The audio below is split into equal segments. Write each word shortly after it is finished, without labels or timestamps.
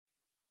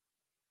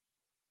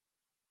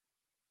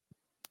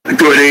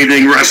Good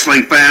evening,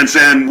 wrestling fans,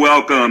 and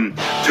welcome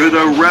to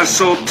the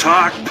Wrestle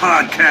Talk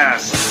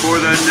Podcast. For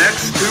the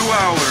next 2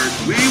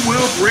 hours, we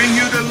will bring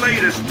you the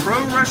latest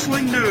pro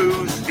wrestling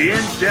news,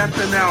 in-depth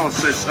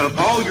analysis of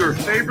all your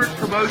favorite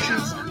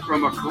promotions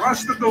from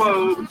across the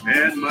globe,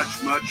 and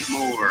much, much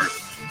more.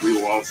 We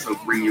will also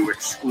bring you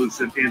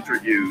exclusive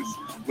interviews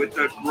with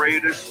the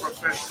greatest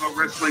professional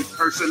wrestling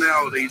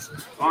personalities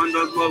on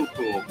the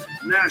local,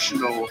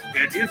 national,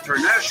 and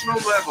international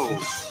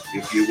levels.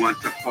 If you want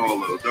to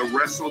follow the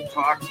Wrestle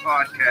Talk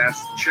Podcast,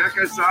 check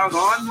us out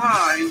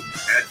online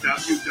at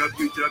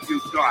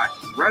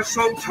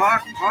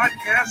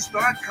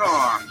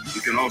www.wrestletalkpodcast.com.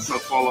 You can also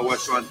follow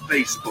us on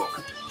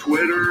Facebook,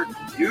 Twitter,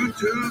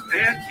 YouTube,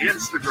 and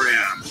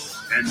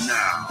Instagram. And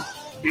now,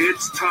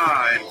 it's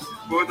time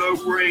for the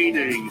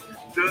reigning,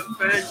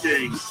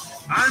 defending,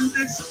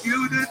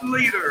 undisputed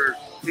leader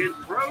in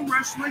pro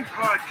wrestling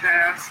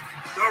podcasts,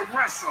 the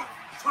Wrestle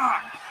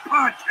Talk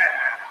Podcast.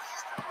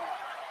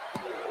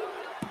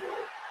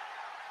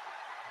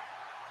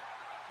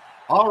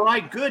 All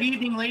right, good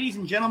evening, ladies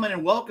and gentlemen,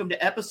 and welcome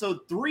to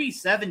episode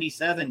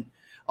 377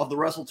 of the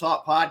Wrestle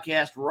Talk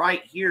Podcast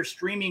right here,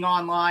 streaming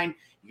online.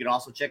 You can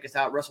also check us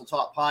out,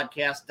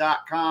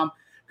 WrestleTalkPodcast.com.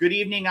 Good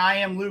evening, I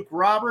am Luke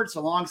Roberts.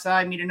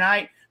 Alongside me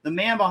tonight, the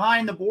man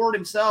behind the board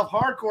himself,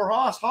 Hardcore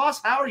Hoss.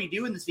 Hoss, how are you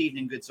doing this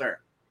evening, good sir?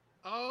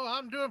 Oh,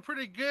 I'm doing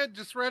pretty good.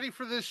 Just ready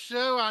for this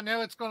show. I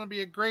know it's going to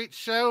be a great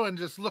show and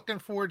just looking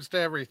forward to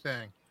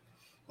everything.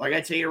 Like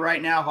I tell you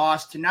right now,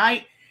 Hoss,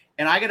 tonight,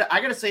 and I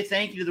gotta say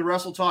thank you to the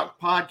Wrestle Talk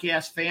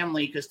Podcast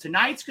family, because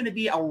tonight's going to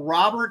be a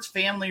Roberts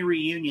family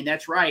reunion.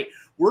 That's right.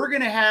 We're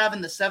going to have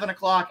in the 7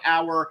 o'clock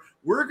hour,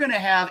 we're going to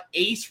have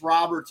Ace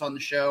Roberts on the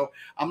show.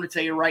 I'm going to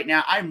tell you right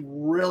now, I'm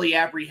really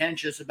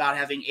apprehensive about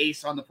having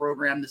Ace on the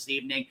program this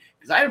evening,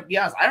 because I don't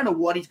know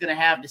what he's going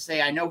to have to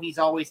say. I know he's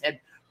always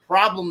had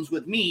problems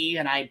with me,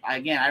 and I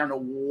don't know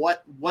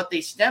what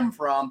they stem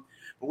from.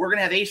 But we're going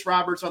to have Ace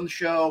Roberts on the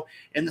show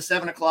in the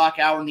 7 o'clock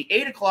hour. In the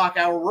 8 o'clock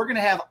hour, we're going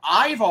to have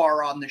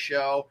Ivar on the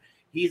show.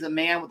 He's a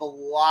man with a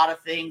lot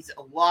of things,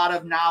 a lot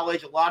of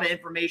knowledge, a lot of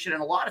information,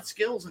 and a lot of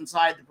skills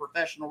inside the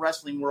professional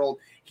wrestling world.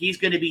 He's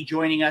going to be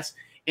joining us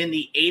in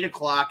the 8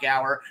 o'clock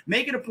hour.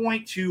 Make it a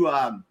point to,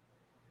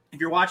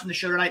 if you're watching the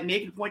show tonight,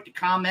 make it a point to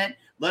comment.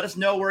 Let us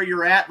know where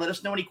you're at. Let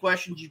us know any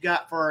questions you've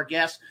got for our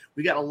guests.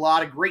 We got a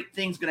lot of great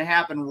things going to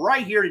happen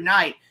right here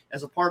tonight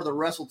as a part of the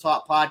Wrestle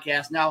Talk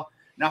Podcast. Now,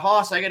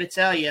 Hoss, I got to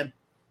tell you,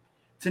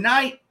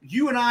 tonight,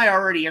 you and I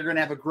already are going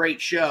to have a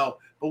great show,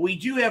 but we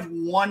do have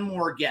one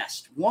more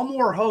guest. One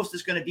more host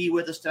is going to be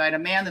with us tonight, a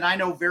man that I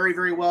know very,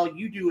 very well.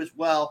 You do as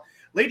well.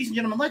 Ladies and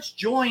gentlemen, let's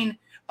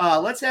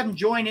have him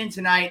join in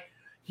tonight.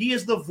 He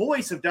is the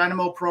voice of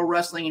Dynamo Pro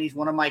Wrestling, and he's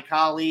one of my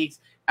colleagues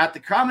at the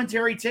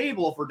commentary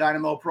table for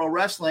Dynamo Pro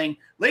Wrestling.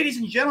 Ladies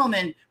and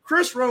gentlemen,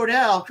 Chris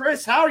Rodell.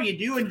 Chris, how are you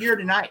doing here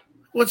tonight?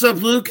 What's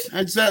up, Luke?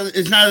 It's not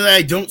that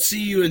I don't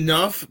see you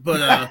enough,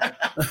 but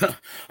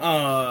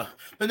no,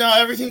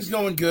 everything's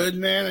going good,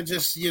 man. I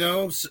just,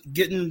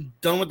 getting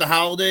done with the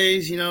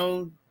holidays,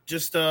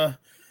 just hang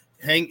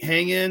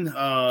in.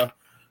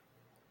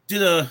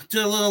 Did a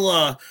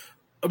little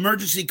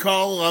emergency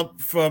call up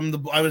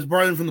I was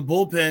brought in from the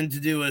bullpen to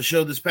do a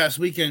show this past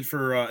weekend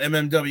for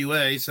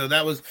MMWA, so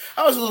that was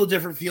a little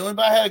different feeling,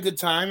 but I had a good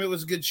time. It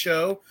was a good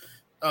show.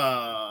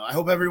 I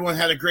hope everyone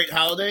had a great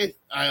holiday.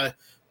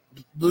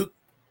 Luke,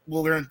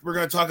 we're going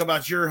to talk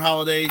about your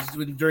holidays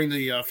during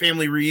the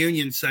family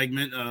reunion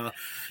segment.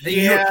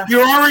 Yeah.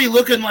 You're already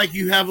looking like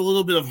you have a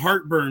little bit of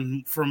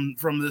heartburn from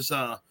this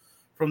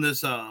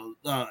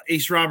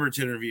Ace Roberts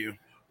interview.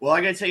 Well,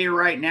 I got to tell you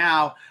right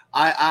now,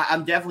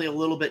 I'm definitely a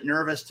little bit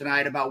nervous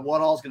tonight about what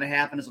all is going to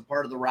happen as a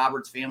part of the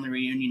Roberts family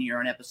reunion here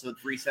on episode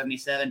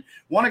 377.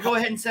 Want to go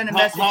ahead and send a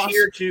message Hoss,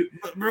 here to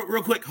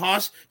real quick,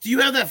 Hoss. Do you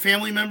have that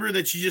family member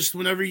that you just,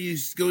 whenever you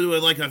go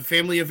to a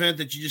family event,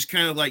 that you just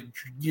kind of like,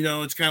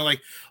 it's kind of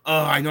like,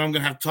 oh, I know I'm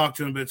going to have to talk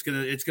to him, but it's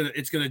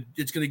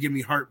gonna give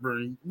me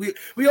heartburn. We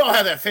all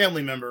have that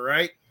family member,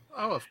 right?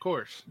 Oh, of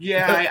course.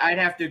 Yeah, I'd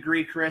have to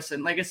agree, Chris.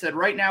 And like I said,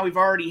 right now we've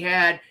already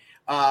had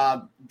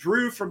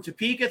Drew from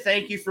Topeka.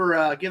 Thank you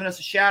for giving us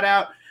a shout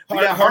out. We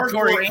got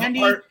Hardcore Andy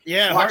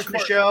watching the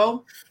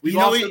show. We've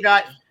also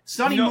got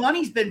Sonny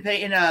Money's been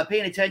paying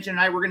attention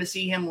tonight. We're going to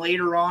see him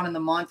later on in the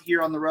month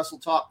here on the Wrestle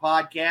Talk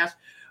Podcast.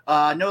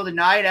 Know the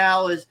Night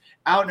Owl is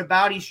out and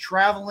about. He's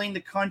traveling the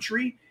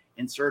country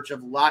in search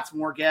of lots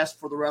more guests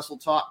for the Wrestle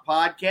Talk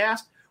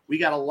Podcast. We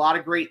got a lot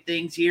of great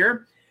things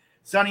here.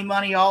 Sonny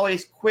Money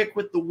always quick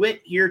with the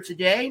wit here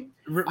today.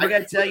 I got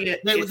to tell you,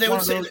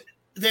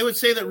 they would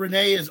say that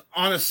Renee is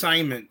on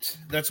assignment.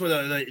 That's what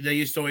they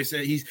used to always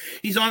say.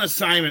 He's on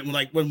assignment.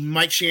 Like when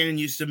Mike Shannon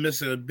used to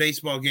miss a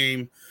baseball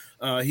game,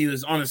 he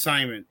was on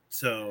assignment.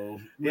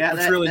 So yeah,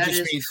 that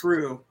is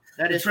true.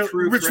 That is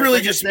true. Which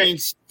really just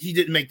means he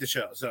didn't make the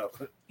show. So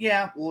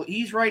yeah, well,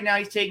 he's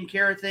taking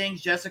care of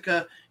things.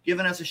 Jessica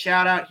giving us a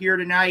shout out here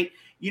tonight.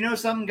 You know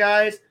something,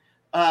 guys?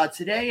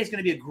 Today is going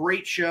to be a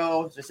great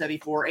show. As I said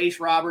before, Ace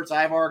Roberts,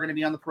 Ivar are going to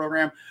be on the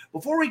program.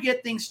 Before we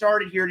get things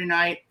started here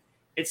tonight,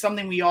 It's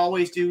something we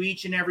always do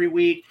each and every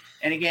week.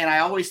 And again, I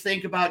always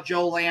think about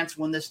Joe Lance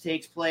when this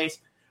takes place.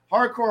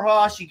 Hardcore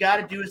Hoss, you got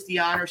to do us the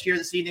honors here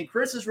this evening.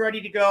 Chris is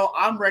ready to go.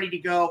 I'm ready to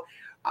go.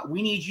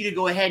 We need you to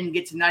go ahead and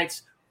get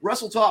tonight's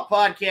Wrestle Talk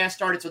podcast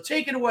started. So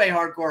take it away,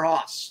 Hardcore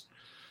Hoss.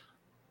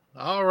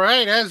 All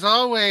right. As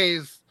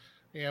always,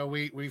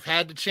 we've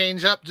had to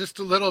change up just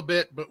a little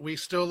bit, but we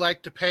still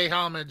like to pay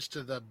homage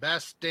to the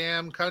best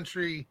damn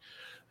country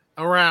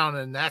around,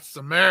 and that's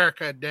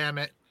America, damn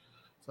it.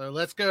 So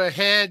let's go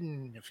ahead,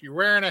 and if you're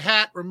wearing a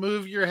hat,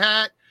 remove your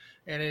hat,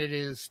 and it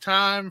is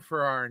time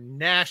for our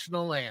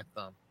national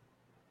anthem.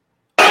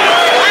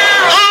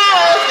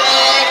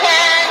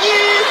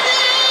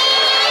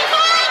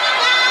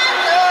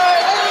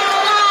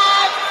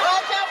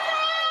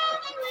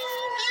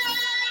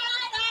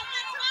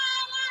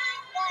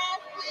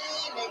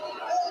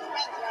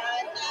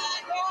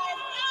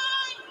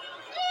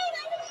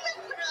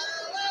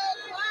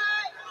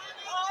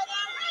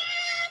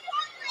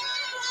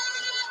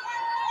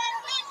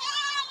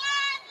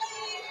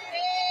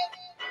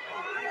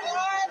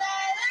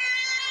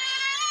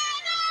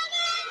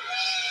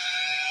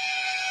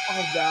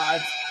 Oh,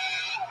 God.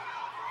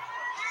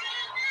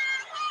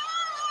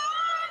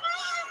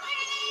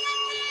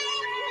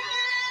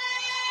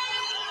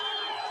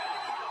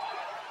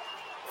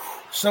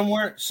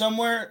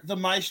 Somewhere the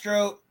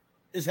maestro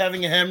is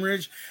having a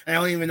hemorrhage. I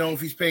don't even know if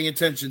he's paying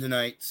attention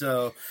tonight.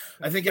 So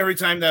I think every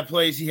time that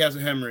plays, he has a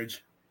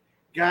hemorrhage.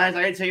 Guys,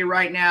 I got to tell you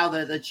right now,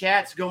 the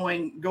chat's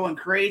going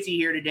crazy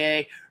here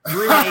today.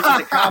 Drew making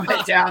a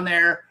comment down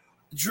there.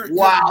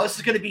 Wow, this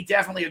is going to be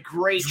definitely a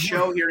great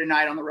show here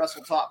tonight on the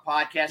Wrestle Talk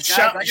podcast.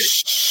 Guys,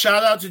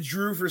 shout out to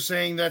Drew for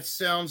saying that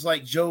sounds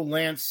like Joe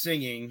Lance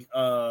singing.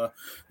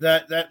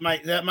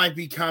 That might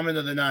be comment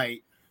of the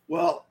night.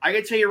 Well, I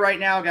got to tell you right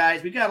now,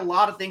 guys, we got a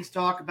lot of things to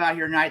talk about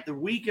here tonight. The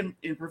week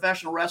in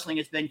professional wrestling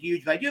has been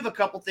huge, but I do have a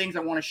couple things I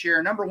want to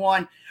share. Number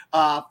one,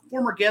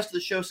 former guest of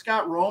the show,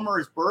 Scott Romer,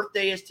 his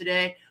birthday is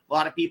today. A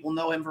lot of people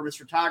know him from his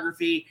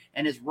photography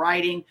and his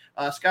writing.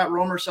 Scott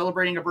Romer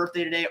celebrating a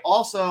birthday today.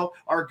 Also,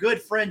 our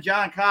good friend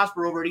John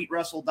Cosper over at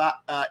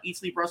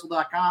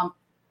EatSleepWrestle.com,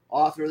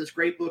 author of this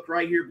great book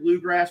right here,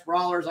 Bluegrass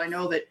Brawlers. I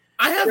know that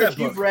I have Chris, that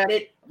book. You've read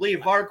it. I believe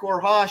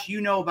Hardcore Hoss,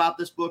 you know about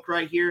this book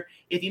right here.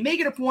 If you make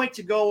it a point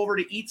to go over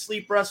to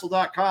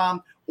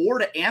EatSleepWrestle.com or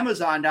to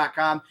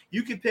Amazon.com,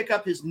 you can pick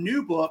up his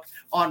new book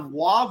on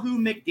Wahoo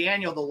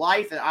McDaniel, the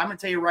life. And I'm going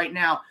to tell you right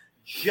now,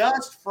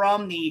 just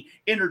from the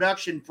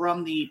introduction,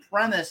 from the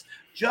premise,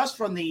 just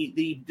from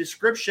the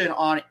description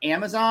on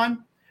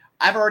Amazon,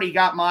 I've already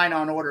got mine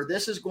on order.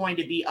 This is going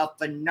to be a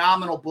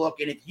phenomenal book.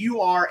 And if you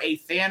are a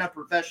fan of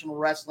professional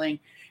wrestling,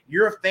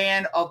 you're a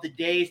fan of the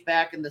days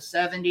back in the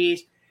 70s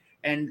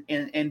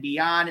and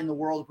beyond in the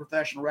world of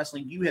professional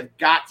wrestling, you have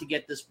got to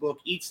get this book,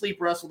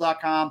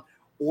 EatSleepWrestle.com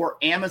or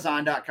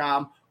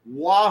Amazon.com.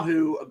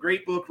 Wahoo, a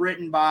great book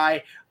written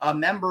by a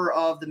member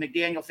of the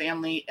McDaniel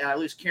family, at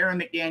least Karen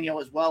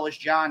McDaniel, as well as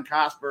John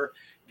Cosper.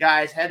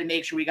 Guys, had to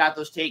make sure we got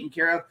those taken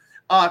care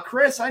of.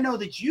 Chris, I know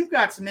that you've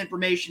got some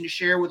information to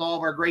share with all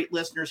of our great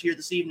listeners here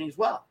this evening as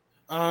well.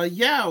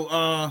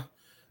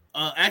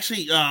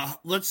 Actually,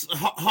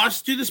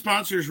 let's do the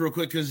sponsors real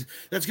quick because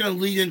that's going to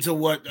lead into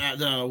what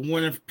the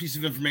one piece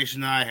of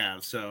information that I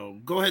have. So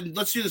go ahead and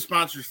let's do the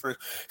sponsors first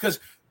because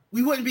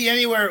we wouldn't be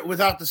anywhere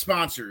without the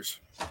sponsors.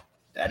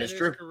 That is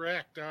true.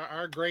 Correct.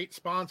 Our great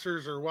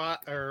sponsors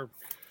are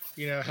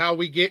how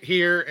we get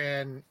here,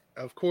 and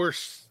of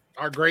course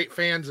our great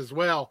fans as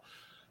well.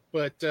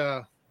 But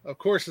of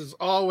course, as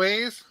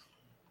always,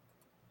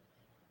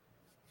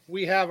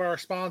 we have our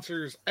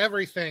sponsors: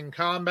 Everything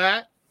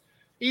Combat,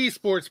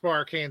 Esports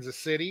Bar Kansas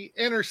City,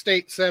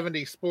 Interstate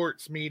 70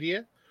 Sports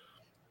Media,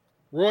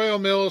 Royal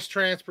Mills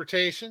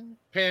Transportation,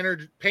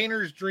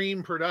 Painter's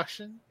Dream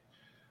Production,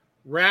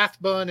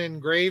 Rathbun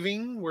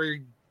Engraving, where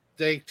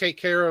they take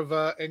care of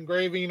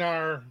engraving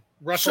our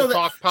Wrestle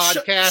Talk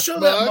podcast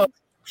mug.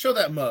 Show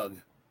that mug.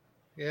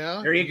 Yeah.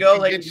 There you go,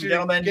 ladies and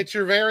gentlemen. Get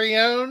your very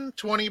own,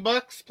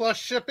 $20 plus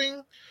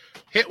shipping.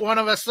 Hit one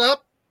of us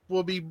up.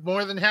 We'll be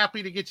more than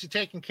happy to get you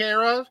taken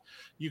care of.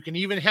 You can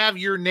even have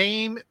your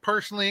name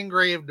personally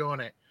engraved on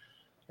it.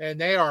 And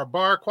they are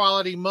bar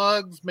quality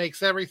mugs,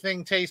 makes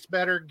everything taste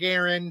better,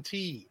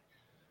 guaranteed.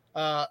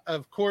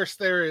 Of course,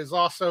 there is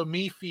also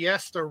Mi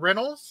Fiesta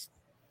Rentals.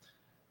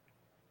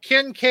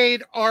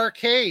 Kincaid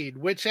Arcade,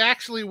 which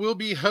actually will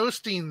be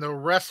hosting the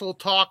Wrestle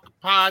Talk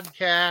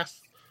podcast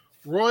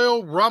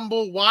Royal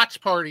Rumble Watch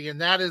Party. And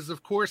that is,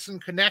 of course, in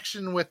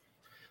connection with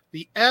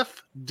the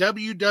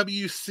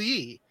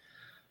FWWC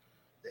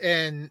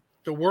and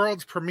the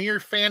world's premier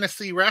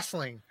fantasy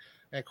wrestling.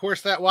 And of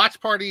course, that watch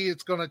party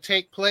is going to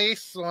take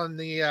place on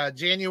the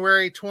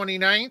January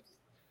 29th.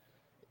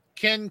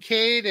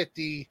 Kincaid at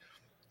the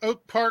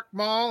Oak Park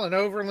Mall in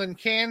Overland,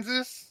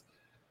 Kansas.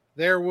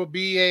 There will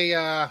be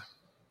a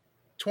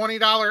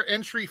 $20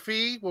 entry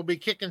fee. We'll be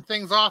kicking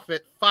things off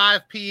at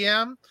 5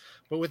 p.m.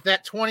 But with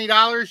that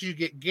 $20, you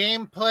get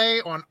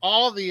gameplay on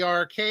all the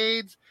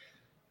arcades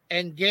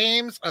and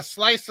games, a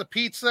slice of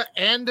pizza,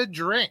 and a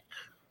drink,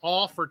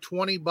 all for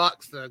 $20.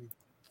 The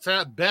It's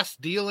that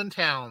best deal in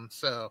town.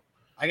 So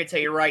I can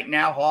tell you right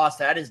now, Hoss,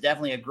 that is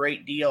definitely a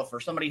great deal for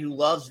somebody who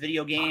loves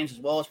video games as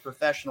well as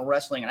professional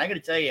wrestling. And I got to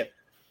tell you,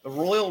 the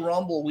Royal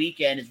Rumble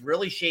weekend is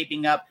really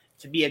shaping up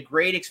to be a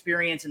great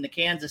experience in the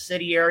Kansas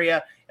City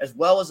area as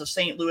well as the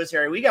St. Louis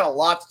area. We got a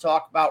lot to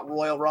talk about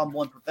Royal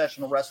Rumble and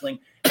professional wrestling,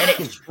 an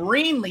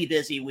extremely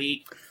busy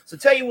week. So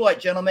tell you what,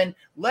 gentlemen,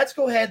 let's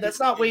go ahead.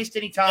 Let's not waste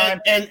any time.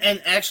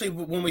 And actually,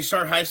 when we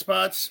start High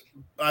Spots,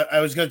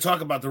 I was going to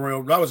talk about the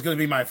Royal. That was going to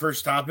be my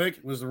first topic,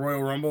 was the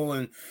Royal Rumble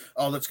and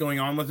all that's going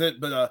on with it.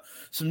 But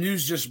some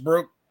news just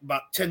broke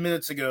about 10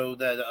 minutes ago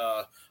that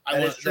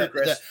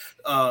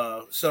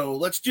so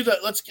let's do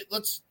that. Let's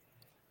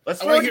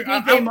throw the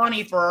DJ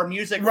money for our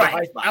music. Right. For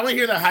High Spots. I want to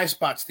hear the High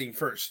Spots theme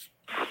first.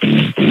 Mic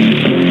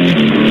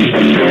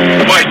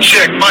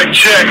check. Yeah.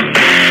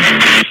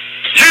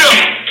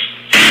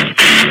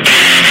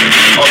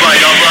 All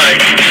right.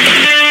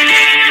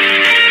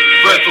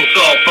 Wrestle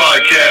Talk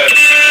Podcast.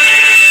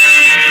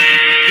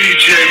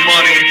 DJ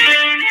Money.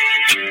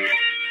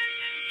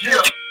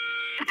 Yeah.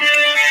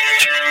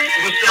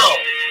 What's up?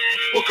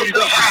 Welcome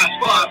to High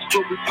Spots,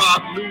 where we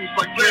pop news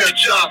like lamb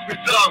chops. We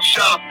dog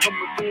shop,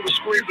 coming through the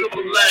screens of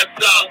a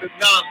laptop and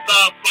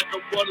non-stop like a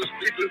runner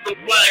speakers of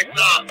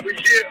blacktop. We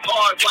hit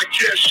hard like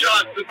chair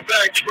shots and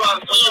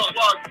backdrops. On the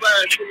spark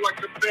flash, feel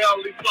like a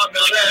barely fly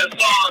that ass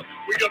on.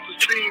 We up the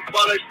speed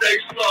while they stay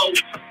slow.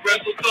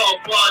 Wrestle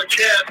Talk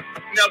Podcast,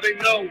 now they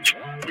know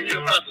we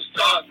about to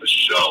start the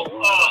show.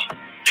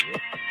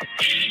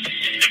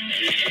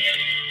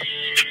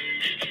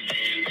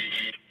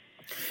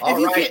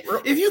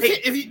 If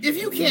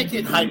you can't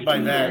get hyped by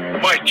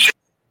that,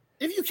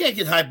 if you can't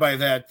get hyped by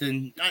that,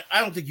 then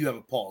I don't think you have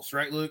a pulse,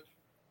 right, Luke?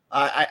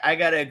 I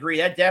got to agree.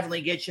 That definitely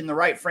gets you in the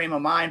right frame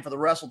of mind for the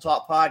Wrestle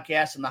Talk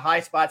Podcast and the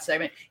High Spot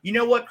segment. You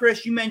know what,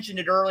 Chris? You mentioned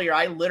it earlier.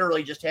 I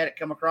literally just had it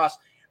come across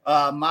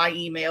my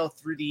email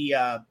through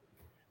the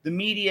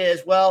media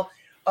as well.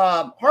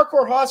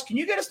 Hardcore Hoss, can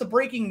you get us the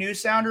breaking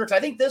news sounder? Because I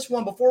think this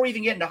one, before we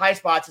even get into High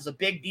Spots, is a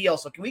big deal.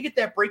 So can we get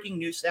that breaking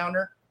news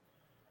sounder?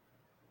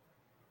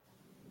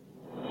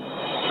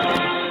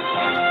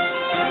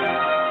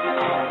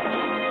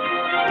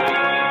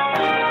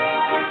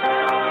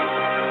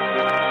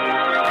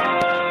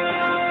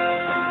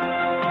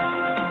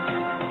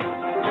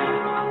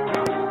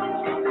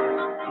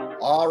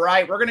 All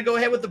right, we're going to go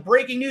ahead with the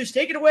breaking news.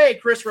 Take it away,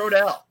 Chris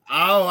Rodell.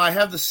 Oh, I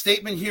have the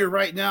statement here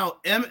right now.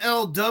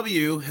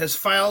 MLW has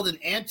filed an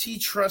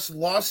antitrust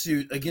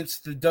lawsuit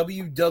against the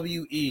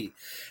WWE,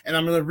 and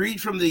I'm going to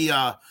read from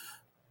the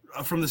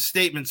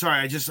statement.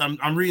 Sorry,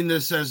 I'm reading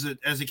this as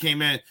it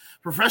came in.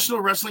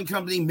 Professional wrestling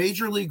company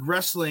Major League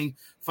Wrestling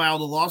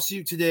filed a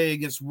lawsuit today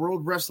against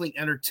World Wrestling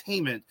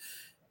Entertainment.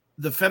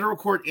 The federal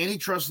court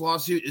antitrust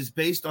lawsuit is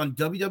based on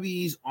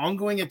WWE's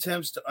ongoing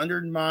attempts to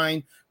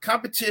undermine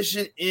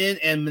competition in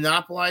and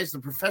monopolize the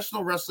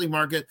professional wrestling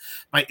market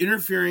by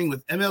interfering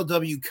with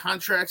MLW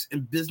contracts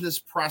and business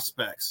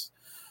prospects.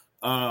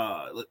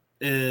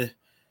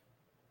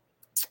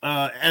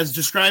 As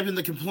described in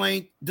the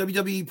complaint,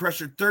 WWE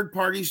pressured third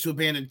parties to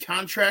abandon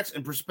contracts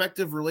and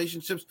prospective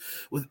relationships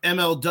with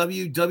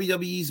MLW.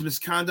 WWE's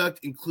misconduct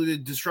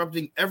included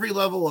disrupting every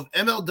level of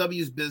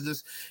MLW's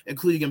business,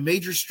 including a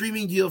major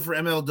streaming deal for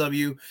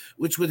MLW,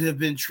 which would have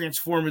been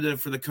transformative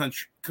for the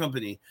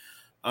company.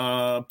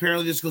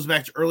 Apparently, this goes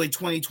back to early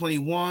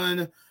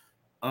 2021.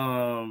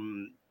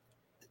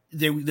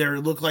 They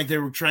looked like they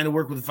were trying to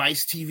work with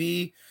Vice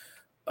TV,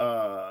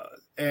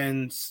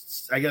 and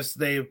I guess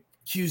they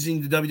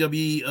accusing the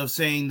WWE of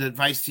saying that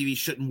Vice TV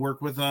shouldn't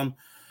work with them.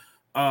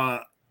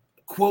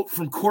 Quote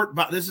from Court.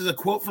 This is a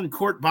quote from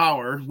Court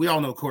Bauer. We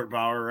all know Court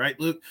Bauer, right,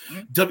 Luke?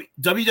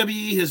 Mm-hmm.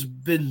 WWE has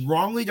been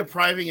wrongly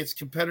depriving its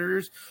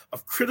competitors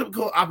of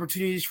critical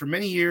opportunities for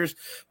many years,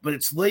 but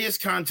its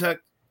latest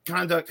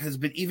conduct has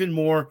been even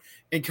more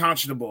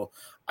unconscionable.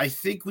 I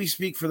think we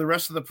speak for the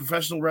rest of the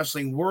professional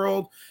wrestling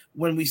world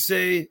when we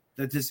say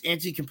that this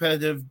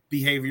anti-competitive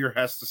behavior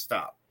has to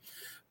stop.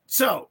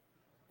 So,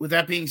 with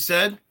that being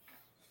said,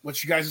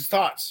 what's your guys'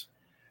 thoughts?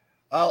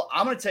 Well,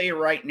 I'm going to tell you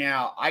right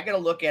now, I got to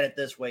look at it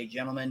this way,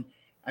 gentlemen.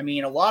 I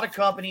mean, a lot of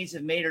companies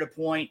have made it a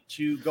point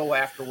to go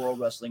after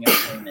World Wrestling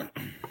Entertainment.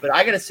 But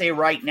I got to say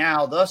right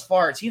now, thus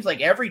far, it seems like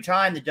every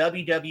time the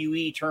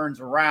WWE turns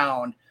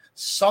around,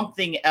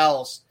 something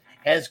else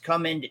has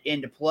come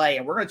into play.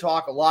 And we're going to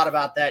talk a lot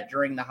about that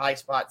during the High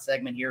Spot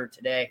segment here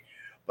today.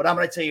 But I'm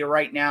going to tell you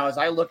right now, as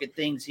I look at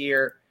things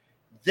here,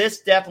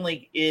 this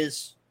definitely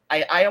is –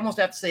 I almost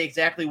have to say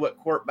exactly what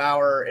Court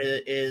Bauer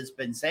has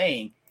been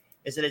saying,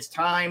 is that it's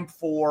time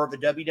for the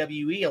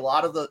WWE, a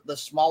lot of the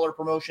smaller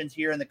promotions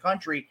here in the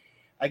country.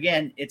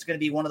 Again, it's going to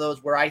be one of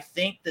those where I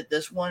think that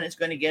this one is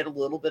going to get a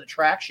little bit of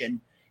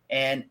traction,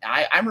 and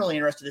I'm really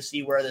interested to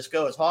see where this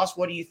goes. Hoss,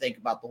 what do you think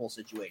about the whole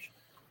situation?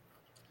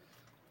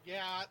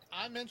 Yeah,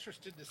 I'm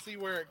interested to see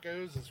where it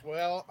goes as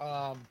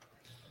well.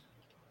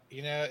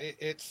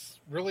 It's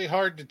really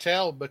hard to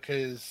tell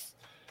because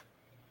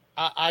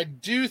I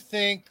do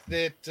think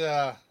that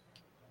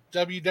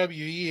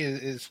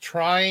WWE is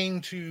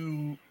trying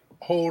to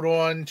hold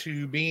on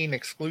to being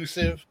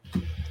exclusive.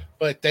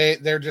 but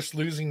they're just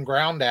losing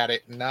ground at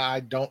it, and I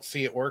don't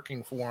see it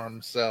working for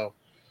them. So,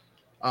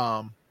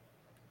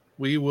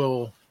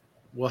 we'll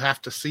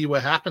have to see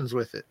what happens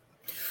with it.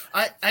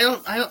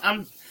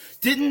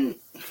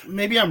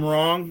 Maybe I'm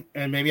wrong,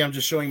 and maybe I'm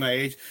just showing my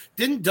age.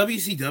 Didn't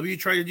WCW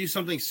try to do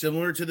something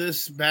similar to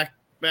this back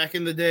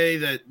in the day,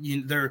 that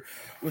they're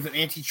with an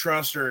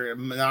antitrust or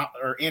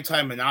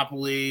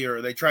anti-monopoly,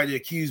 or they tried to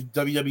accuse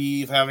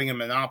WWE of having a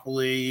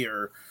monopoly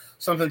or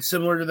something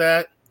similar to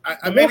that?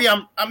 Maybe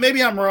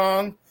I'm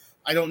wrong.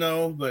 I don't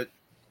know, but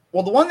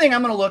well, the one thing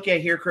I'm going to look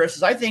at here, Chris,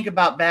 is I think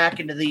about back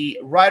into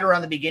right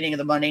around the beginning of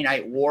the Monday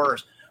Night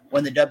Wars,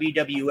 when the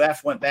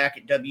WWF went back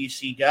at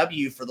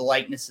WCW for the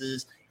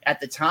likenesses at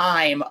the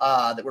time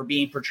that were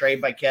being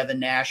portrayed by Kevin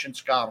Nash and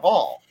Scott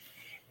Hall.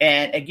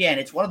 And again,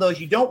 it's one of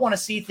those, you don't want to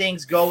see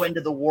things go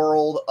into the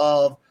world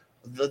of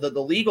the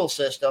legal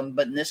system.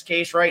 But in this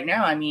case right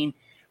now, I mean,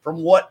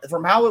 from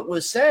how it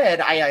was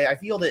said, I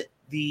feel that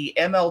the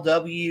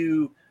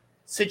MLW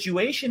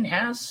situation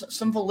has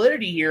some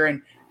validity here.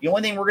 And the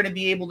only thing we're going to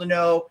be able to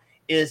know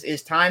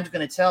is time's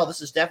going to tell.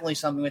 This is definitely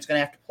something that's going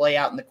to have to play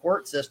out in the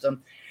court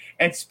system.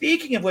 And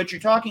speaking of which,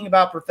 you're talking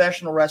about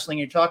professional wrestling.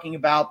 You're talking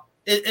about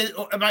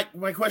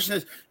my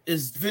question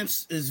is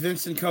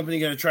Vince and company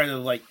going to try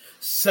to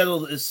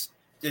settle this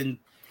and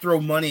throw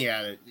money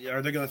at it?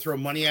 Are they going to throw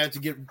money at it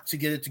to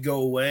get it to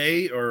go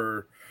away?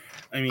 Or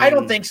I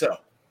don't think so.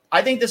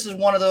 I think this is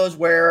one of those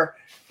where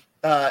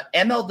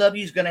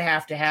MLW is going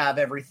to have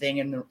everything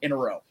in a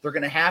row. They're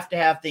going to have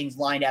things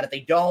lined out. If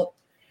they don't,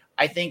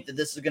 I think that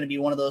this is going to be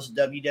one of those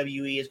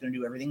WWE is going to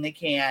do everything they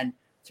can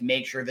to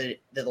make sure that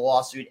the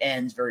lawsuit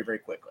ends very, very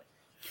quickly.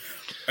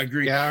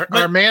 Agree. Yeah,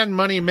 our man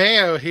Money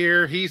Mayo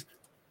here, he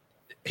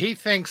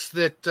thinks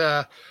that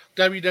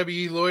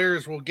WWE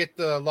lawyers will get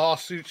the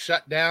lawsuit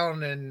shut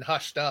down and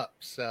hushed up.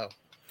 So,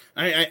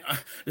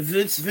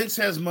 Vince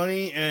has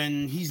money,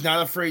 and he's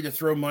not afraid to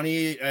throw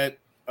money at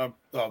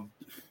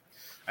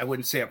I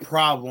wouldn't say a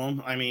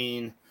problem. I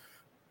mean,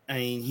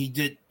 he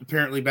did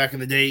apparently back in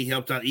the day. He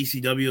helped out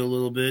ECW a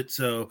little bit.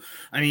 So,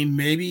 I mean,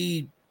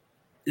 maybe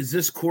is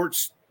this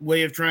court's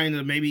way of trying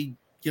to maybe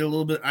get a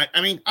little bit.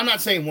 I mean, I'm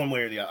not saying one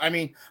way or the other. I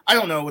mean, I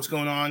don't know what's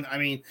going on. I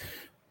mean,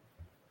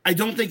 I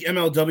don't think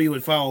MLW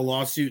would file a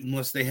lawsuit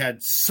unless they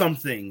had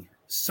something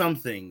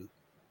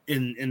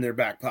in their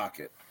back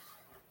pocket.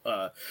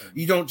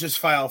 You don't just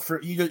file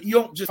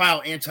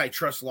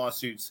antitrust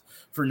lawsuits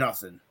for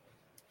nothing.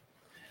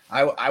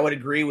 I would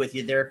agree with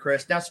you there,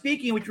 Chris. Now,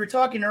 speaking, which we were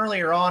talking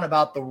earlier on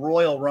about the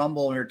Royal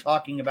Rumble, and we were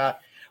talking about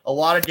a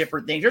lot of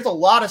different things. There's a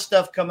lot of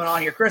stuff coming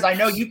on here, Chris. I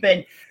know you've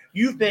been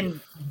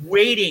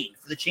waiting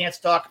for the chance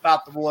to talk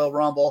about the Royal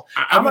Rumble.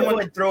 I'm going to go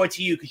ahead and throw it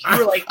to you because you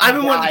were like, I've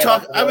been wanting to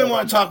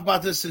talk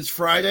about this since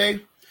Friday.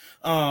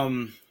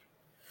 Obviously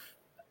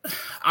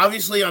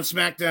on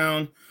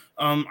SmackDown,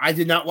 I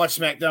did not watch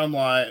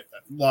SmackDown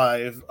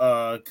live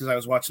because I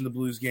was watching the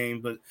Blues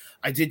game, but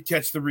I did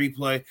catch the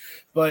replay.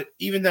 But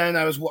even then,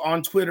 I was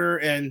on Twitter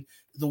and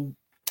the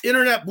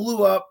internet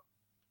blew up,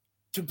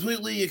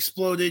 completely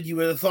exploded. You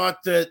would have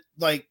thought that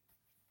WWE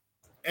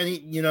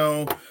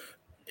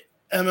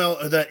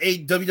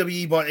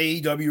bought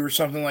AEW or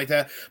something like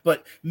that.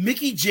 But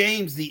Mickie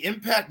James, the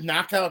Impact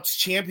Knockouts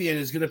champion,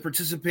 is going to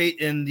participate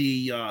in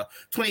the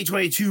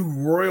 2022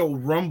 Royal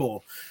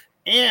Rumble.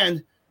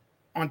 And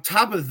on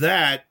top of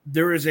that,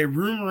 there is a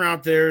rumor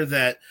out there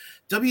that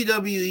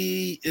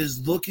WWE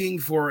is looking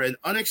for an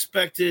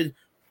unexpected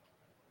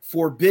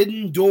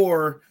forbidden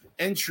door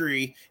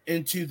entry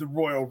into the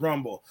Royal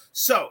Rumble.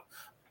 So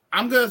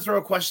I'm going to throw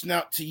a question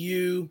out to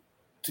you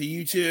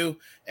two,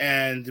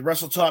 and the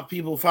Wrestle Talk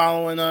people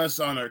following us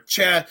on our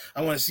chat.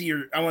 I want to see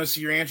your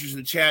answers in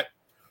the chat.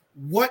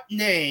 What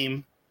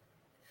name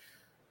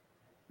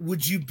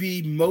would you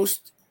be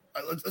most?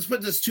 Let's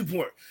put this 2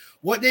 point.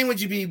 What name would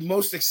you be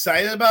most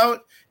excited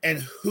about, and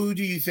who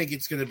do you think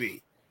it's going to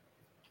be?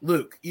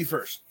 Luke, you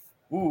first.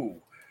 Ooh,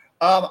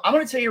 I'm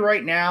going to tell you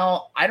right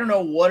now. I don't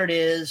know what it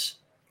is,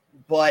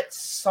 but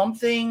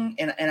something,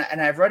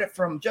 and I've read it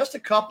from just a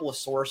couple of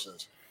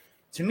sources.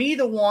 To me,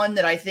 the one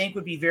that I think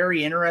would be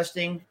very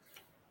interesting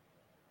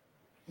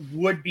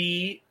would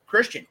be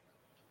Christian.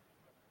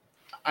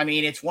 I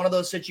mean, it's one of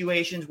those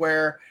situations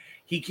where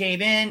he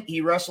came in,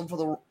 he wrestled for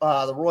the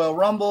Royal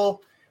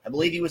Rumble. I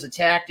believe he was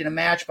attacked in a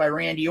match by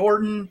Randy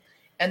Orton,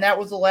 and that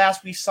was the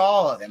last we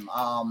saw of him.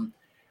 One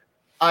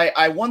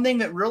thing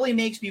that really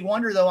makes me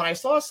wonder, though, and I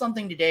saw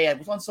something today. I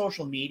was on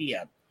social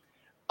media.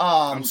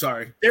 I'm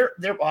sorry.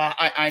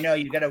 I know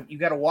you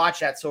got to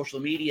watch that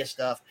social media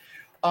stuff.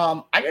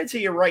 I got to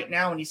tell you right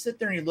now, when you sit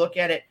there and you look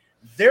at it,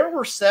 there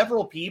were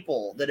several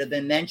people that have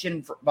been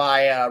mentioned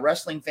by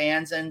wrestling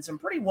fans and some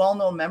pretty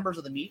well-known members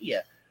of the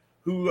media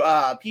who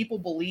people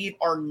believe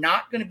are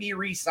not going to be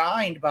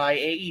re-signed by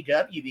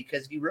AEW,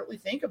 because if you really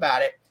think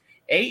about it,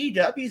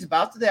 AEW is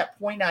about to that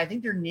point now. I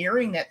think they're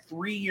nearing that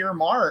 3-year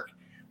mark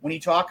when you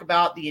talk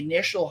about the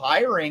initial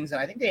hirings, and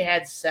I think they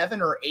had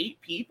 7 or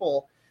 8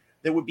 people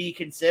that would be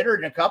considered,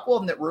 and a couple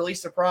of them that really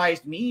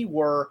surprised me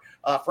were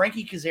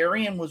Frankie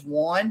Kazarian was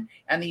one,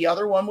 and the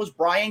other one was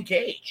Brian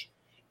Cage.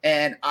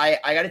 And I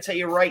got to tell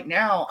you right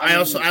now, I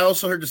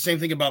also heard the same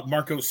thing about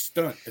Marco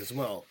Stunt as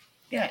well.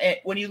 Yeah, and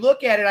when you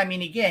look at it, I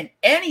mean, again,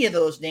 any of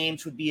those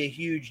names would be a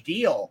huge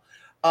deal.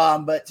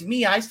 But to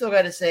me, I still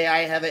got to say I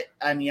have it.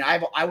 I mean,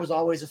 I was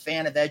always a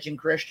fan of Edge and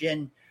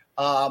Christian.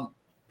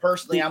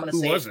 Personally, I'm going to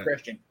say it's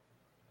Christian.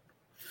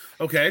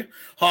 Okay,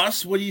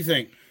 Haas, what do you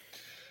think?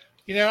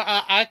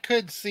 I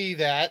could see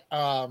that.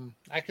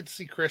 I could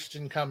see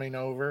Christian coming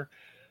over,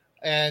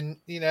 and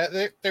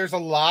there's a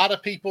lot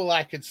of people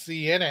I could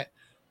see in it,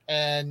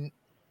 and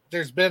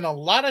there's been a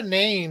lot of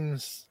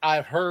names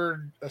I've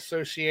heard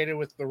associated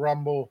with the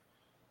Rumble.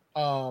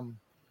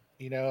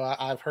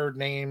 I've heard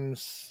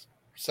names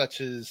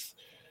such as,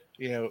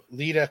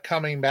 Lita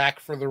coming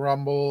back for the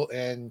Rumble,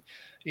 and,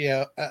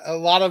 a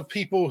lot of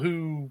people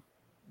who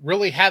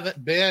really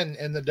haven't been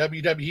in the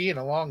WWE in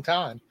a long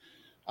time.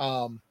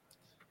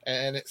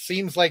 And it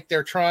seems like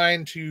they're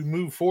trying to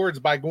move forwards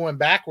by going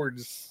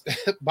backwards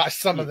by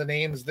some of the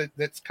names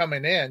that's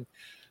coming in.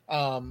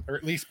 Or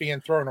at least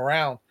being thrown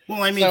around.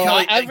 Well, I mean,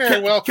 so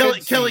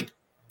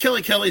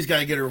Kelly Kelly's got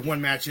to get her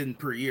one match in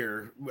per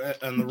year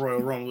on the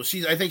Royal Rumble.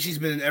 I think she's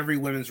been in every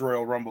women's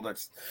Royal Rumble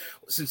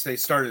since they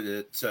started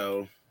it.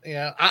 So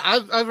yeah,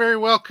 I very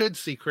well could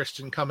see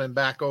Christian coming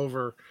back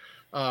over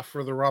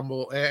for the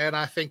Rumble, and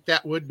I think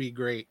that would be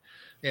great.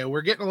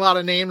 We're getting a lot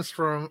of names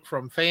from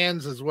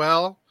fans as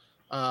well.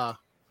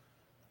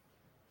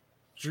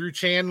 Drew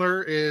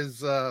Chandler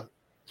is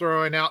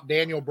throwing out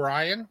Daniel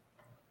Bryan,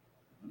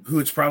 who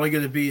it's probably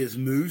going to be is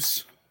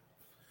Moose.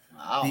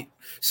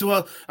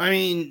 Wow. I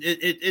mean,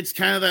 it's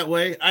kind of that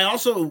way. I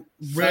also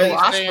read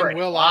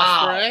Will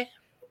Ospreay.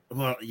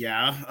 Well,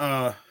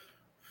 yeah.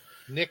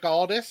 Nick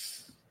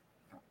Aldis.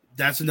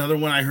 That's another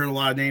one I heard a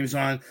lot of names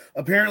on.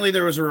 Apparently,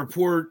 there was a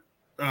report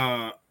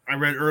I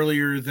read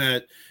earlier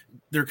that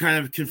they're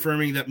kind of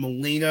confirming that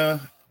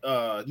Melina.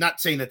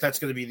 Not saying that that's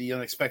going to be the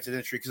unexpected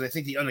entry, because I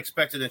think the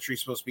unexpected entry is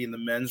supposed to be in the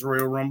men's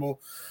Royal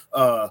Rumble.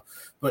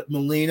 But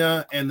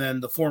Melina and then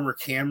the former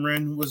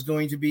Cameron was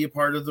going to be a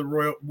part of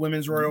the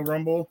women's Royal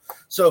Rumble.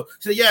 So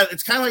yeah,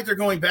 it's kind of like they're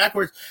going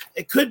backwards.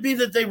 It could be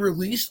that they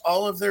released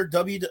all of their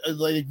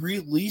they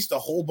released a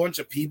whole bunch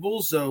of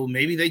people. So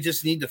maybe they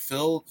just need to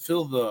fill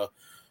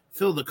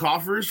the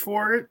coffers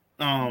for it.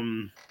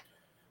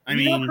 I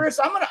mean, Chris,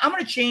 I'm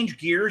gonna change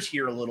gears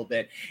here a little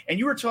bit. And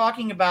you were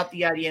talking about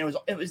the idea, and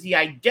it was the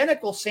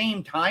identical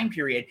same time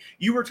period.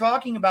 You were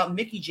talking about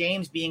Mickie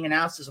James being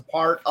announced as a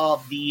part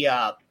of the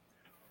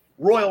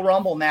Royal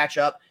Rumble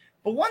matchup.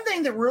 But one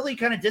thing that really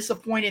kind of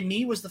disappointed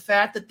me was the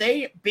fact that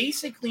they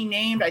basically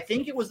named, I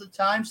think it was the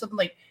time, something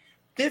like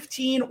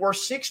 15 or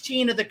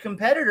 16 of the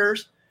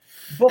competitors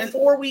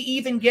before we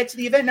even get to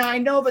the event. Now, I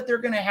know that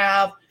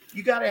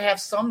you got to have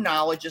some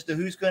knowledge as to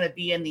who's going to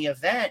be in the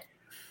event.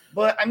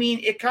 But, I mean,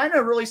 it kind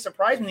of really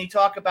surprised me when you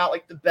talk about,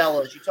 like, the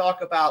Bellas. You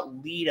talk about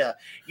Lita.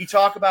 You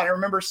talk about, I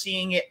remember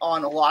seeing it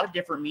on a lot of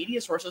different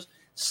media sources.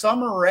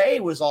 Summer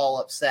Rae was all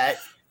upset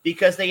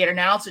because they had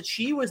announced that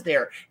she was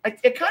there.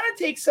 It kind of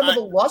takes some of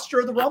the luster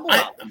of the Rumble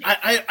out.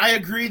 I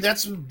agree.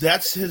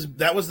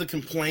 That was the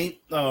complaint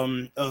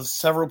of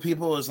several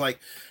people, is like,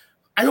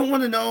 I don't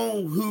want to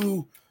know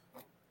who.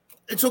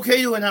 It's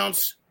okay to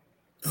announce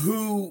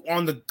who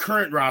on the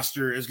current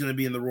roster is going to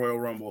be in the Royal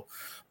Rumble.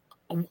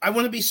 I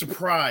want to be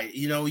surprised.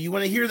 You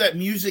want to hear that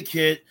music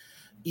hit.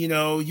 You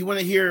want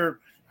to hear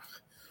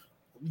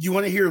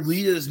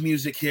Lita's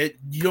music hit.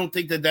 You don't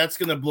think that that's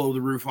going to blow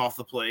the roof off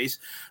the place.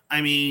 I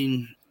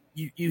mean,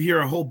 you hear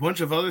a whole bunch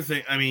of other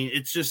things. I mean,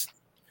 it's just,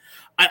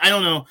 I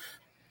don't know.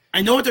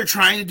 I know what they're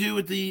trying to do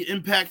with the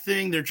Impact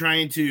thing. They're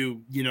trying to,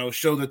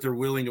 show that they're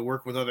willing to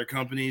work with other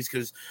companies,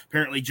 because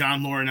apparently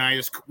John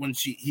Laurinaitis, when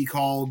he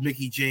called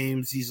Mickie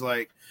James, he's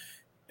like,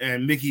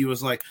 and Mickie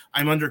was like,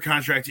 I'm under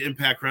contract to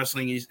Impact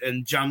Wrestling.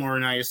 And John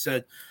Laurinaitis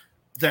said,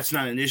 that's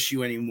not an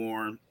issue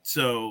anymore.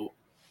 So,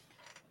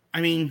 I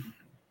mean,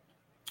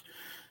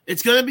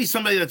 it's going to be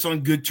somebody that's on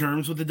good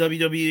terms with the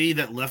WWE,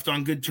 that left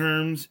on good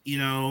terms.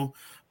 I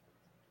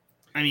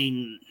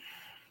mean,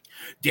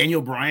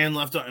 Daniel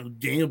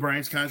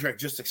Bryan's contract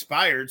just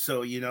expired.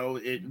 So,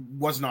 it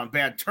wasn't on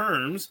bad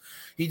terms.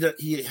 He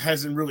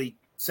hasn't really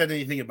said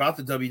anything about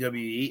the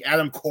WWE.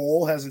 Adam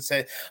Cole hasn't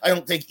said. I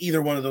don't think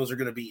either one of those are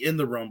going to be in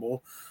the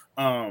Rumble.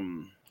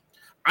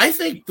 I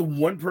think the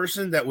one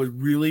person that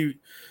would really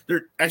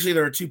there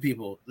are two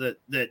people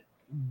that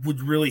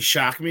would really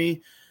shock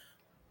me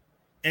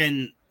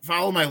and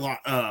follow my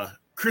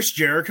Chris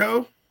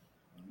Jericho,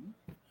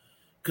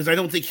 because I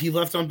don't think he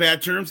left on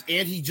bad terms,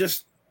 and he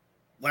just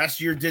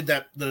last year did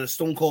the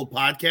Stone Cold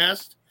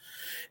podcast,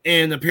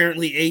 and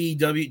apparently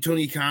AEW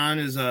Tony Khan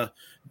is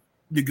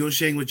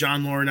negotiating with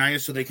John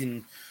Laurinaitis so they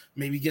can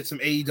maybe get some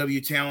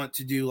AEW talent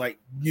to do like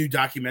new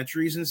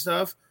documentaries and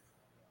stuff.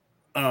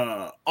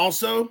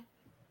 Also,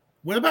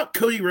 what about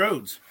Cody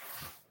Rhodes?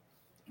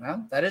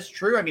 Well, that is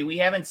true. I mean, we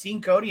haven't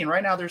seen Cody, and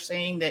right now they're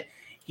saying that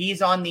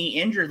he's on the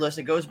injured list.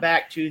 It goes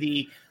back to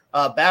the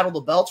Battle of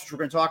the Belts, which we're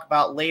going to talk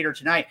about later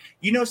tonight.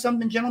 You know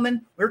something,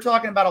 gentlemen? We're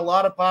talking about a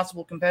lot of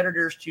possible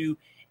competitors to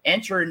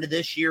enter into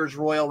this year's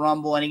Royal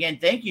Rumble. And again,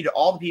 thank you to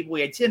all the people. We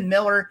had Tim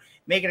Miller,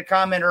 making a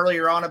comment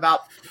earlier on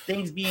about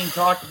things being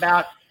talked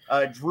about.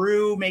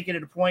 Drew making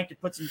it a point to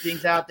put some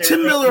things out there.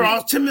 Tim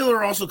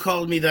Miller also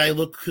called me that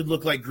I could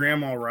look like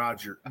Grandma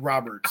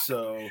Roberts.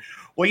 So,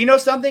 well, you know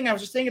something? I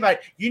was just thinking about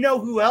it. You know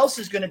who else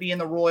is going to be in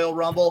the Royal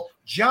Rumble?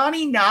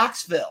 Johnny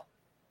Knoxville.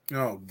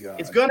 Oh God,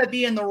 it's going to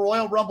be in the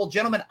Royal Rumble,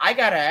 gentlemen. I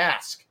got to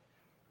ask,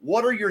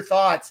 what are your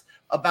thoughts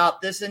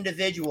about this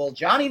individual,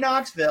 Johnny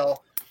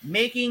Knoxville,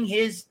 making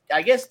his,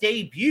 I guess,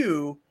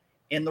 debut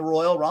in the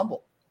Royal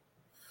Rumble?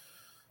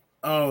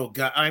 Oh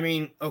God, I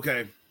mean,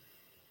 okay.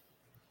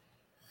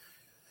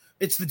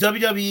 It's the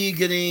WWE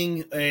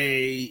getting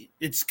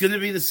it's going to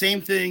be the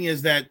same thing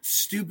as that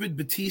stupid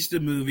Batista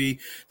movie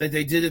that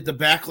they did at the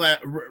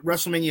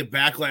WrestleMania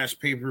Backlash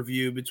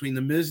pay-per-view between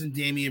The Miz and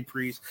Damian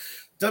Priest.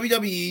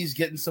 WWE's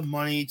getting some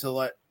money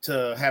to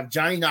have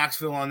Johnny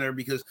Knoxville on there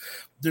because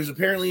there's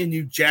apparently a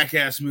new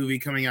Jackass movie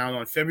coming out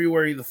on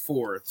February the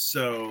 4th.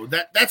 So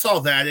that's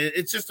all that.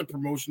 It's just a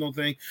promotional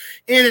thing.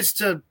 And it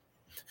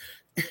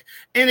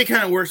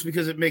kind of works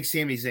because it makes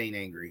Sami Zayn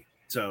angry.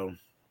 So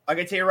I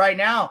can tell you right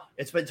now,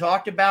 it's been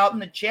talked about in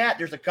the chat.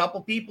 There's a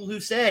couple people who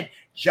said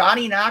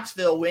Johnny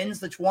Knoxville wins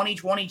the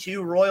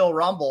 2022 Royal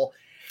Rumble.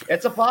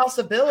 It's a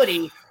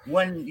possibility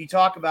when you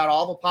talk about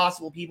all the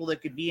possible people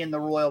that could be in the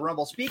Royal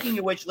Rumble. Speaking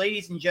of which,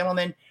 ladies and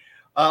gentlemen,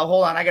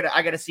 hold on, I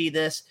gotta see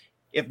this.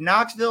 If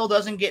Knoxville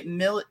doesn't get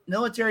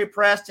military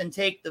pressed and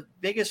take the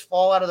biggest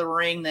fall out of the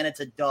ring, then it's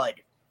a dud.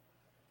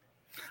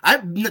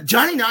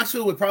 Johnny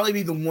Knoxville would probably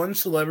be the one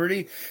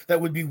celebrity that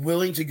would be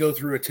willing to go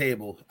through a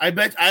table. I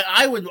bet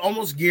I would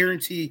almost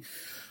guarantee.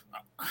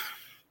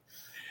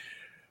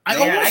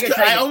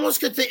 I almost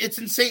could think it's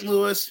in St.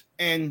 Louis,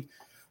 and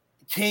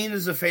Kane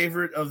is a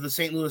favorite of the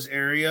St. Louis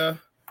area.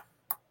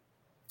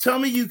 Tell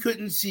me you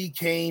couldn't see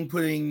Kane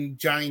putting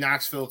Johnny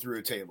Knoxville through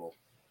a table.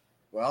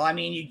 Well, I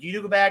mean, you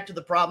do go back to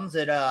the problems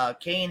that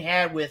Kane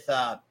had with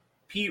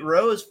Pete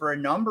Rose for a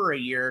number of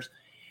years.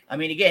 I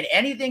mean, again,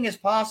 anything is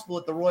possible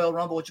at the Royal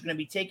Rumble, which is going to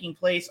be taking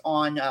place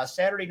on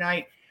Saturday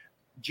night,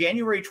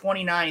 January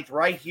 29th,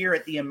 right here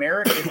at the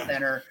American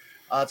Center.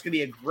 It's going to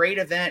be a great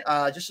event.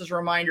 Just as a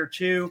reminder,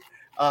 too,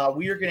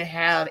 we are going to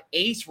have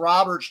Ace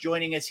Roberts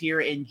joining us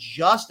here in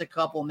just a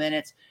couple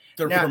minutes.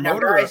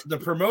 The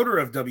promoter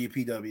of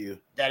WPW.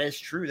 That is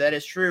true. That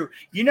is true.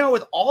 You know,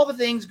 with all the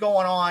things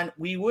going on,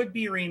 we would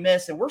be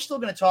remiss, and we're still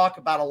going to talk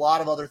about a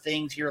lot of other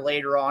things here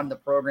later on in the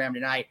program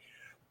tonight.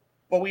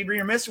 But we'd be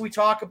remiss if we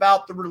talk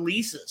about the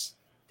releases.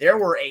 There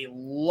were a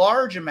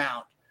large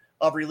amount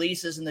of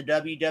releases in the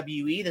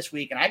WWE this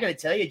week. And I got to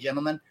tell you,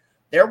 gentlemen,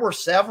 there were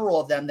several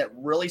of them that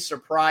really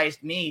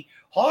surprised me.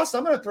 Hoss,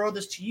 I'm going to throw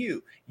this to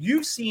you.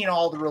 You've seen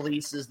all the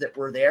releases that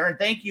were there. And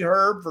thank you,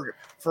 Herb,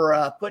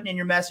 for putting in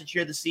your message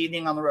here this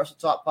evening on the Wrestle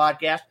Talk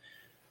podcast.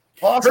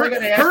 Hoss,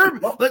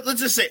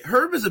 let's just say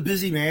Herb is a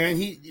busy man.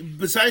 He,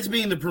 besides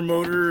being the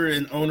promoter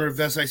and owner of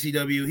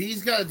SICW,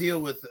 he's got to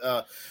deal with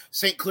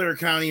St. Clair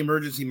County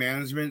Emergency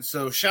Management.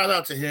 So shout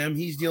out to him.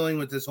 He's dealing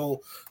with this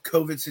whole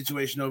COVID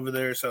situation over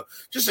there. So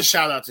just a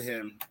shout out to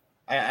him.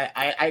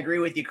 I agree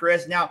with you,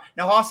 Chris. Now,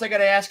 Hoss, I got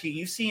to ask you,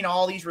 you've seen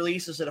all these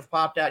releases that have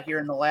popped out here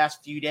in the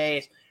last few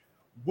days.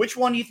 Which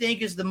one do you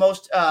think is the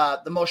most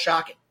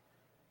shocking?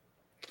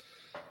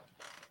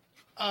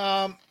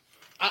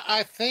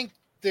 I think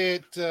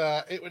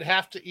that it would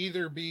have to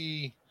either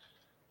be,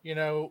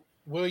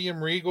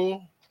 William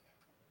Regal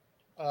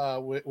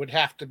would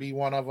have to be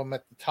one of them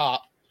at the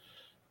top,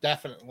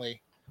 definitely.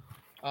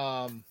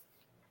 I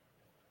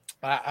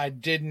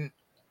didn't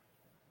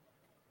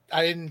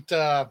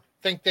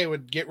think they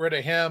would get rid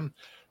of him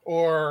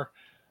or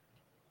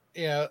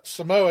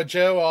Samoa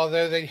Joe,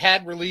 although they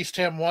had released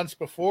him once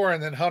before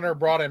and then Hunter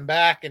brought him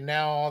back, and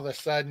now all of a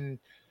sudden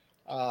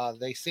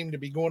they seem to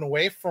be going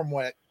away from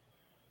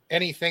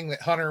anything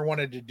that Hunter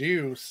wanted to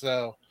do.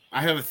 So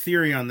I have a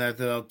theory on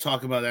that I'll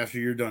talk about after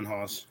you're done,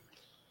 Hoss.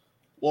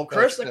 Well,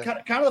 Chris,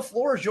 kind of the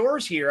floor is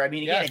yours here. I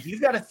mean, again, if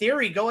you've got a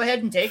theory, go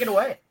ahead and take it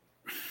away.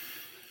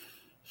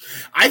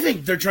 I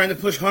think they're trying to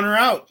push Hunter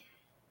out.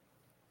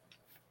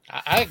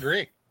 I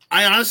agree.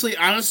 I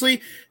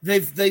honestly,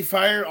 they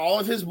fired all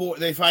of his boys.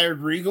 They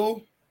fired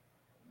Regal,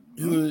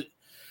 and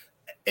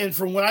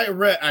from what I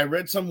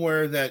read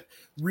somewhere that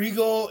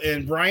Regal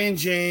and Brian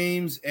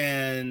James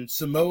and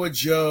Samoa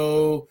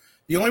Joe,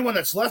 the only one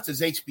that's left is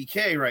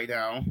HBK right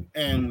now,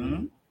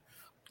 and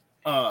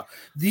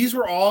these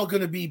were all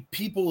going to be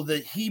people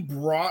that he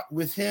brought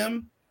with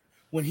him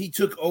when he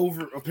took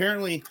over.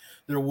 Apparently,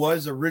 there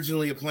was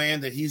originally a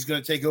plan that he's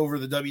going to take over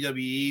the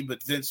WWE,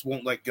 but Vince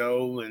won't let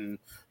go, and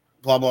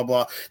blah, blah,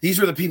 blah. These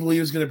were the people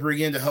he was going to bring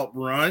in to help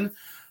run.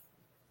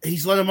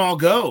 He's let them all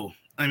go.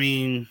 I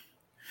mean,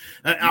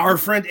 our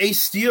friend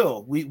Ace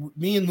Steel,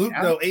 me and Luke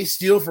know Ace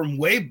Steel from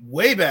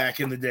way back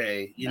in the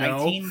day.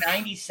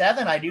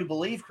 1997, I do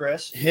believe,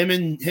 Chris. Him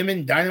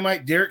and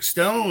Dynamite Derek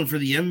Stone for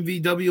the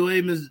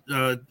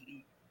MVWA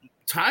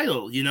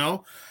title.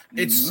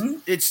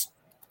 It's.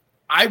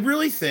 I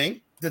really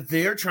think that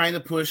they are trying to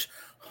push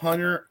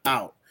Hunter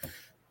out.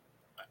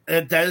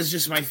 That is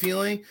just my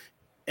feeling.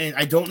 And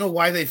I don't know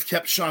why they've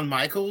kept Shawn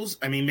Michaels.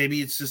 I mean,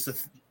 maybe it's just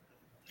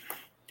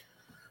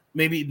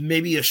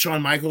maybe a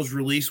Shawn Michaels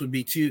release would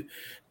be too,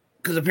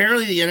 because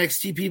apparently the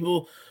NXT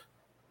people,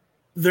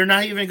 they're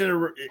not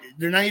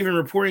even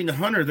reporting to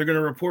Hunter. They're going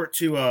to report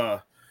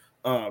to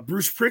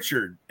Bruce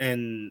Pritchard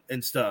and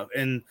stuff,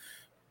 and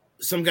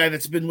some guy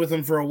that's been with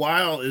him for a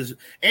while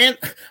and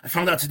I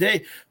found out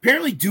today,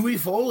 apparently Dewey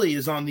Foley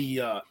is on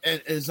the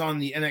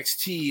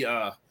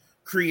NXT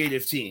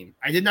creative team.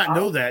 I did not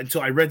know that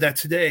until I read that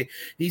today.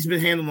 He's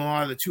been handling a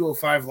lot of the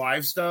 205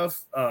 Live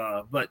stuff,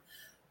 but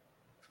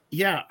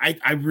yeah,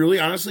 I really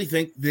honestly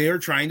think they're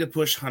trying to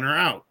push Hunter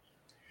out.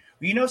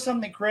 You know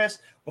something, Chris?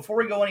 Before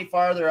we go any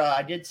farther,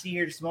 I did see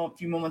here just a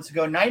few moments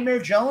ago, Nightmare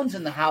Jones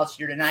in the house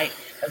here tonight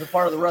as a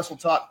part of the Wrestle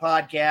Talk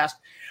podcast.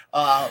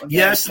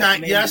 Yes,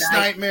 Nightmare.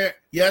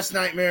 Yes,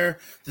 Nightmare.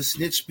 The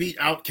Snitch Beat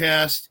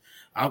Outcast.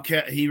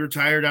 He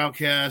retired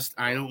Outcast.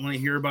 I don't want to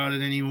hear about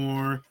it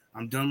anymore.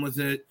 I'm done with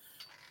it.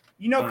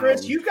 You know,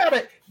 Chris, you've got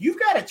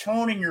a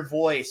tone in your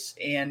voice,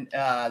 and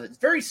it's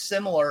very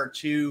similar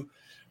to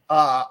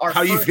our.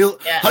 How you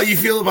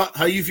feel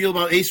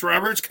about Ace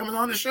Roberts coming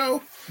on the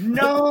show?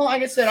 No,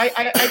 like I said,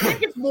 I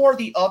think it's more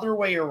the other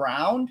way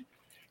around.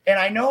 And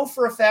I know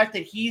for a fact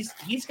that he's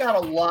got a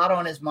lot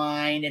on his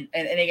mind. And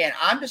again,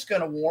 I'm just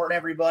going to warn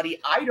everybody.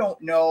 I don't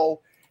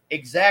know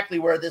exactly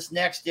where this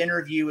next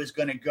interview is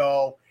going to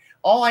go.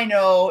 All I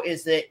know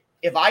is that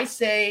if I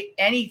say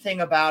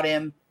anything about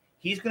him,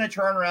 he's going to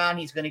turn around.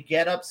 He's going to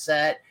get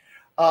upset.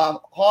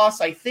 Hoss,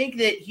 I think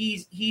that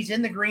he's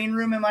in the green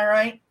room. Am I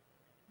right?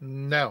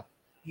 No,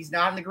 he's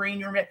not in the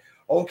green room yet.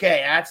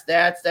 Okay,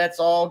 that's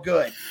all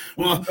good.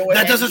 Well,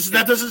 that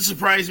doesn't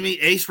surprise me.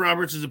 Ace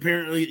Roberts is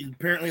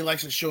apparently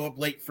likes to show up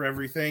late for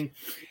everything,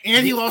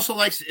 and he also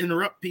likes to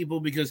interrupt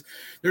people, because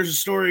there's a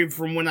story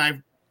from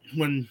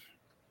when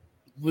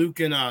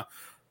Luke and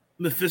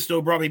Mephisto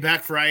brought me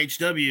back for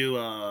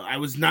IHW. I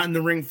was not in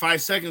the ring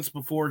 5 seconds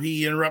before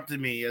he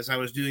interrupted me as I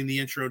was doing the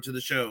intro to the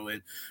show,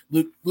 and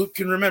Luke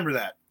can remember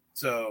that.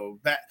 So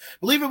I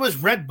believe it was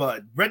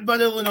Redbud,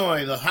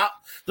 Illinois,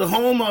 the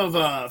home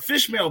of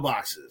fish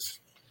mailboxes.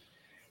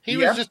 He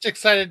was just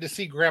excited to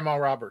see Grandma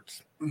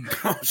Roberts.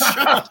 Oh, shut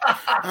up.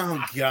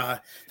 Oh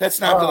God, that's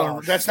not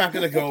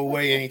gonna go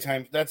away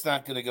anytime. That's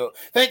not gonna go.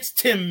 Thanks,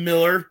 Tim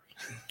Miller.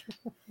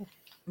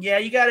 Yeah,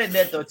 you got to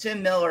admit though,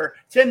 Tim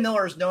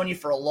Miller's known you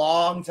for a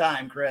long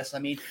time, Chris. I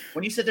mean,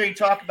 when you sit there, you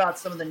talk about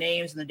some of the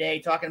names in the day,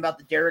 talking about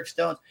the Derek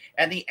Stones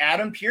and the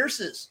Adam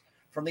Pearces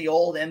from the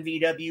old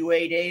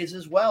MVWA days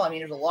as well. I mean,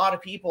 there's a lot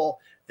of people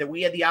that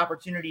we had the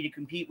opportunity to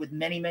compete with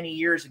many, many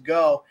years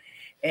ago.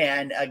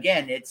 And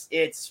again,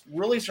 it's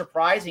really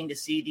surprising to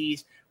see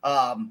these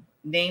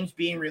names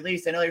being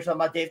released. I know you're talking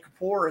about Dave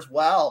Kapoor as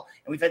well,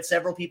 and we've had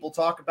several people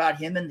talk about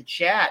him in the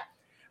chat.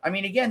 I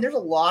mean, again, there's a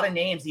lot of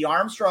names. The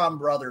Armstrong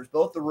brothers,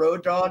 both the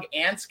Road Dogg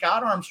and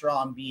Scott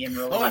Armstrong being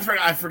released. Oh,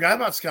 I forgot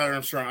about Scott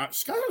Armstrong.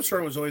 Scott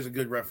Armstrong was always a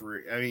good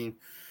referee. I mean,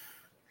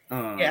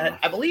 yeah,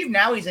 I believe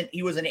now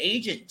he was an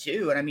agent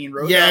too, and I mean,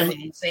 Road Dogg was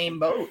in the same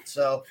boat.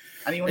 So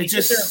I mean, when you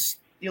sit there,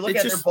 you look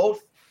at they're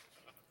both.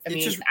 I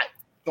mean,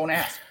 don't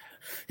ask.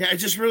 Yeah, it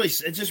just really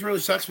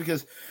sucks,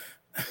 because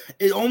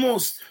it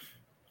almost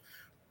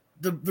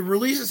the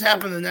releases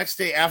happened the next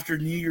day after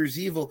New Year's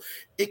Evil.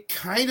 It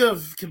kind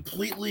of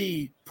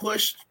completely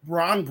pushed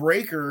Braun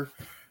Breaker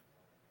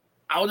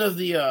out of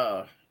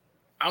the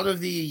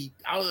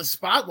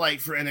spotlight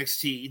for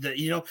NXT. That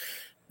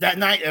that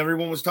night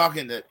everyone was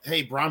talking that,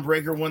 hey, Braun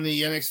Breaker won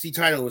the NXT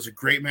title. It was a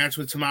great match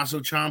with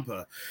Tommaso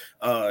Ciampa.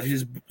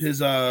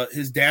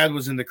 His dad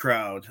was in the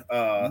crowd.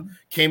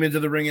 Came into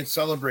the ring and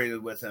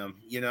celebrated with him.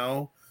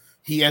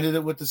 He ended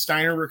it with the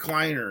Steiner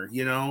recliner.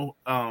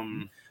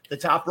 The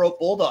top rope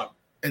bulldog.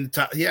 And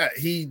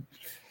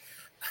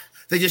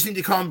they just need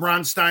to call him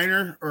Braun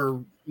Steiner,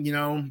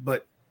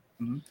 but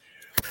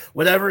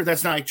whatever.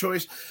 That's not a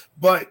choice.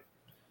 But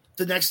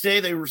the next day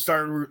they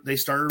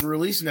started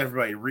releasing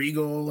everybody,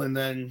 Regal, and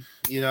then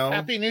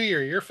Happy New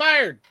Year, you're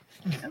fired.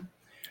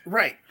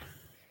 Right.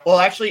 Well,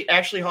 actually,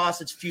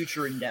 Hoss, it's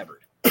future endeavored.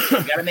 You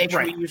got to make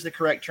sure we use the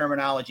correct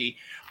terminology.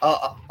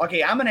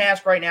 Okay, I'm going to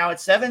ask right now.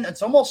 It's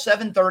almost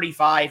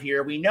 7:35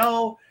 here. We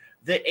know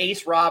that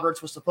Ace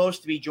Roberts was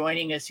supposed to be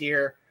joining us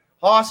here.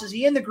 Hoss, is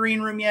he in the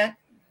green room yet?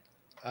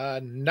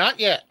 Not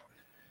yet.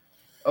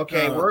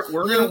 Okay, we're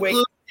going to wait.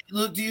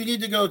 Luke, do you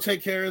need to go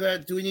take care of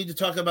that? Do we need to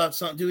talk about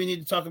something? Do we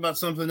need to talk about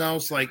something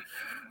else? Like,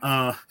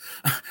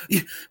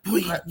 you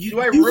look like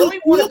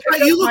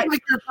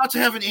you're about to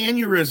have an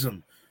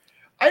aneurysm.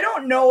 I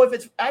don't know if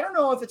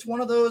it's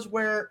one of those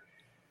where,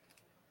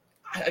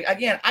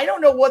 again, I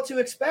don't know what to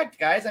expect,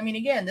 guys. I mean,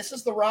 again, this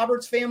is the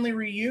Roberts Family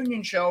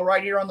Reunion show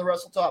right here on the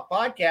Wrestle Talk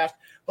podcast.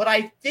 But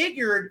I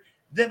figured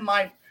that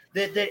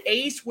that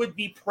Ace would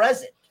be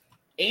present.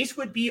 Ace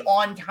would be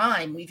on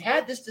time. We've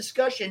had this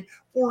discussion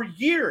for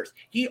years.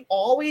 He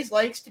always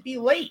likes to be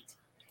late.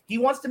 He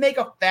wants to make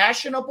a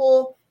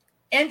fashionable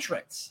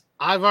entrance.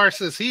 Ivar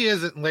says he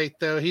isn't late,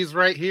 though. He's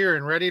right here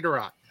and ready to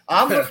rock.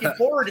 I'm looking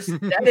forward to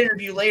that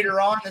interview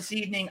later on this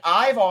evening.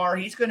 Ivar,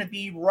 he's going to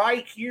be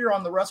right here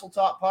on the Wrestle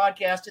Talk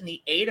podcast in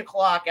the 8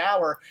 o'clock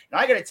hour. And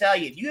I got to tell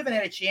you, if you haven't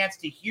had a chance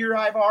to hear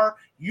Ivar,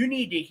 you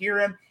need to hear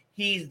him.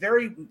 He's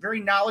very, very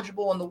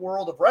knowledgeable in the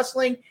world of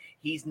wrestling.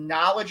 He's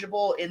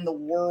knowledgeable in the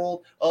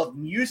world of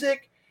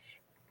music.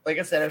 Like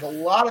I said, there's a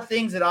lot of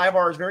things that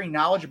Ivar is very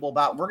knowledgeable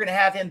about. We're going to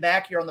have him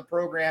back here on the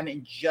program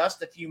in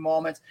just a few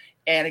moments.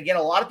 And again,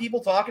 a lot of people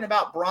talking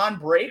about Braun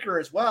Breaker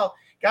as well.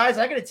 Guys,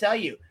 I got to tell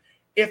you,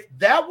 if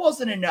that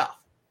wasn't enough,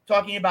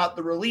 talking about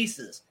the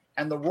releases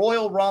and the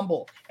Royal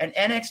Rumble and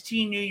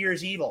NXT New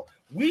Year's Evil,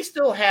 we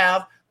still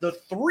have the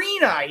 3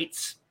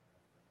 nights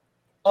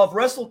of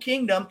Wrestle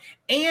Kingdom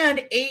and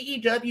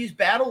AEW's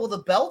Battle of the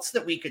Belts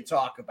that we could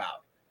talk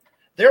about.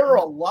 There are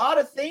a lot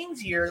of things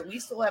here that we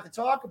still have to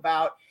talk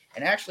about.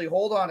 And actually,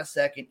 hold on a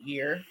second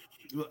here.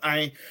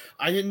 I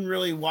didn't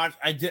really watch.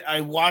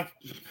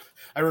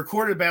 I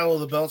recorded Battle of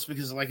the Belts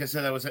because, like I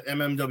said, I was at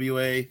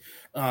MMWA.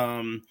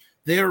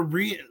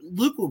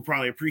 Luke will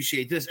probably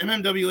appreciate this.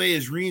 MMWA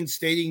is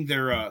reinstating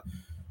their.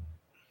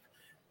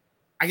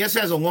 I guess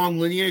it has a long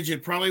lineage.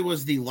 It probably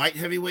was the light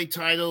heavyweight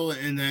title,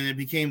 and then it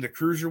became the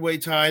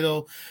cruiserweight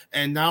title,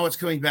 and now it's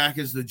coming back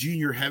as the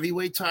junior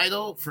heavyweight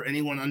title for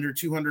anyone under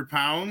 200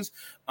 pounds.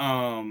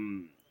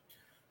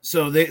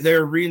 So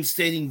they're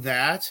reinstating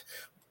that.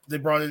 They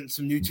brought in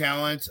some new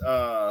talent,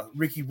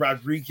 Ricky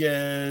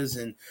Rodriguez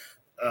and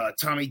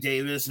Tommy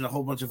Davis and a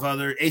whole bunch of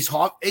other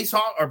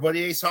our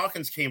buddy Ace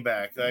Hawkins came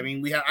back. I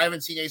mean, I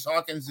haven't seen Ace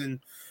Hawkins in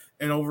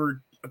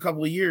over a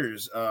couple of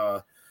years.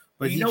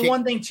 But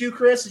one thing too,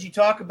 Chris, as you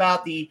talk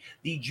about the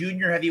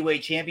junior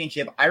heavyweight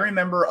championship, I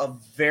remember a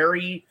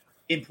very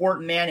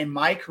important man in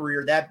my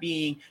career, that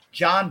being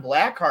John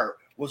Blackheart,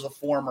 was a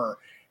former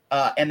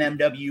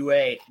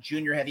MMWA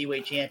junior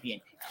heavyweight champion.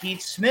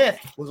 Keith Smith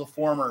was a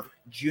former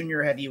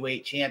junior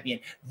heavyweight champion.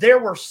 There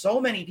were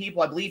so many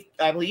people. I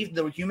believe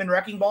the Human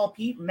Wrecking Ball,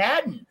 Pete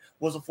Madden,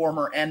 was a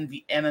former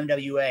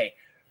MMWA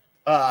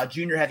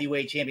junior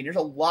heavyweight champion. There's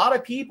a lot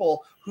of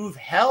people who've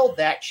held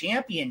that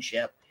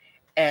championship.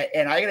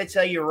 And I got to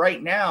tell you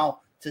right now,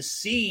 to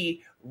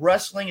see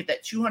wrestling at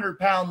that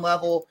 200-pound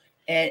level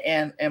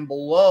and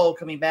below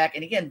coming back.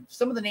 And again,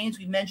 some of the names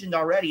we mentioned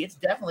already, it's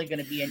definitely going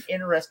to be an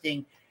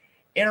interesting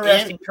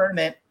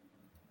tournament.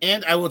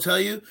 And I will tell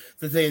you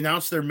that they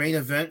announced their main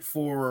event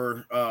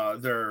for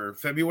their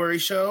February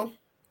show.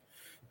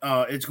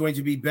 It's going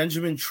to be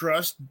Benjamin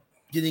Trust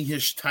getting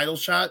his title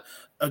shot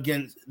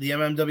against the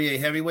MMWA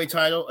heavyweight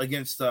title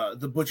against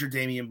the Butcher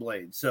Damian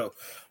Blade. So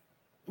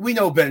we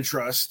know Ben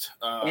Trust,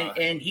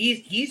 and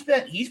he's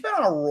been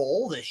on a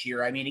roll this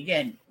year. I mean,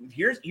 again,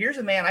 here's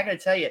a man. I got to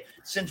tell you,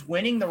 since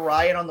winning the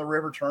Riot on the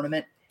River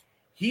tournament,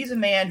 he's a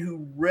man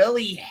who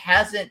really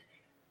hasn't.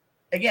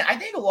 Again, I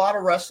think a lot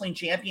of wrestling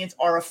champions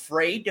are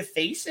afraid to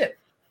face it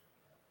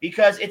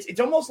because it's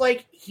almost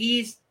like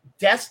he's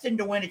destined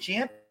to win a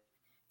champion.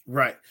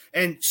 Right.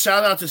 And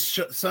shout out to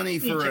Sonny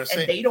for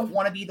and they don't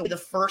want to be the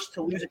first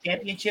to lose a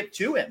championship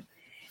to him.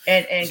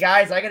 And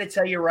guys, I got to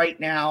tell you right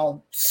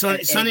now,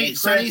 Sonny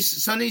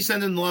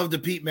sending love to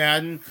Pete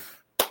Madden.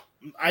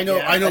 I know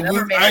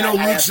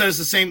Luke says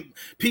the same.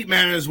 Pete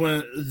Madden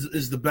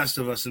is the best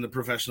of us in the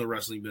professional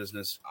wrestling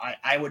business.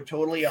 I would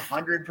totally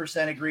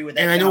 100% agree with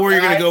that. And I know where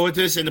you're going to go with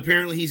this, and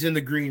apparently he's in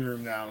the green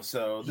room now.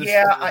 So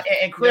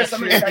and Chris, I'm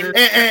going to tell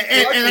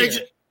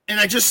you, and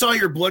I just saw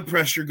your blood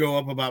pressure go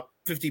up about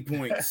 50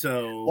 points.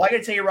 So well, I got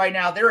to tell you right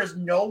now, there is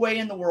no way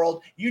in the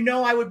world.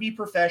 I would be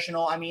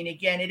professional. I mean,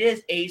 again, it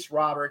is Ace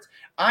Roberts.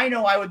 I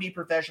know I would be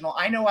professional.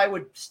 I know I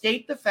would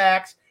state the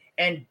facts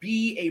and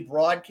be a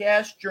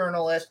broadcast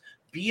journalist,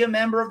 be a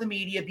member of the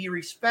media, be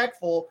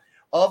respectful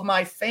of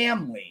my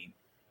family.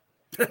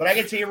 But I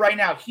can tell you right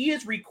now, he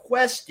has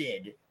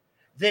requested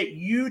that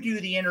you do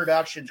the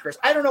introductions, Chris.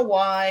 I don't know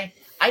why.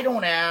 I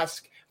don't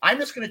ask. I'm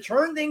just going to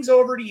turn things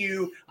over to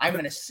you. I'm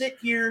going to sit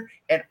here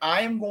and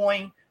I am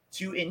going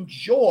to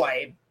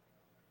enjoy.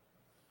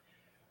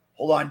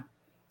 Hold on.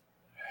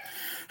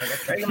 I'm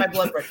trying to get my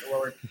blood pressure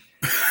lowered.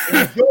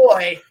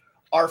 Enjoy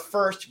our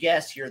first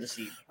guest here this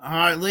evening. All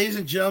right, ladies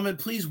and gentlemen,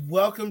 please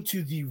welcome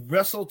to the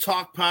Wrestle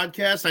Talk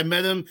podcast. I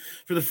met him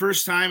for the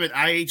first time at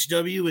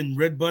IHW in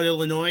Red Bud,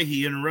 Illinois.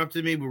 He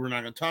interrupted me, but we're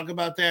not going to talk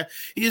about that.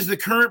 He is the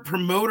current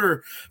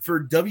promoter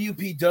for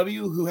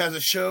WPW, who has a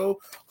show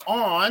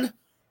on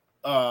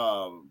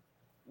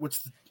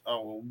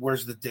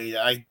where's the date?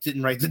 I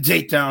didn't write the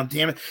date down.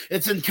 Damn it!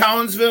 It's in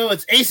Collinsville.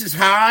 It's Aces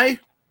High.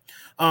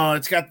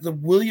 It's got the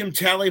William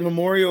Talley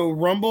Memorial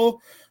Rumble.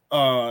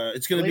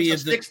 It's going to be the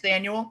 6th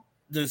annual.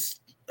 This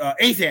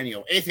 8th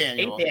annual.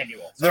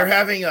 They're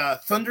having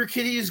Thunder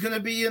Kitty is going to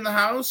be in the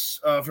house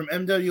from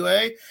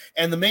MWA,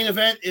 and the main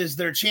event is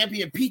their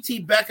champion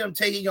PT Beckham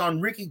taking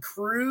on Ricky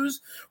Cruz.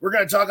 We're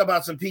going to talk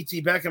about some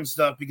PT Beckham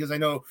stuff because I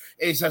know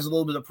Ace has a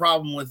little bit of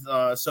problem with.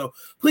 So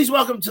please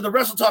welcome to the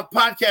Wrestle Talk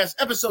podcast,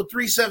 episode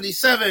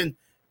 377,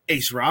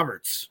 Ace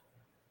Roberts.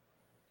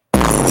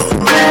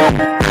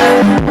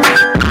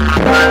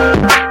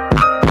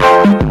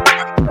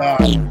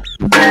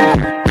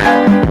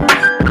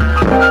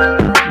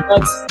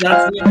 That's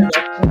the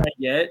introduction I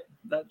get.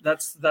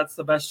 That's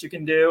the best you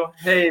can do.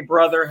 Hey,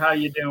 brother, how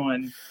you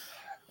doing?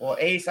 Well,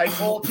 Ace, I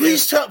told you.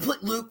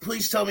 Luke,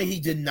 please tell me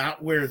he did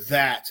not wear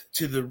that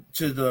to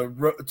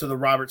the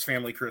Roberts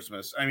family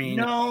Christmas. I mean,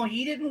 no,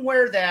 he didn't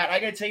wear that.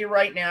 I got to tell you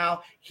right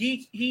now.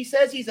 He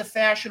says he's a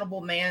fashionable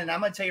man, and I'm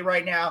going to tell you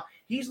right now,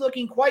 he's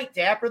looking quite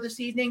dapper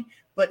this evening.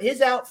 But his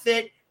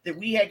outfit that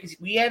we had, because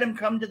we had him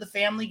come to the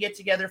family get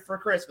together for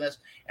Christmas,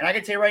 and I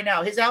can tell you right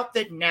now, his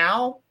outfit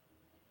now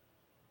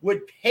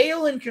would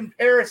pale in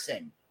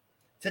comparison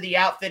to the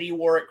outfit he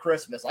wore at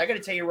Christmas. I got to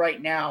tell you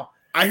right now.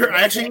 I've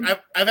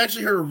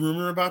actually heard a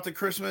rumor about the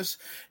Christmas,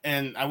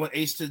 and I want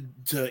Ace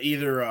to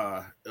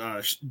either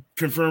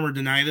confirm or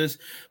deny this.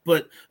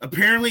 But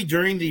apparently,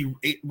 during the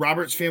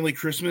Roberts family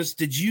Christmas,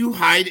 did you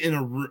hide in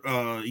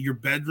your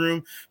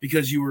bedroom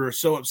because you were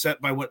so upset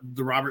by what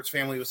the Roberts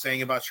family was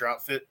saying about your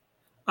outfit?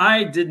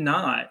 I did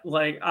not.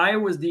 I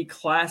was the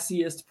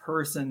classiest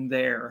person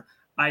there.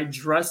 I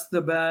dressed the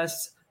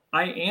best.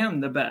 I am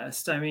the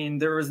best. I mean,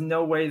 there was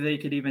no way they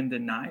could even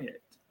deny it.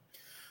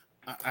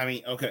 I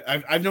mean, okay.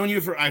 I've known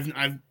you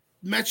I've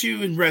met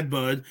you in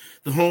Redbud,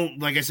 the home,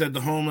 like I said, the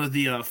home of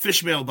the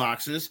fish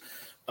mailboxes.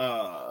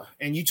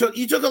 And you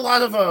took a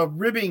lot of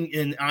ribbing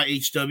in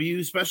IHW,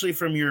 especially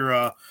from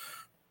your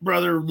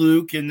brother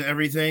Luke and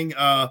everything.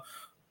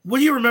 What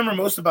do you remember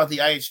most about the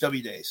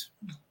IHW days?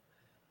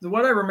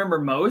 What I remember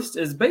most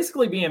is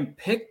basically being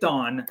picked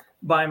on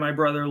by my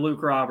brother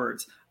Luke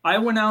Roberts. I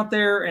went out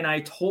there and I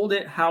told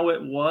it how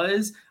it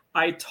was.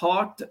 I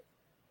talked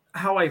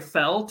how I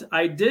felt.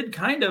 I did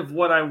kind of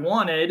what I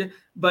wanted,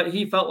 but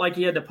he felt like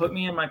he had to put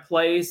me in my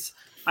place.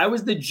 I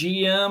was the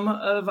GM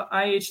of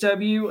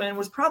IHW and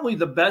was probably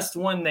the best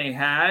one they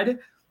had.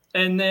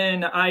 And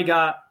then I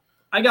got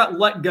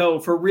let go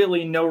for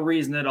really no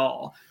reason at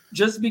all.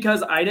 Just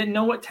because I didn't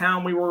know what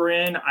town we were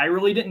in. I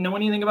really didn't know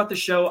anything about the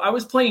show. I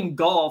was playing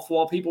golf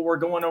while people were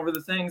going over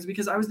the things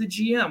because I was the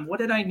GM. What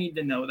did I need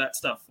to know that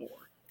stuff for?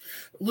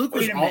 Luke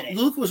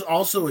was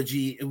also a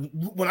G.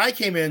 When I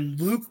came in,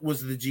 Luke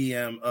was the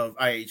GM of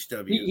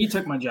IHW. He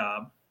took my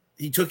job.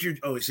 He took your.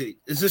 Oh, see,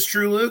 is this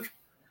true, Luke?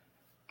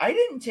 I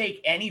didn't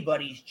take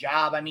anybody's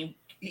job. I mean,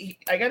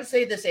 I got to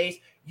say this, Ace.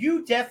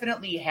 You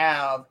definitely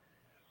have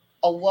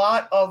a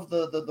lot of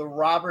the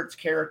Roberts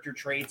character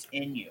traits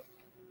in you.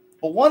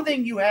 But one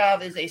thing you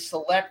have is a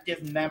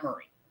selective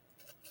memory.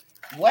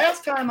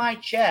 Last time I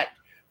checked,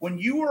 when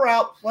you were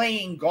out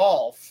playing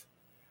golf,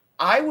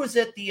 I was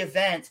at the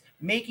event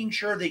making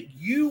sure that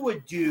you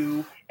would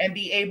do and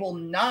be able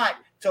not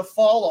to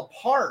fall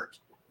apart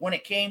when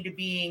it came to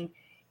being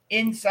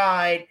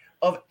inside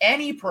of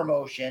any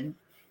promotion.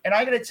 And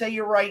I got to tell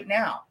you right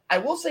now, I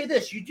will say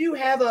this, you do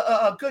have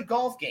a good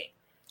golf game.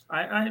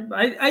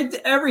 I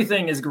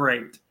everything is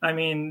great. I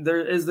mean,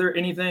 is there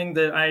anything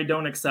that I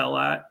don't excel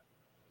at?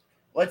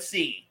 Let's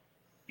see.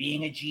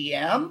 Being a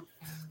GM,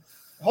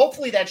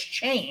 hopefully that's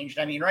changed.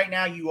 I mean, right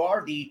now you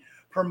are the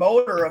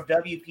promoter of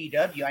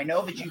WPW. I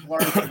know that you've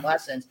learned some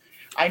lessons.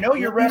 I know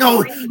you're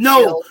refereeing.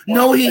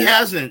 No, he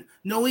hasn't.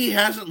 No, he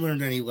hasn't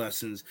learned any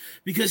lessons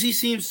because he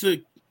seems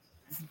to.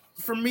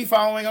 From me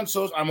following on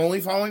social, I'm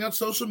only following on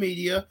social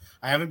media.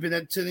 I haven't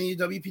been to any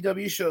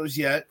WPW shows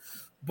yet,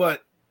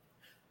 but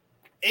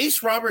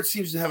Ace Roberts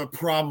seems to have a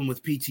problem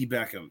with PT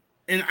Beckham,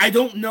 and I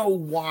don't know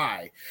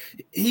why.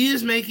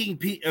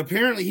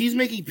 Apparently he's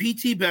making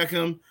PT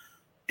Beckham.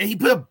 And he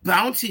put a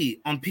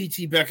bounty on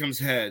PT Beckham's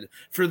head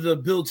for the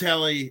Bill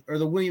Talley or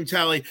the William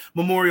Talley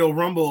Memorial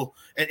Rumble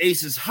at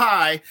Aces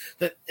High.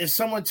 That if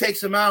someone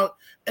takes him out,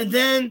 and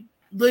then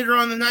later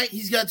on the night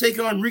he's got to take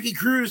on Ricky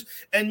Cruz,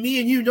 and me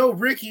and you know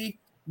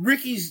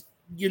Ricky's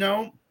going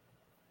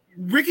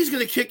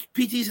to kick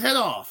PT's head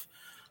off.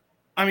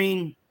 I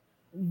mean,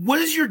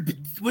 what is your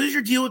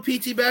deal with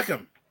PT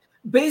Beckham?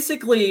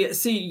 Basically,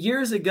 see,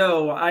 years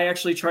ago I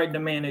actually tried to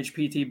manage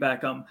PT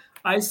Beckham.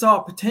 I saw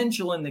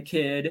potential in the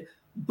kid.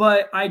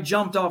 But I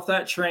jumped off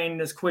that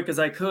train as quick as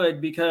I could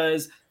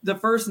because the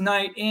first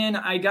night in,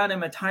 I got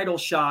him a title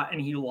shot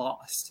and he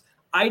lost.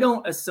 I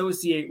don't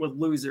associate with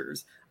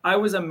losers. I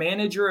was a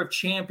manager of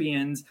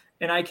champions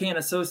and I can't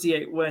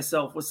associate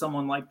myself with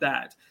someone like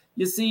that.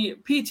 You see,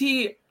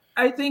 PT,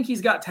 I think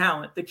he's got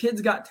talent. The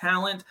kid's got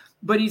talent,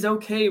 but he's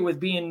okay with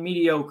being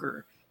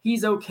mediocre.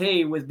 He's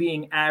okay with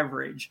being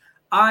average.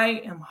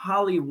 I am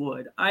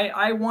Hollywood.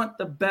 I want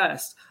the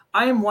best.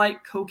 I am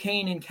like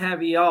cocaine and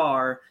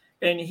caviar.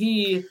 And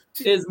he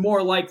is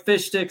more like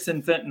fish sticks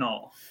and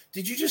fentanyl.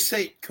 Did you just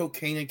say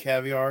cocaine and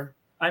caviar?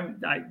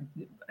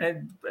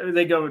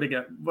 They go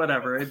together.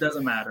 Whatever, it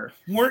doesn't matter.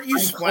 Weren't you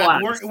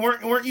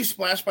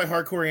splashed by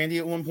Hardcore Andy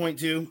at one point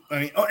too? I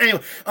mean,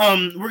 anyway,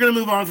 we're gonna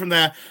move on from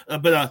that.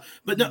 But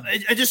no,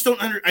 I just don't.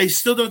 I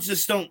still don't.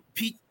 Just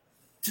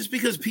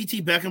because PT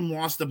Beckham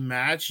lost a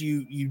match,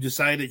 you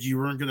decided you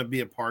weren't gonna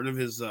be a part of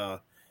his,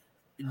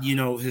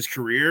 his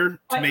career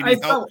to maybe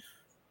help.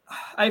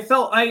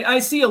 I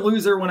see a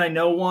loser when I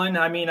know one.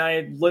 I mean,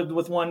 I lived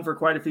with one for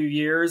quite a few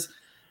years.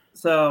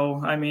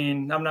 So, I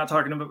mean, I'm not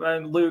talking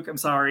about Luke. I'm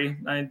sorry.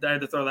 I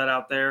had to throw that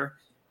out there.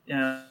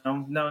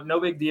 No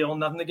big deal.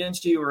 Nothing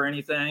against you or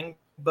anything.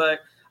 But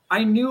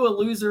I knew a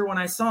loser when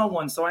I saw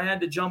one. So I had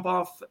to jump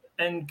off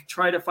and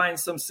try to find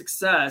some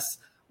success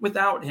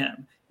without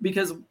him.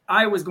 because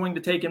I was going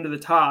to take him to the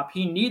top.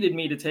 He needed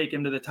me to take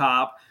him to the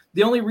top.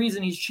 The only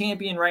reason he's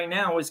champion right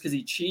now is because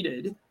he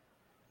cheated.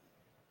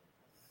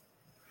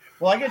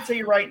 Well, I got to tell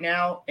you right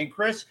now, and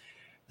Chris,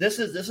 this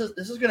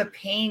is going to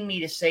pain me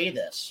to say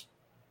this.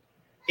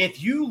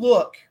 If you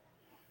look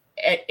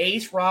at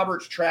Ace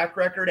Roberts' track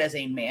record as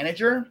a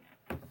manager,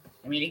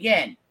 I mean,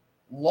 again,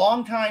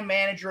 longtime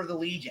manager of the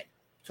Legion,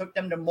 took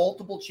them to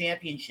multiple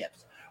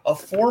championships. A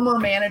former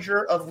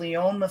manager of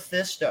Leon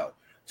Mephisto,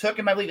 took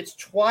him, I believe it's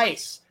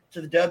twice,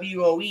 to the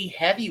WOE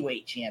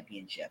Heavyweight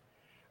Championship.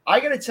 I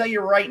got to tell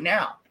you right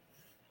now,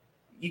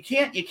 you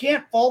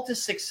can't fault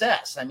his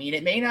success. I mean,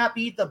 it may not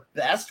be the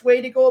best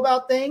way to go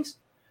about things,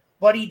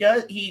 but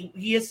he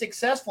is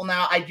successful.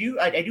 Now, I do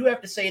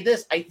have to say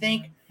this. I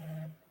think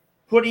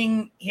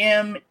putting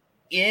him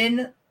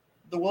in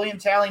the William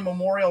Talley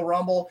Memorial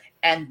Rumble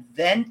and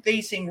then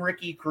facing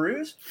Ricky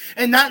Cruz,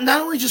 and not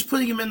only just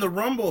putting him in the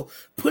Rumble,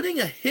 putting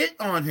a hit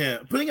on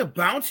him, putting a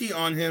bounty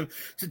on him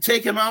to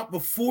take him out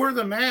before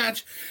the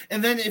match,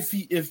 and then if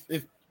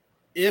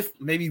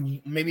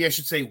maybe I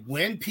should say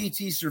when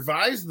PT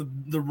survives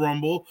the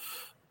Rumble,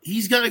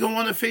 he's got to go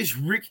on to face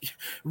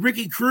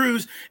Ricky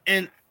Cruz,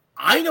 and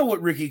I know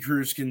what Ricky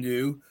Cruz can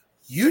do.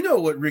 You know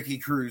what Ricky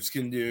Cruz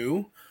can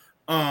do.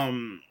 I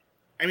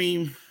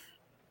mean,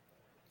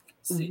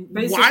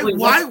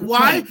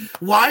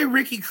 why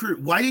Ricky Cruz?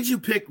 Why did you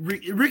pick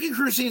Ricky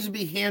Cruz? Seems to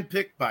be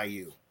handpicked by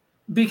you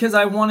because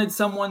I wanted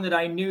someone that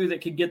I knew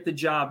that could get the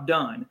job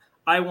done.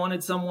 I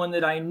wanted someone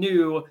that I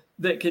knew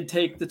that could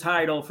take the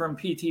title from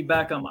PT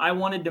Beckham. I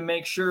wanted to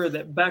make sure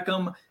that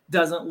Beckham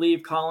doesn't leave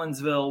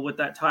Collinsville with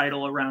that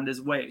title around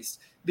his waist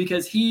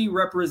because he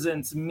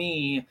represents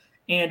me,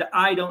 and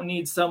I don't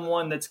need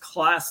someone that's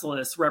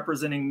classless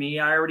representing me.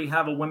 I already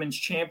have a women's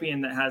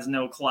champion that has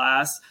no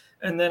class,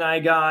 and then I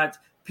got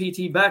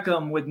PT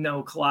Beckham with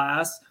no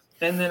class,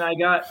 and then I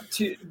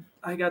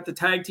got the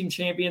tag team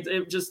champions.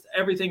 It just,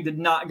 everything did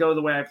not go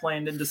the way I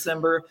planned in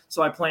December,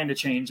 so I plan to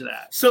change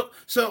that. So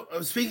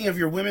speaking of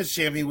your women's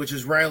champion, which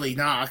is Riley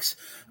Knox,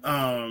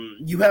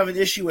 you have an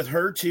issue with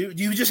her too?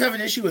 Do you just have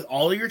an issue with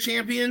all of your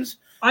champions?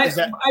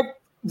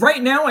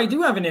 Right now, I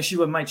do have an issue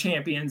with my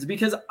champions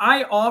because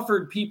I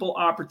offered people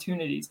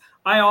opportunities.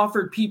 I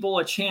offered people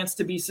a chance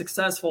to be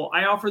successful.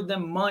 I offered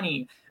them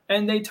money,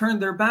 and they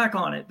turned their back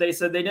on it. They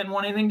said they didn't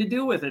want anything to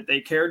do with it.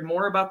 They cared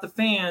more about the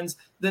fans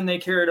than they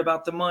cared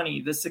about the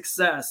money, the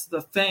success,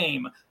 the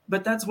fame.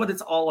 But that's what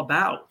it's all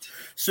about.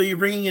 So you're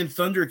bringing in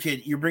Thunder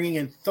Kid. You're bringing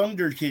in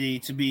Thunder Kitty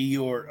to be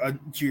your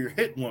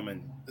hit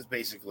woman,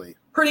 basically.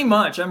 Pretty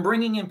much. I'm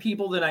bringing in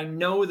people that I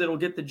know that'll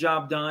get the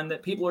job done,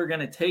 that people are going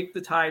to take the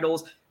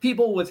titles,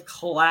 people with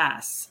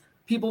class,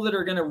 people that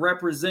are going to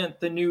represent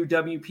the new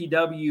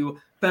WPW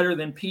better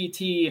than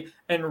PT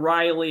and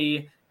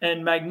Riley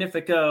and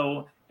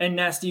Magnifico and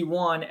Nasty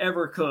One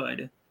ever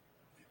could.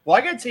 Well,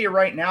 I got to tell you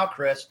right now,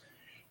 Chris,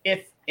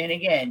 and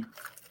again,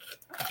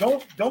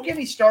 don't get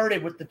me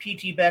started with the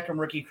PT Beckham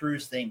Ricky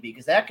Cruz thing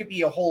because that could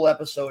be a whole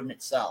episode in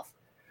itself.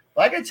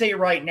 But I got to tell you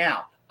right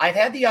now, I've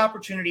had the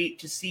opportunity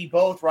to see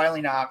both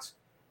Riley Knox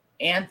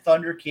and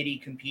Thunder Kitty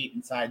compete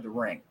inside the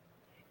ring.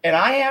 And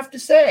I have to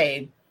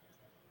say,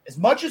 as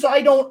much as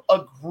I don't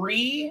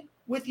agree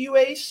with you,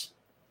 Ace,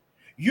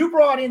 you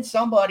brought in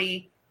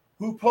somebody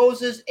who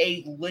poses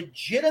a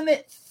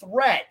legitimate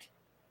threat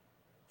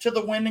to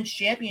the women's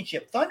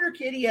championship. Thunder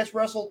Kitty has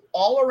wrestled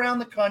all around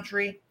the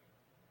country,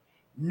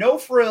 no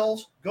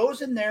frills,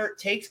 goes in there,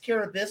 takes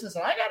care of business.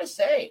 And I got to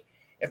say,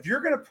 if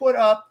you're going to put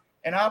up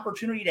an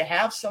opportunity to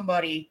have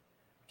somebody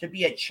to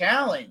be a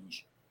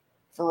challenge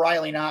for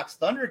Riley Knox,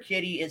 Thunder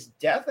Kitty is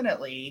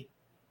definitely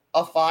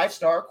a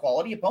 5-star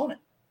quality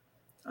opponent.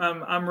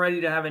 I'm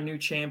ready to have a new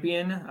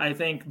champion. I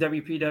think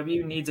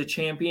WPW needs a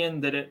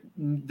champion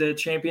the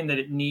champion that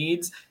it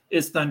needs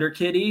is Thunder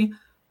Kitty.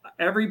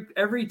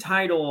 Every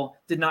title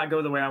did not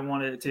go the way I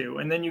wanted it to.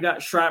 And then you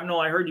got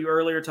Shrapnel. I heard you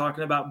earlier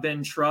talking about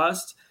Ben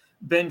Trust.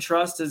 Ben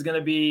Trust is going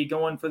to be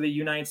going for the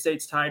United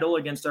States title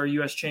against our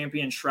U.S.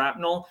 champion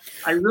Shrapnel.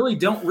 I really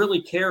don't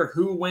really care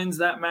who wins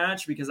that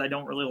match because I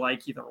don't really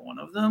like either one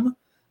of them.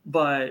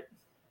 But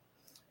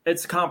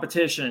it's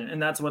competition,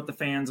 and that's what the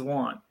fans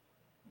want.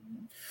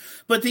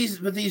 But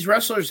these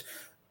wrestlers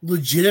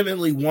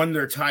legitimately won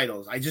their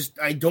titles.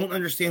 I don't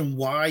understand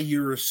why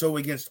you're so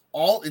against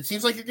all. It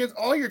seems like you're against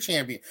all your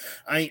champion.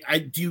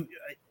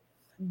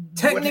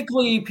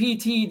 Technically,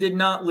 PT did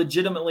not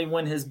legitimately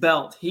win his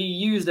belt. He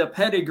used a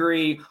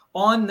pedigree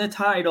on the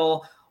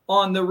title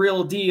on the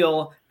real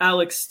deal,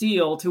 Alex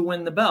Steele, to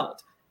win the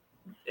belt.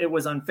 It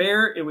was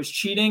unfair. It was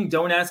cheating.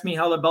 Don't ask me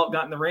how the belt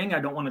got in the ring.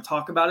 I don't want to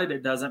talk about it.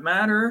 It doesn't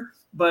matter.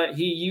 But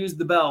he used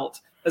the belt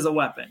as a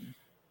weapon.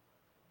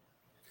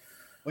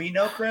 Well, you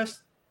know, Chris,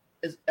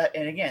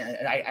 and again,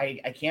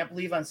 I can't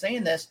believe I'm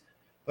saying this,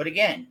 but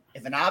again,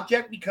 if an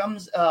object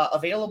becomes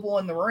available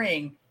in the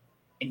ring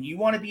and you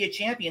want to be a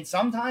champion,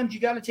 sometimes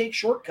you got to take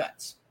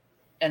shortcuts.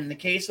 And in the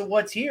case of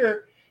what's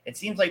here, it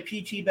seems like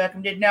PT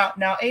Beckham did.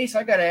 Now, Ace,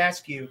 I got to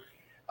ask you,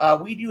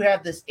 we do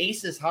have this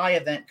Aces High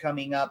event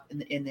coming up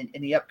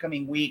in the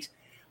upcoming weeks.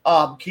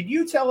 Can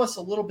you tell us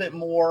a little bit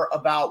more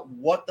about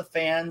what the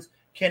fans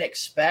can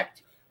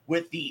expect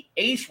with the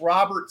Ace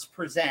Roberts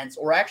Presents?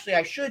 Or actually,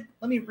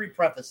 let me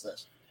re-preface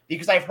this,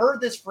 because I've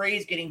heard this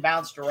phrase getting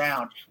bounced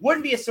around.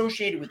 Wouldn't be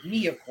associated with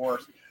me, of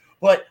course,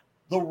 but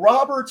the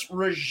Roberts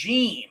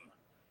regime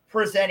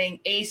presenting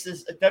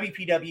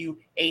WPW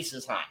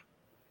Aces High.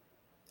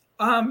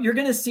 You're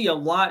going to see a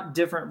lot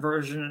different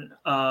version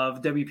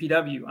of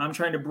WPW. I'm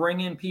trying to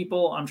bring in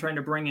people. I'm trying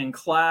to bring in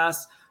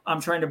class. I'm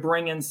trying to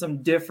bring in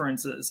some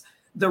differences.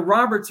 The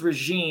Roberts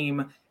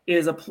regime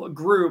is a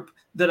group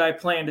that I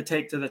plan to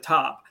take to the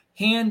top.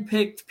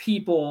 Hand-picked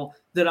people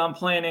that I'm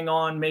planning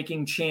on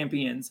making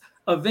champions.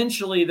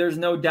 Eventually, there's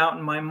no doubt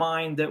in my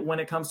mind that when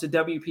it comes to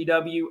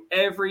WPW,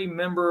 every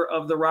member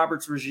of the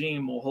Roberts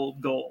regime will hold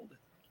gold.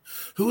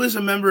 Who is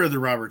a member of the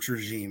Roberts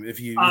regime,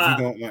 if you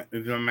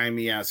don't mind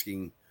me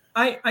asking?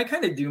 I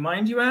kind of do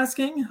mind you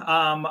asking.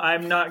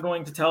 I'm not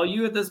going to tell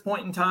you at this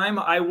point in time.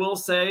 I will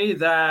say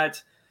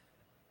that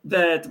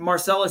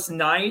Marcellus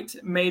Knight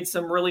made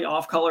some really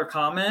off-color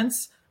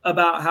comments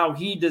about how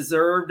he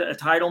deserved a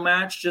title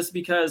match just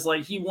because,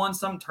 like, he won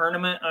some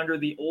tournament under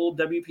the old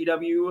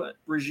WPW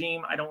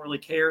regime. I don't really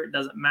care. It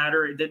doesn't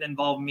matter. It didn't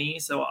involve me,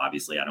 so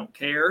obviously I don't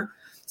care.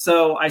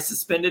 So I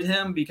suspended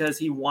him because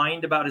he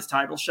whined about his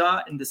title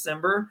shot in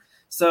December.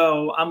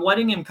 So I'm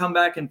letting him come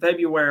back in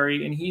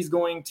February, and he's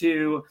going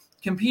to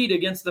compete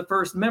against the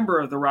first member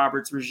of the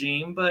Roberts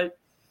regime, but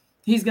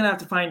he's going to have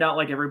to find out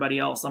like everybody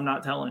else. I'm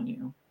not telling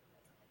you.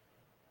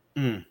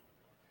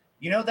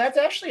 That's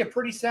actually a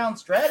pretty sound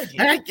strategy.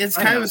 It is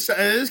kind of a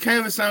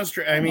sound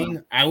strategy. I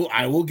mean,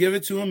 I will give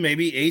it to him.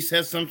 Maybe Ace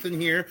has something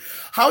here.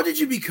 How did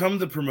you become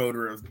the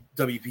promoter of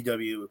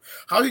WPW?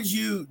 How did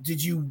you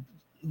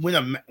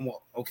win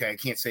well, okay, I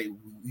can't say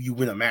you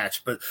win a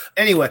match, but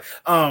anyway,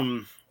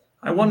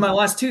 I won my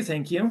last two,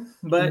 thank you.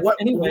 But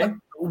anyway,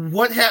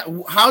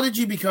 how did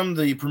you become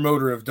the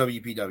promoter of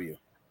WPW?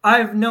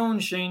 I've known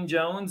Shane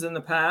Jones in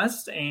the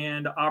past,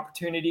 and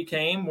opportunity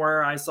came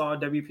where I saw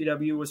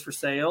WPW was for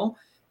sale,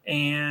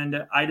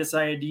 and I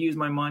decided to use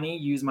my money,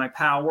 use my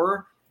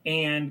power,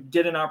 and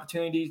get an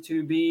opportunity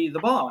to be the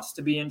boss,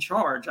 to be in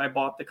charge. I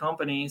bought the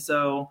company,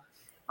 so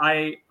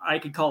I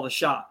could call the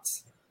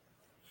shots.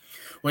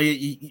 Well,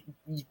 you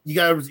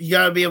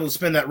gotta be able to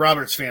spend that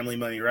Roberts family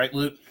money, right,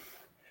 Luke?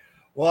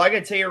 Well, I got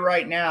to tell you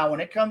right now,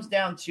 when it comes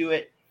down to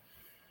it,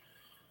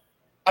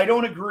 I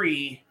don't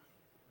agree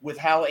with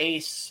how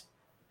Ace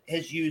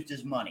has used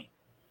his money.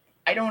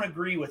 I don't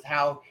agree with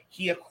how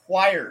he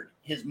acquired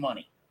his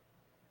money.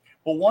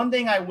 But one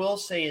thing I will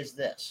say is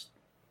this.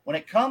 When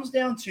it comes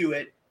down to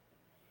it,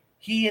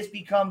 he has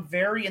become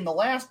in the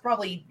last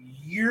probably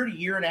year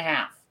and a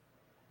half,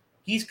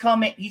 he's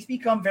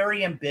become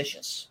very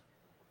ambitious.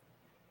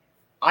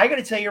 I got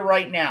to tell you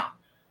right now,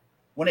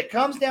 when it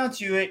comes down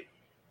to it,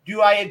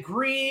 do I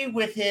agree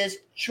with his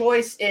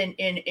choice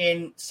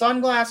in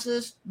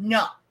sunglasses?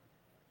 No,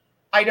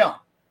 I don't.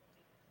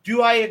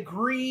 Do I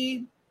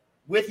agree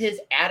with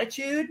his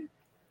attitude?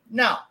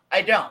 No,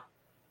 I don't.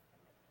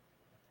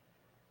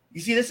 You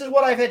see, this is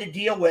what I've had to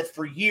deal with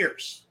for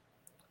years.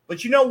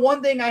 But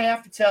one thing I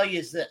have to tell you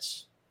is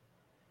this.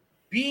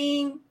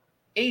 Being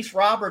Ace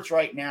Roberts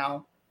right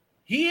now,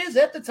 he is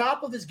at the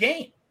top of his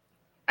game.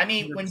 I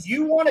mean, when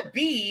you want to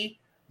be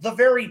the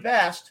very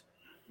best,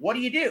 what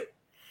do?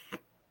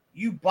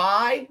 You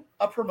buy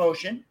a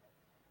promotion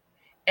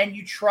and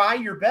you try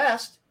your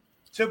best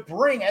to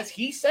bring, as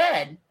he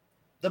said,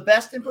 the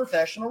best in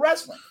professional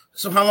wrestling.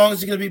 So how long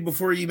is it going to be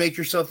before you make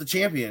yourself the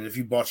champion if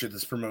you bought you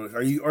this promotion?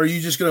 Are you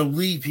just going to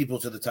lead people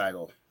to the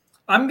title?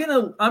 I'm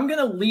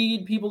gonna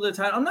lead people to the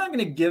title. I'm not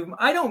gonna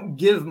I don't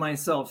give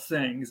myself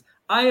things.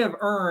 I have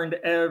earned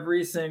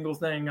every single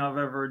thing I've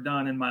ever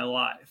done in my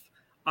life.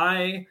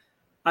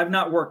 I've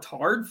not worked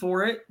hard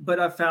for it, but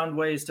I've found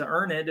ways to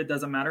earn it. It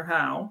doesn't matter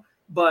how.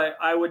 But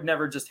I would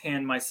never just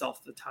hand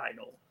myself the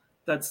title.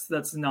 That's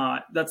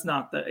not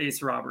the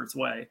Ace Roberts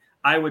way.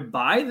 I would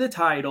buy the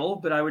title,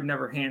 but I would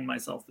never hand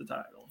myself the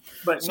title.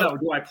 But no,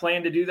 do I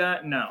plan to do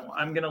that? No.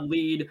 I'm going to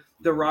lead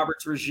the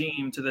Roberts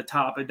regime to the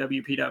top of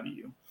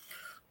WPW.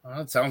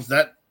 Well, it sounds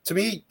that to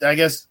me, I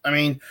guess. I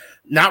mean,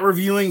 not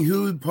reviewing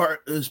who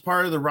is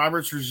part of the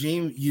Roberts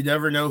regime, you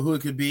never know who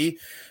it could be.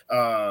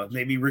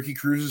 Maybe Ricky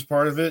Cruz is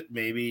part of it.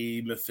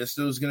 Maybe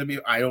Mephisto is going to be.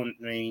 I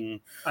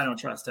don't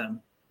trust him.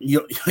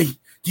 Do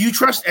you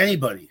trust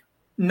anybody?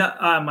 No,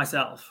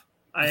 myself.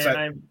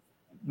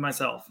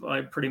 Myself,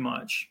 pretty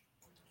much.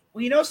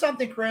 Well, you know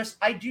something, Chris?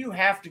 I do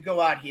have to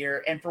go out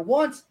here, and for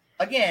once,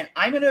 again,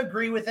 I'm going to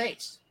agree with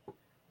Ace.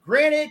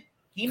 Granted,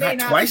 he may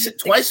not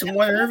twice in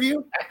one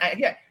interview.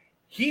 Yeah,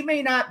 he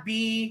may not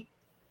be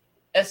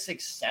as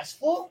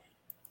successful,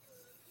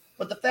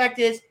 but the fact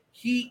is,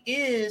 he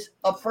is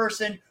a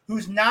person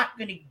who's not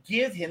going to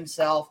give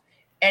himself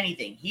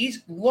anything.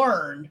 He's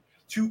learned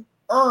to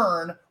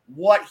earn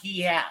what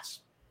he has.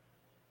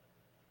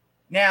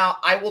 Now,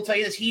 I will tell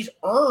you this, he's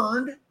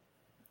earned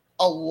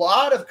a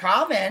lot of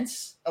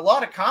comments, a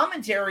lot of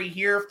commentary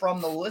here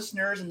from the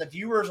listeners and the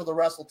viewers of the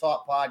Wrestle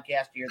Talk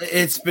podcast here.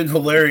 It's been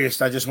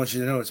hilarious. I just want you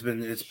to know it's been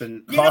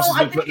Haas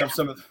has been putting up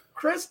some of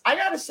Chris, I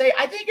got to say,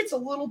 I think it's a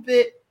little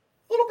bit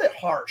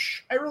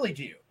harsh. I really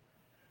do.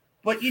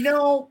 But,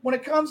 when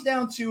it comes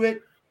down to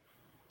it,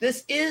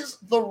 this is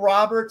the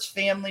Roberts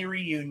family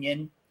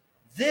reunion.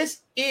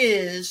 This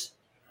is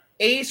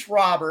Ace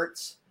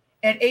Roberts.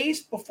 And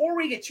Ace, before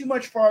we get too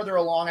much farther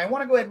along, I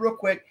want to go ahead real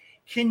quick.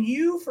 Can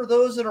you, for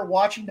those that are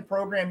watching the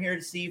program here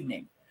this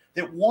evening,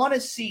 that want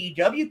to see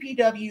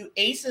WPW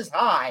Aces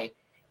High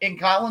in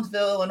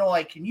Collinsville,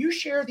 Illinois, can you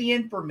share the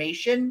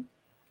information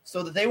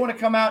so that they want to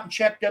come out and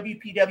check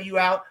WPW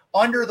out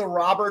under the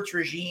Roberts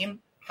regime,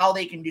 how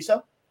they can do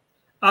so?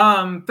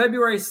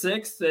 February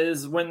 6th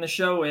is when the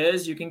show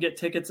is. You can get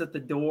tickets at the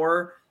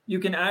door. You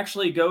can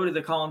actually go to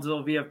the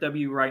Collinsville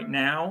VFW right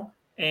now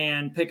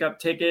and pick up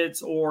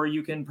tickets, or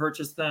you can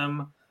purchase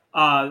them.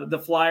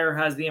 The flyer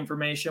has the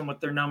information with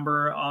their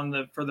number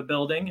for the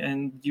building,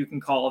 and you can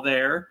call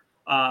there.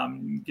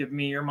 Give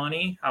me your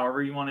money,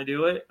 however you want to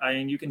do it.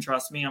 You can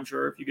trust me. I'm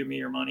sure if you give me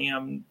your money,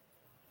 at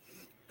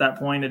that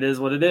point, it is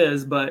what it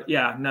is. But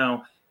yeah,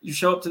 no, you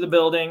show up to the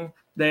building.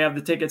 They have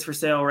the tickets for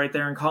sale right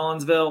there in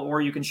Collinsville,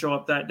 or you can show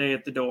up that day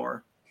at the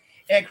door.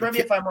 And correct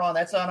me if I'm wrong.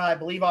 That's on, I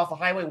believe, off of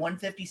Highway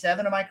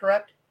 157. Am I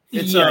correct?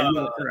 It's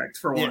you're correct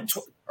for once.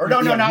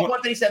 Not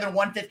 157,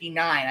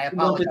 159. I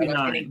apologize.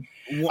 159.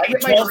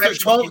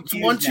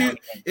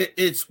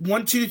 It's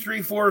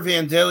 1234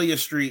 Vandalia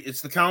Street.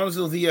 It's the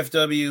Collinsville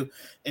VFW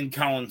in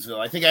Collinsville.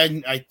 I think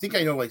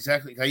I know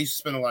exactly. I used to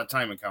spend a lot of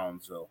time in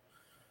Collinsville.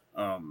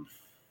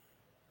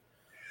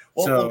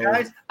 Well,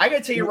 guys, I got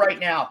to tell you right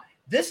now,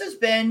 this has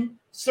been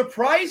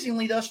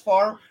surprisingly thus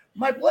far.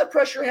 My blood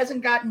pressure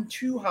hasn't gotten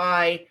too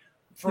high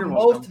for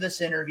most of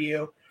this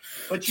interview.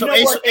 But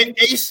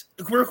Ace,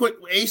 real quick,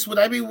 Ace, would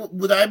I be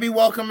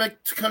welcome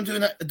to come to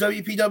a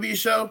WPW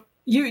show?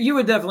 You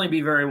would definitely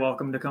be very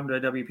welcome to come to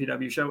a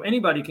WPW show.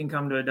 Anybody can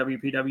come to a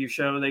WPW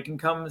show. They can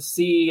come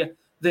see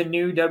the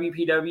new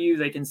WPW.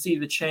 They can see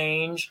the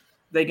change.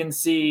 They can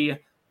see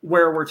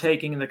where we're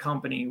taking the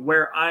company,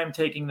 where I'm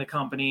taking the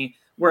company,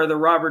 where the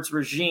Roberts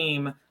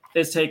regime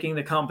is taking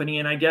the company.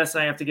 And I guess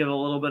I have to give a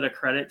little bit of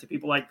credit to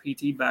people like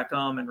P.T.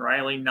 Beckham and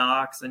Riley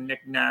Knox and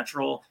Nick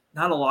Natural.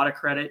 Not a lot of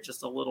credit,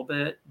 just a little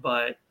bit,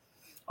 but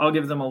I'll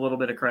give them a little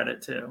bit of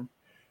credit too.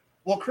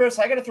 Well, Chris,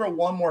 I got to throw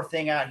one more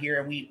thing out here,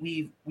 and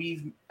we've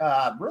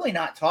really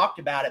not talked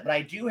about it, but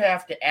I do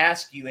have to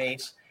ask you,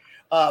 Ace.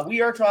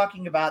 We are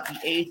talking about the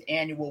 8th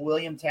annual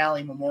William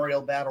Talley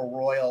Memorial Battle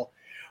Royal.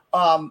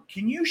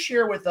 Can you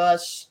share with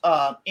us,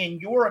 in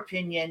your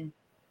opinion,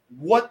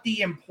 what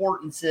the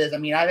importance is? I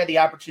mean, I've had the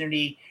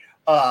opportunity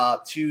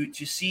to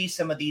see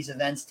some of these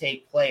events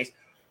take place.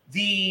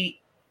 The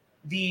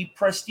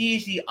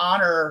prestige, the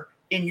honor,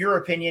 in your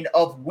opinion,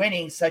 of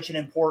winning such an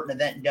important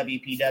event in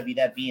WPW,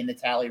 that being the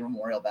Talley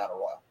Memorial Battle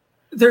Royal?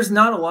 There's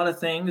not a lot of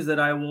things that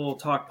I will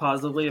talk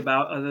positively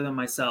about other than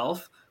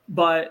myself,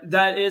 but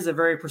that is a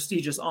very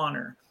prestigious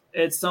honor.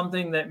 It's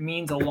something that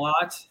means a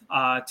lot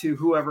to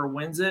whoever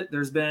wins it.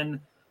 There's been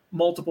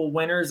multiple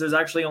winners. There's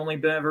actually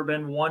only ever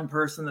been one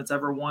person that's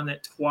ever won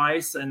it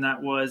twice, and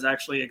that was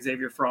actually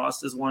Xavier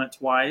Frost has won it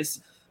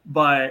twice.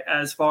 But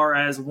as far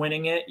as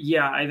winning it,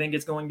 yeah, I think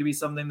it's going to be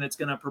something that's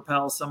going to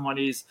propel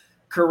somebody's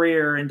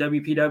career in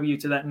WPW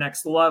to that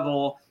next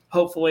level.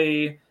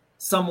 Hopefully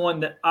someone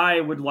that I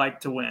would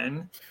like to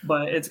win,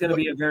 but it's going to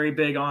be a very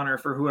big honor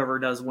for whoever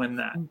does win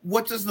that.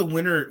 What does the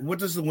winner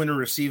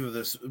receive of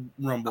this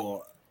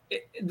Rumble?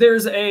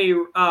 There's a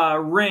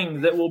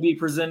ring that will be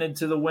presented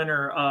to the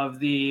winner of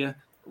the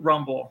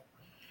Rumble.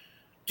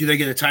 Do they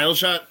get a title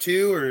shot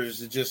too, or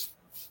is it just?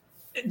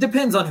 It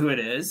depends on who it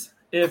is.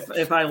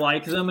 If I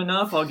like them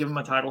enough, I'll give them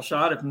a title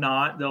shot. If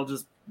not, they'll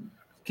just,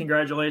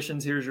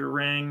 congratulations, here's your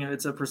ring.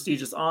 It's a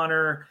prestigious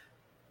honor.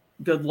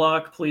 Good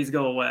luck. Please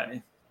go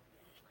away.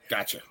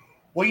 Gotcha.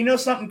 Well, you know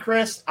something,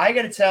 Chris? I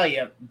got to tell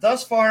you,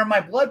 thus far,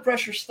 my blood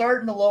pressure's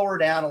starting to lower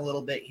down a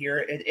little bit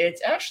here.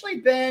 It's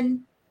actually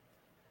been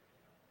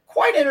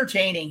quite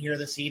entertaining here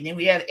this evening.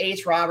 We have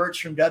Ace Roberts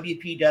from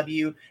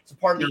WPW. It's a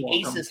part of the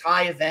Aces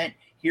High event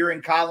here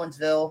in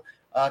Collinsville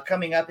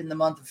coming up in the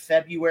month of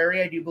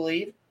February, I do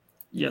believe.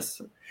 Yes,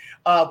 sir.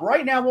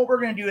 Right now, what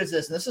we're going to do is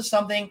this, and this is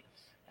something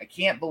I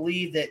can't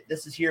believe that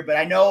this is here, but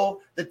I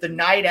know that the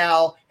Night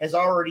Owl has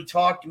already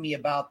talked to me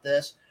about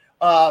this.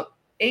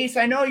 Ace,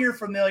 I know you're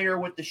familiar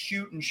with the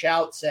Shoot and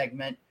Shout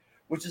segment,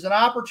 which is an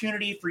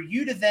opportunity for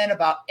you to vent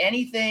about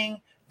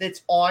anything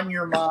that's on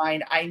your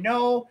mind. I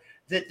know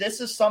that this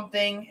is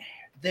something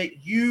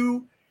that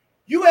you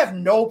have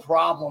no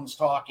problems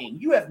talking.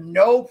 You have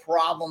no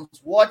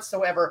problems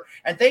whatsoever.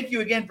 And thank you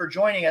again for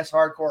joining us,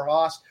 Hardcore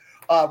Hoss.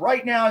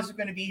 Right now, as we're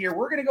going to be here,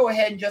 we're going to go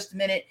ahead in just a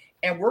minute,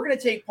 and we're going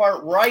to take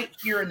part right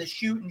here in the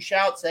Shoot and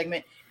Shout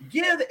segment.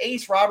 Give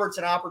Ace Roberts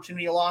an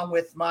opportunity, along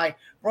with my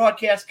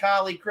broadcast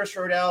colleague, Chris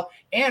Rodell,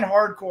 and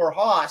Hardcore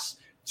Hoss,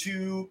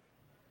 to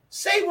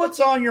say what's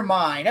on your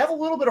mind. Have a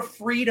little bit of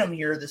freedom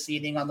here this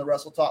evening on the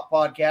Wrestle Talk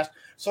podcast.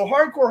 So,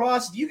 Hardcore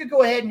Hoss, if you could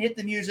go ahead and hit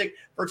the music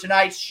for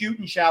tonight's Shoot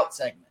and Shout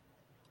segment.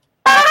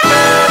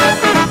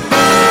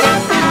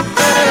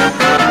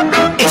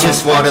 It's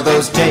just one of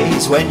those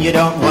days when you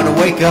don't want to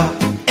wake up.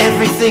 Every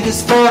Everything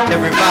is fucked,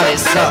 everybody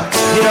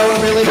sucks. You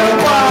don't really know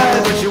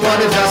why, but you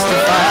want to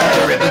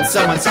justify ripping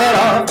someone's head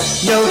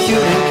off. No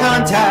human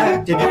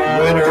contact, and if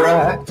you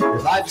interact,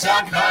 your life's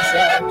on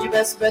contract. Your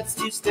best bet's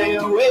to stay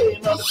away,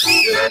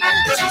 motherfucker.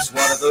 It's just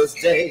one of those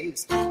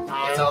days.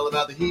 It's all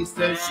about the he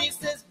says, she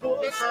says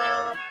bullshit.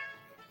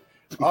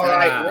 All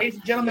right, ladies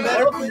and gentlemen,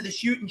 welcome to the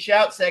Shoot and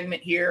Shout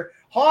segment here.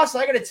 Hoss,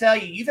 I got to tell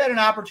you, you've had an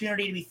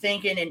opportunity to be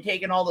thinking and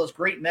taking all those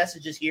great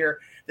messages here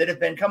that have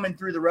been coming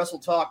through the Wrestle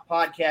Talk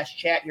podcast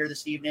chat here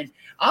this evening.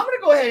 I'm going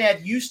to go ahead and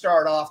have you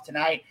start off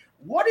tonight.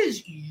 What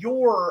is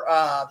your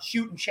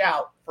shoot and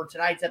shout for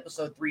tonight's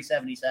episode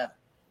 377?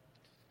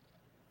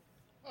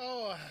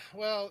 Oh,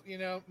 well,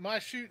 my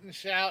shoot and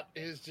shout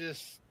is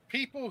just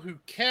people who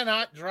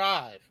cannot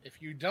drive.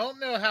 If you don't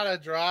know how to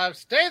drive,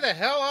 stay the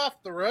hell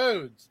off the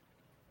roads.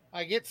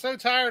 I get so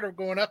tired of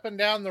going up and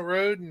down the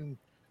road and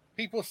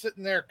people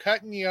sitting there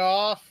cutting you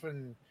off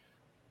and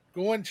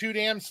going too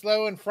damn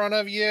slow in front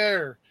of you.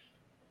 Or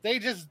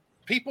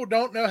people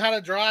don't know how to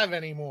drive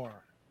anymore.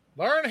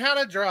 Learn how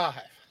to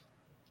drive.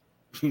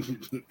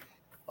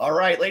 All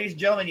right, ladies and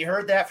gentlemen, you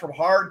heard that from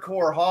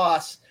Hardcore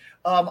Hoss.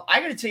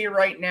 I got to tell you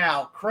right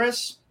now,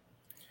 Chris,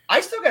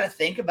 I still got to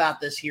think about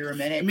this here a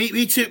minute.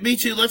 Me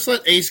too. Let's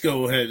let Ace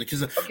go ahead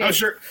because I'm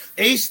sure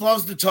Ace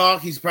loves to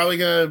talk. He's probably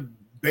going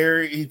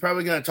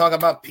to talk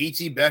about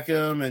P.T.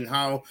 Beckham and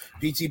how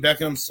P.T.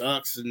 Beckham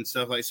sucks and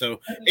stuff like so.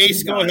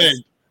 Ace, go ahead.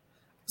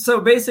 So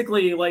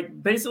basically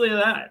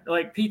that.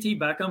 Like, P.T.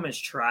 Beckham is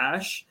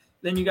trash.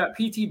 Then you got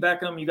P.T.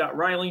 Beckham, you got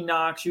Riley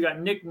Knox, you got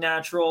Nick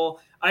Natural.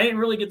 I didn't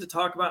really get to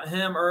talk about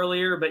him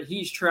earlier, but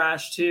he's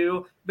trash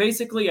too.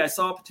 Basically, I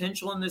saw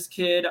potential in this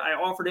kid. I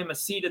offered him a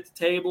seat at the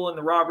table in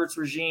the Roberts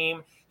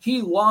regime.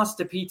 He lost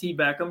to P.T.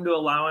 Beckham to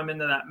allow him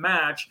into that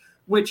match,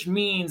 which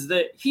means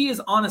that he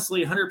is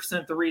honestly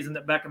 100% the reason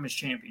that Beckham is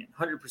champion.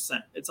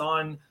 100%. It's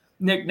on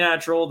Nick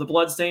Natural. The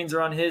bloodstains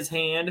are on his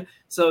hand.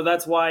 So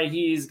that's why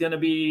he's going to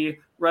be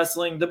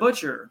wrestling the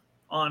Butcher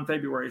on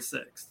February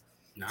 6th.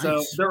 Nice.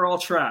 So they're all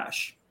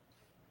trash.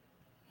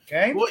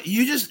 Okay. What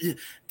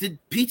did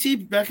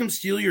P.T. Beckham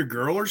steal your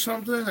girl or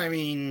something? I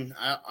mean,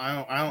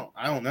 I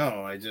don't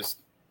know.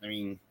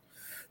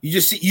 You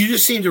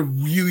just seem to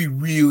really,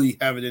 really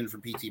have it in for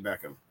P.T.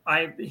 Beckham.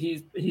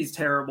 He's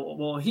terrible.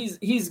 Well,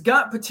 he's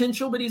got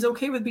potential, but he's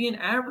okay with being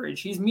average.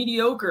 He's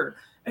mediocre.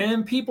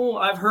 And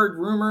I've heard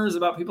rumors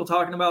about people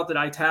talking about that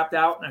I tapped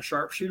out in a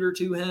sharpshooter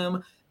to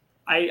him.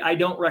 I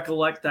don't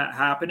recollect that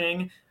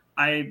happening.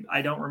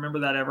 I don't remember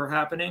that ever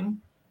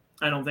happening.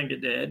 I don't think it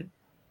did.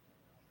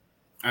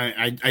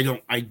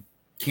 I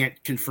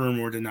can't confirm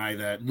or deny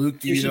that. Luke,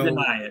 do you you should know?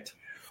 deny it.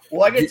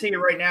 Well, I can tell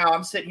you right now,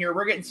 I'm sitting here.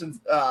 We're getting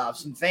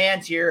some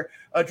fans here.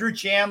 Drew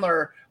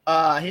Chandler,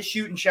 his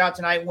shoot and shout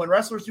tonight. When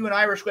wrestlers do an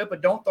Irish whip,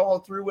 but don't follow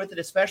through with it,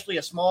 especially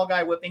a small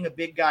guy whipping a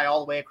big guy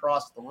all the way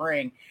across the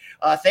ring.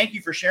 Thank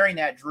you for sharing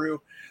that,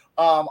 Drew.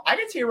 I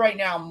can tell you right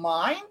now,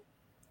 mine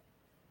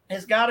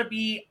has got to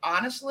be,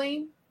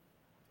 honestly,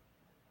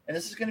 and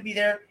this is going to be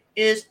there,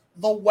 is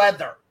the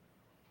weather.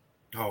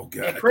 Oh,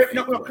 God.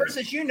 Chris,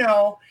 as you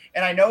know,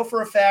 and I know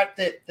for a fact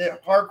that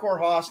Hardcore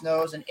Hoss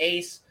knows, and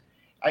Ace,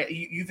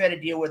 you've had to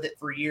deal with it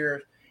for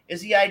years,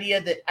 is the idea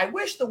that I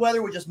wish the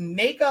weather would just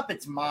make up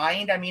its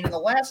mind. I mean, in the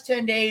last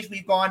 10 days,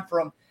 we've gone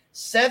from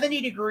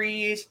 70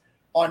 degrees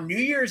on New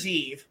Year's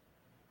Eve,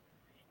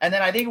 and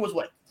then I think it was,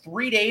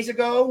 3 days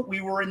ago,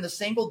 we were in the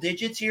single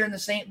digits here in the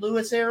St.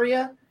 Louis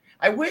area.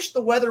 I wish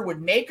the weather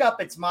would make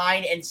up its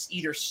mind and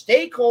either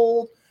stay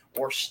cold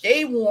or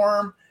stay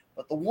warm.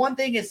 But the one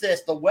thing is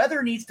this, the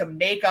weather needs to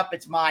make up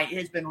its mind. It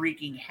has been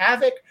wreaking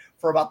havoc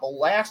for about the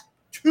last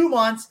 2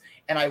 months,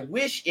 and I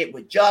wish it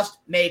would just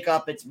make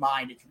up its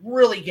mind. It's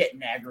really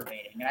getting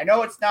aggravating. And I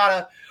know it's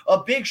not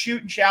a big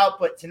shoot and shout,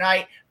 but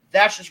tonight,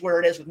 that's just where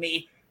it is with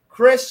me.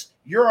 Chris,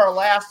 you're our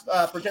last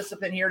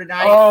participant here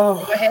tonight.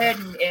 Go ahead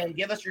and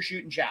give us your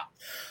shoot and shout.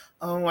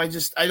 Oh, I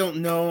don't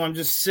know. I'm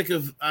just sick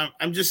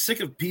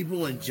of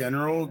people in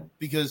general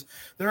because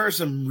there are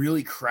some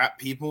really crap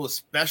people,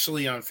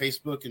 especially on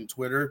Facebook and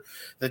Twitter,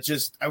 that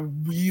I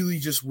really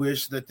just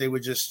wish that they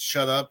would just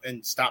shut up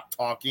and stop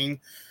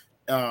talking.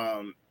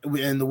 And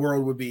the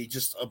world would be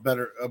just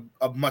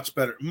a much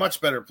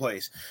better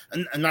place.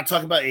 And I'm not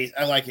talking about Ace.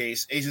 I like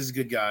Ace. Ace is a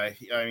good guy.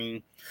 I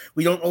mean,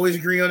 we don't always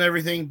agree on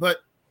everything, but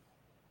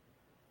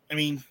I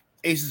mean,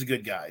 Ace is a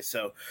good guy.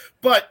 So,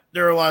 but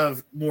there are a lot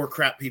of more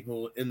crap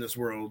people in this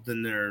world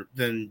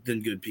than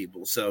good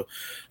people. So,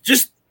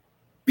 just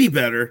be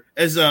better.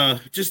 As I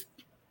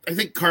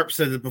think Carp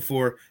said it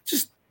before.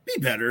 Just be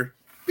better.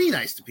 Be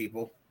nice to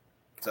people.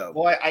 So,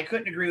 boy, I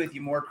couldn't agree with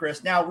you more,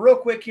 Chris. Now, real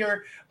quick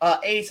here,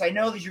 Ace. I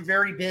know that you're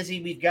very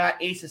busy. We've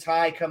got Ace's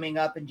High coming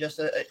up in just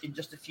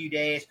a few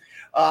days.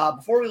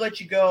 Before we let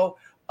you go,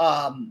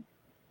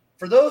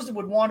 for those that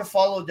would want to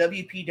follow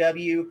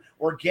WPW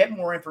or get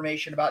more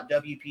information about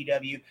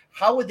WPW,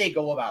 how would they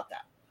go about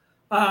that?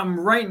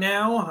 Right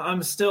now,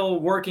 I'm still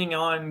working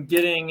on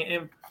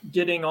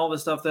getting all the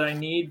stuff that I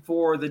need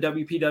for the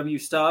WPW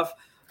stuff.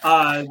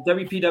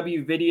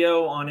 WPW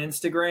video on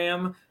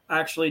Instagram.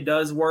 actually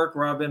does work,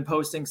 where I've been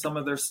posting some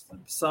of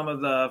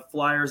the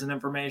flyers and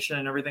information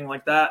and everything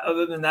like that.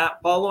 Other than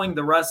that, following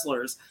the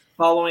wrestlers,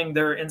 following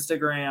their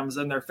Instagrams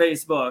and their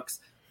Facebooks,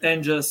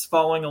 and just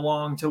following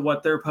along to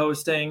what they're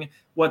posting,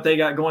 what they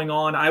got going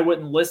on. I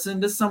wouldn't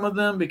listen to some of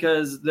them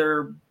because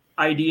their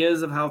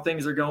ideas of how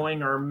things are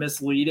going are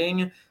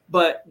misleading,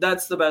 but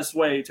that's the best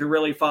way to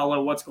really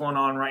follow what's going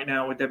on right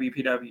now with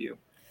WPW.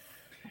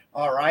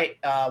 All right.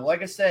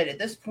 Like I said, at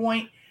this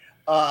point,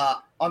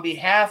 on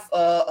behalf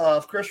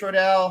of Chris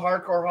Rodell,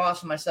 Hardcore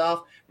Hoss, and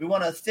myself, we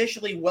want to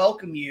officially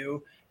welcome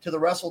you to the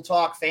Wrestle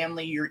Talk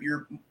family.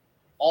 You're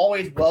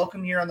always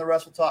welcome here on the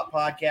Wrestle Talk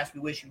podcast.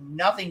 We wish you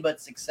nothing but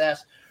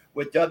success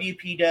with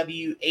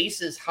WPW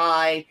Aces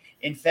High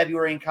in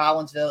February in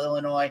Collinsville,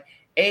 Illinois.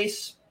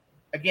 Ace,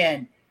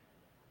 again,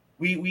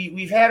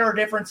 we've had our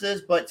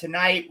differences, but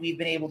tonight we've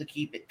been able to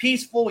keep it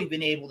peaceful. We've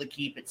been able to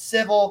keep it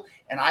civil.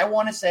 And I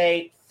want to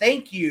say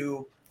thank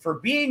you for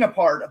being a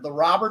part of the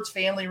Roberts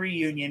family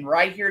reunion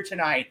right here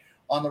tonight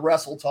on the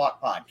Wrestle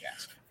Talk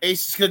podcast.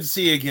 Ace, it's good to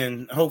see you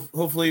again.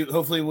 Hopefully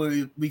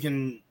we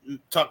can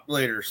talk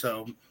later.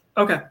 So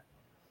okay,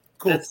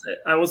 cool.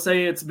 I will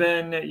say it's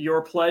been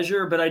your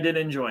pleasure, but I did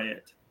enjoy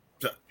it.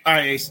 All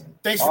right, Ace.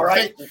 Thanks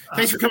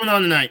for coming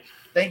on tonight.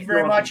 Thank you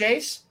very much,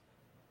 Ace.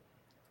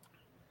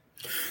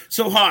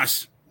 So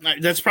Haas,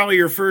 that's probably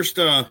your first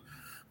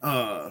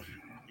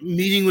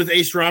meeting with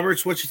Ace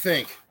Roberts. What you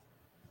think?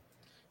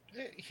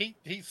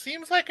 He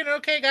seems like an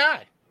okay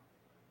guy.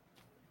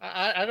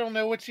 I don't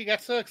know what you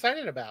got so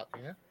excited about,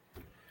 you know.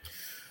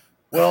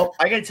 Well,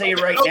 I got to tell you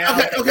right now.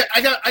 Okay.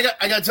 I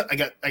got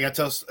to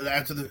tell us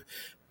after the.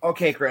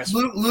 Okay, Chris.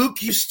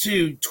 Luke used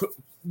to.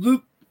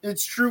 Luke,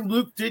 it's true.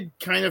 Luke did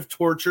kind of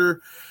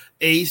torture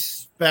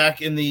Ace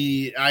back in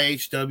the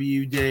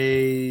IHW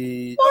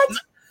day. What?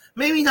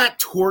 Maybe not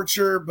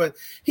torture, but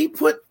he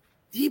put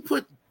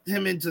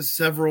him into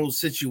several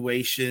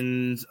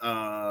situations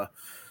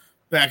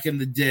back in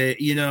the day.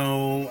 You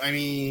know, I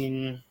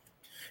mean,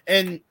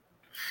 and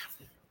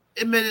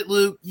admit it,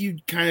 Luke, you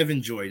kind of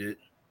enjoyed it.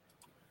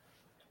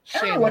 I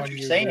don't know what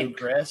you're saying,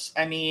 Chris.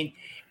 I mean,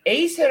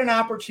 Ace had an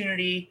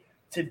opportunity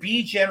to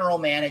be general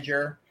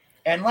manager,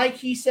 and like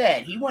he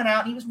said, he went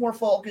out and he was more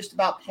focused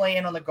about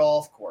playing on the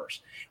golf course.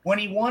 When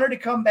he wanted to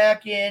come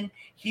back in,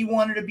 he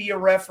wanted to be a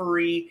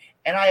referee,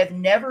 and I have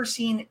never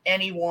seen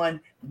anyone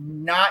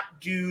not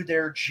do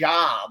their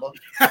job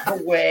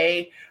the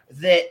way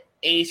that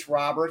Ace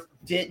Roberts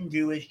didn't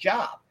do his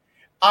job.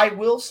 I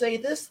will say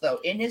this, though,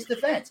 in his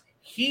defense,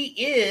 he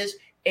is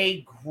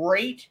a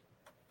great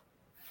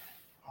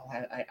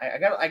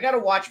I got to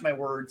watch my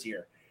words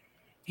here.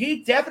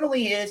 He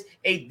definitely is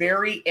a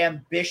very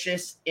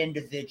ambitious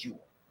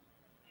individual.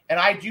 And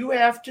I do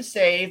have to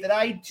say that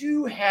I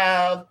do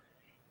have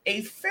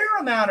a fair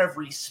amount of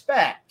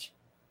respect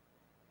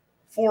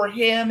for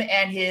him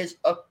and his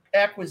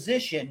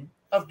acquisition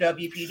of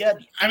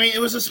WPW. I mean,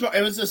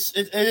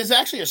 it is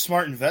actually a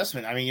smart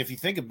investment. I mean, if you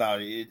think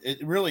about it,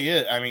 it really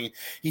is. I mean,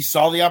 he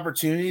saw the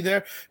opportunity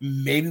there.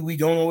 Maybe we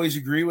don't always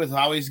agree with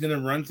how he's going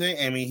to run things.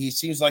 I mean, he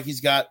seems like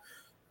he's got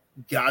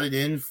it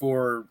in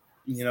for,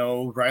 you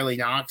know, Riley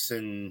Knox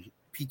and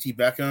PT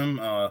Beckham.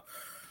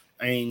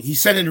 I mean, he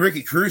sent in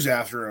Ricky Cruz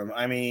after him.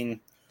 I mean,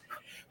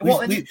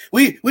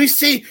 we've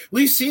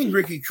seen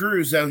Ricky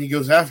Cruz when he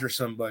goes after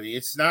somebody.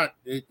 It's not.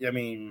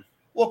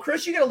 Well,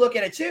 Chris, you got to look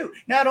at it too.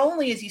 Not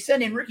only is he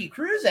sending Ricky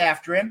Cruz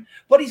after him,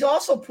 but he's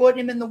also putting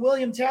him in the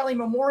William Talley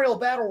Memorial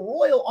Battle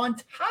Royal on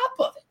top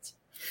of it,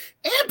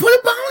 and put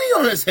a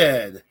bounty on his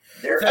head.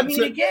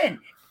 Again,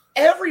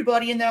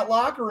 everybody in that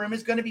locker room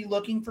is going to be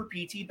looking for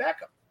PT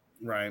Beckham.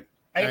 Right.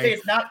 I say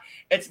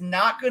it's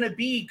not going to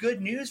be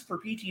good news for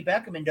PT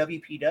Beckham in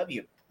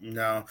WPW.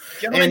 No.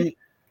 Gentlemen,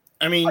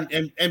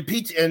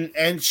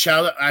 And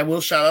shout out, I will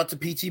shout out to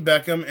PT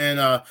Beckham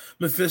and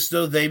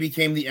Mephisto. They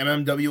became the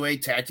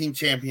MMWA Tag Team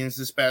Champions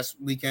this past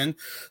weekend.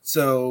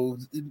 So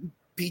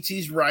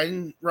PT's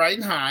riding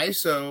high.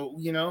 So,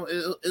 you know,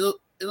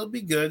 it'll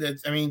be good.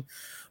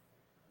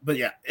 But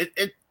yeah,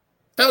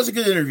 that was a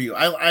good interview.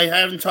 I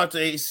haven't talked to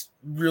Ace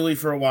really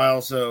for a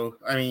while, so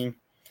I mean,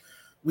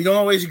 we don't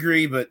always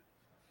agree, but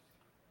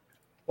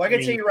I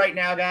can tell you right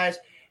now, guys,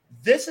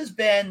 this has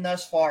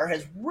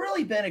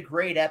really been a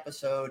great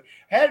episode.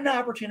 Had an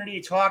opportunity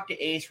to talk to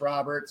Ace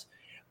Roberts.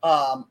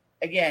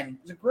 Again,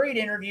 it was a great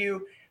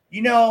interview.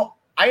 You know,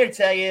 I got to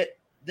tell you,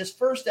 this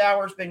first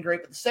hour has been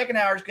great, but the second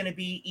hour is going to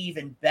be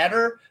even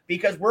better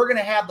because we're going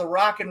to have the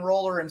rock and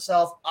roller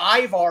himself.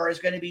 Ivar is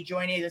going to be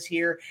joining us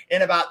here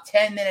in about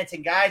 10 minutes.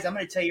 And guys, I'm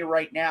going to tell you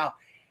right now,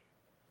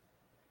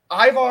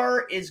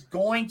 Ivar is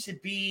going to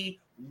be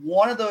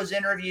one of those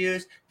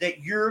interviews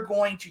that you're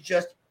going to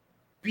just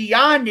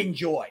beyond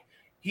enjoy.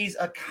 He's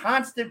a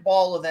constant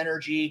ball of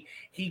energy.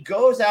 He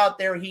goes out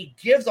there. He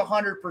gives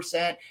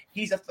 100%.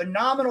 He's a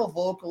phenomenal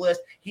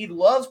vocalist. He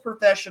loves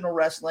professional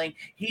wrestling.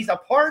 He's a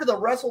part of the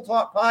Wrestle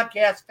Talk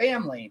podcast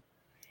family.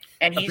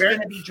 and he's going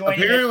to be joining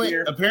us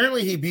here.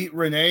 Apparently, he beat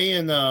Renee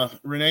in a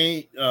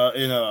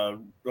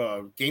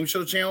game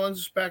show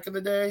challenge back in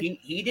the day.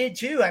 He did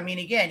too. I mean,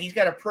 again, he's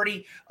got a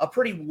pretty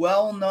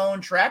well-known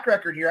track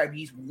record here. I mean,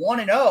 he's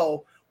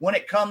 1-0 when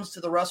it comes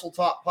to the Wrestle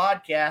Talk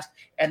podcast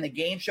and the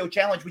game show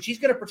challenge, which he's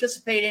going to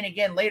participate in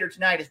again later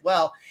tonight as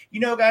well. You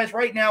know, guys,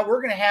 right now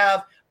we're going to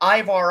have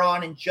Ivar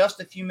on in just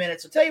a few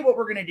minutes. So tell you what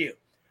we're going to do.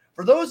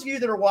 For those of you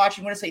that are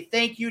watching, I want to say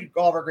thank you to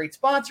all of our great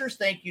sponsors.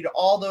 Thank you to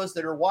all those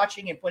that are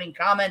watching and putting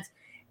comments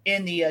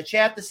in the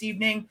chat this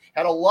evening.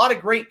 Had a lot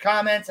of great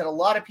comments, had a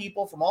lot of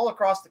people from all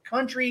across the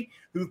country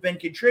who've been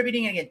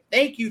contributing. And again,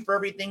 thank you for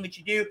everything that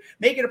you do.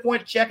 Make it a point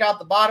to check out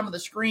the bottom of the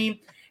screen,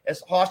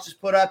 as Hoss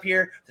just put up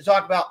here, to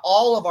talk about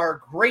all of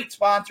our great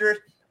sponsors.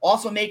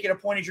 Also make it a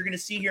point, as you're going to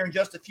see here in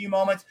just a few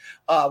moments,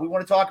 we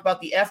want to talk about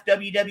the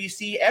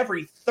FWWC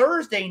every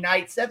Thursday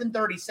night,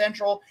 7:30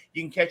 Central.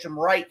 You can catch them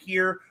right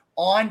here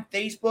on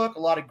Facebook. A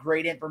lot of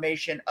great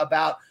information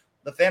about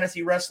the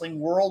Fantasy Wrestling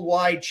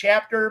Worldwide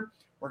chapter.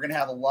 We're going to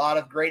have a lot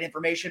of great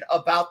information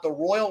about the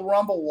Royal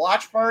Rumble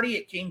watch party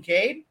at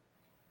Kincaid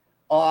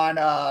on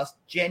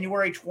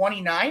January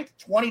 29th.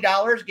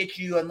 $20 gets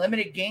you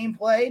unlimited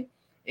gameplay.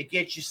 It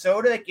gets you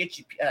soda. It gets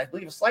you, I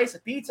believe, a slice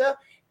of pizza.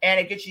 And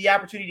it gets you the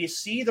opportunity to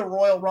see the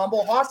Royal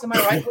Rumble. Hoss, am I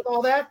right with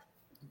all that?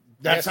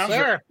 That sounds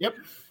right. Yep.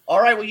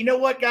 All right. Well, you know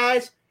what,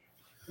 guys?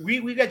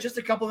 We've got just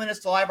a couple minutes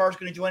till Ivar's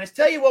going to join us.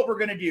 Tell you what we're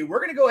going to do. We're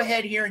going to go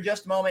ahead here in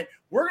just a moment.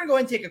 We're going to go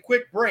ahead and take a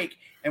quick break.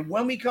 And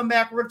when we come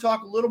back, we're going to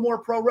talk a little more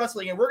pro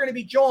wrestling. And we're going to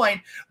be joined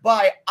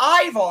by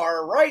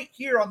Ivar right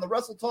here on the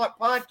Wrestle Talk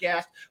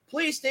podcast.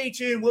 Please stay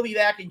tuned. We'll be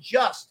back in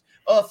just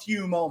a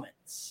few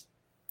moments.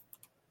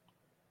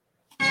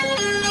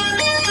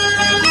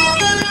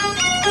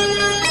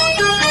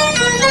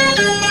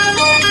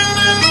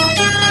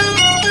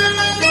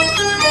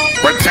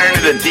 Return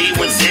to the D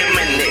was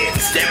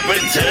imminent. Step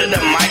into the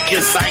mic,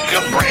 it's like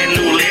a brand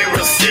new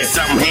lyricist.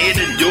 I'm here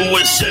to do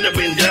what should have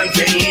been done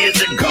 10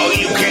 years ago.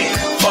 You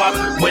can't fuck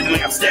with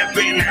me, I'm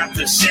stepping out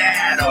the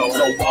shadows.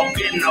 So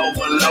walking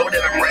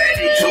overloaded, I'm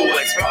ready to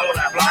explode.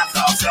 I've lost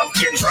all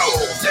self-control.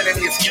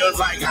 Setting your skills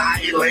like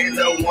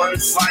Highlander, one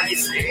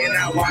slice, and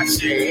I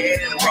watch your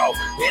head roll.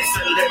 It's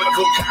a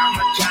lyrical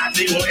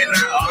kamikaze when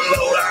I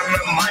unload on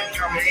the mic.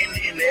 I'm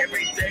ending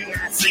everything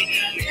I see.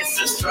 It's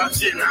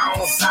destruction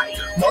on sight.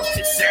 Most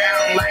it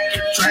sound like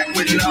a track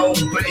with no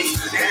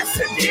bass. That's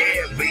a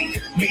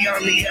deadbeat. Me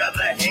on the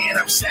other hand,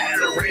 I'm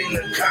shattering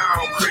the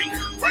concrete,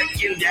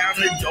 breaking down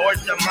the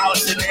doors,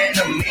 demolishing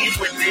enemies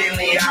within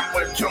the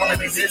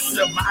opportunities. It's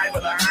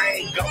survival. I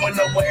ain't going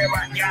nowhere.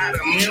 I got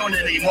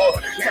immunity.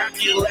 More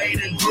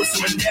calculated,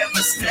 gruesome, and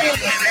devastating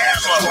than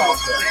ever.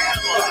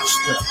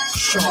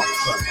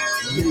 Sharper,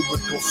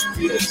 lyrical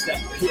spears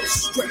that pierce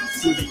straight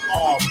through the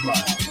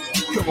armor.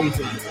 Going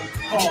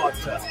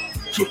harder,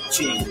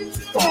 kitchen,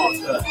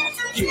 farther.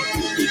 Give you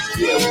the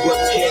gear, we'll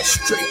tear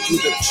straight to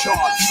the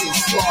charts and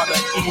slaughter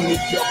any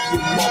of you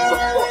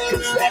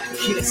motherfuckers that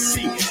can't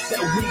see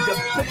that we the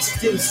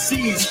best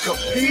MCs,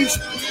 capiche?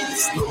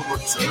 It's the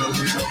return of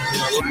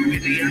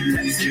the The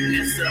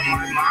intensiveness of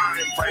my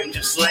mind frame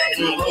just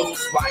letting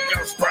loose like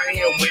I'm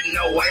spraying with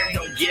no air.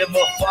 Don't give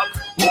a fuck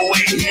who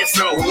it is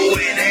or who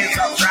it is.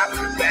 I'm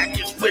dropping back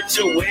and split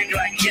your wig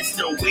like it's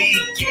the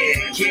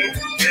weekend. Can't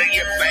feel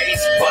your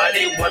face, but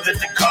it wasn't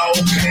the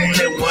cocaine.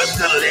 It was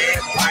the lead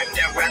pipe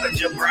that rattled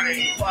your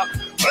brain. Fuck,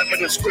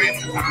 flipping the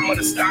script. I'm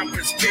gonna stomp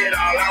and spit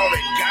all on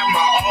it. Got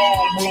my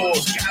own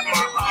rules, got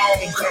my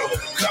own code.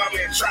 Come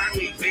and try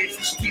me,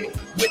 bitch. Get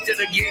with it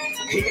again,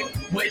 hit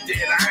with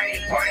it. I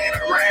ain't playing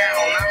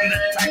around. I'm the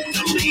type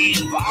to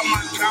leave all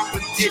my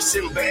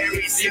competition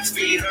buried 6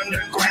 feet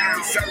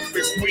underground.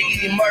 Surface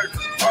re-emerge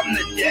from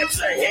the depths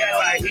of hell.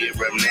 I hear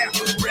him now.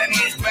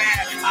 Remy's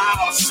back.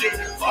 Oh shit,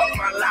 fuck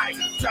my life.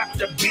 Drop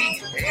the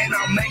beat and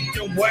I'll make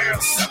the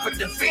world suffer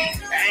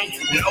defeat. Ain't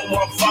no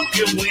one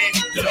fucking with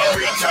the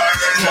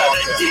return of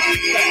the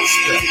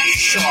D.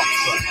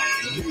 sharper,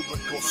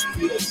 lyrical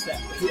spears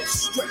that pierce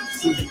straight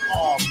through the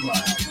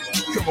armor.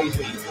 Going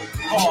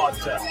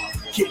harder,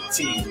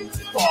 getting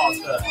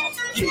farther.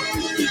 Give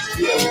you the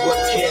gear, we'll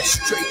tear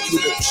straight to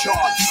the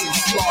charts and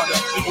slaughter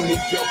any of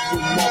you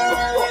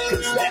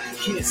motherfuckers that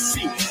can't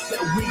see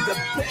that we the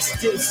best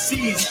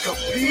MCs,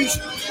 capiche?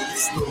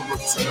 It's the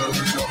return of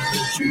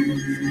the G.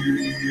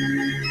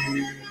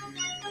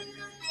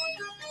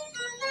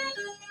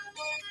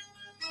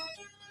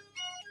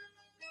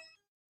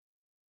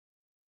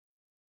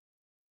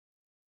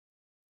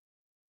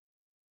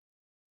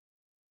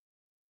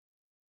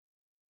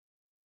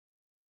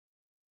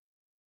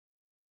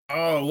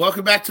 Oh,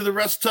 welcome back to the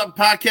Wrestle Talk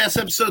Podcast,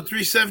 episode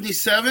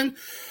 377.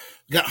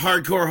 Got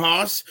Hardcore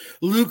Hoss,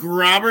 Luke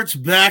Roberts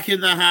back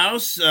in the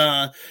house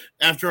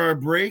after our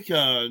break.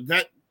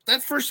 That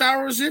first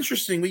hour was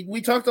interesting. We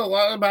talked a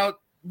lot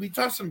about, we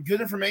talked some good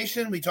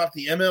information. We talked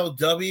the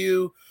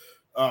MLW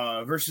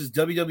versus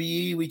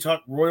WWE. We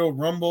talked Royal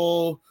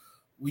Rumble.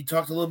 We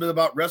talked a little bit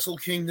about Wrestle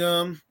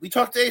Kingdom. We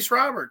talked to Ace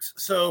Roberts.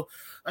 So,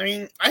 I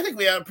mean, I think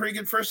we had a pretty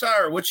good first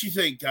hour. What you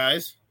think,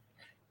 guys?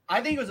 I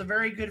think it was a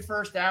very good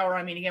first hour.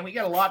 I mean, again, we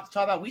got a lot to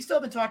talk about. We still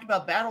haven't talked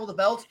about Battle of the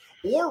Belts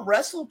or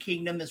Wrestle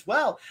Kingdom as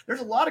well. There's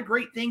a lot of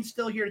great things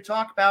still here to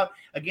talk about.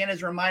 Again,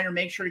 as a reminder,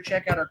 make sure to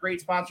check out our great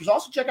sponsors.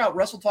 Also, check out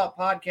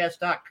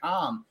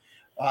WrestleTalkPodcast.com.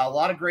 A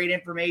lot of great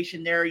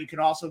information there. You can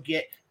also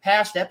get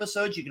past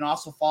episodes. You can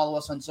also follow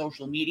us on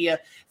social media,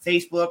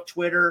 Facebook,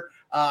 Twitter,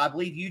 I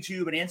believe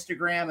YouTube and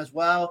Instagram as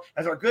well.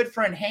 As our good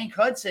friend Hank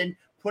Hudson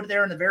put it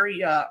there in the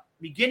very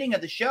beginning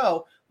of the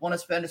show, want to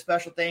spend a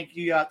special thank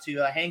you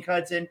to Hank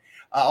Hudson.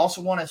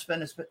 Also want to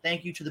spend a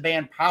thank you to the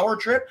band Power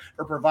Trip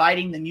for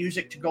providing the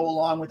music to go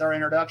along with our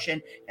introduction.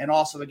 And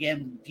also,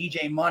 again,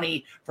 DJ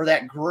Money for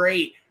that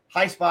great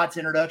High Spots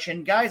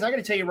introduction. Guys, I got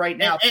to tell you right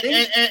now.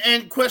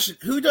 And question,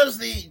 who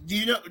does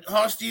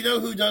Hoss, do you know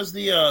who does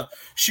the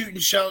shoot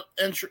and shout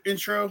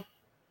intro?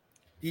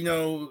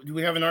 Do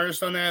we have an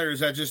artist on that, or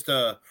is that just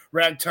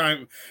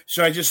Ragtime?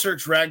 Should I just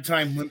search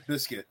Ragtime Limp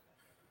Bizkit?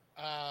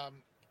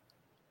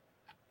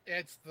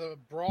 It's the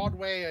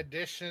Broadway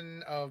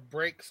edition of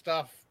Break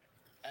Stuff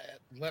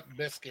Limp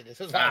Bizkit.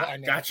 This is how I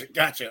know.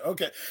 Gotcha.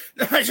 Okay.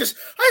 I just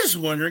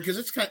wondering because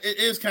it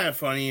is kind of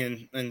funny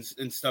and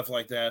stuff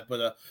like that.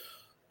 But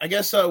I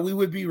guess we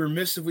would be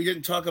remiss if we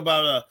didn't talk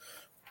about a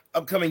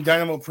upcoming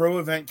Dynamo Pro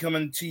event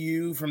coming to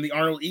you from the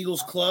Arnold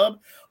Eagles Club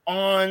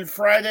on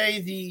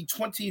Friday the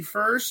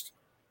 21st,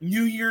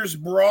 New Year's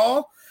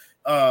Brawl.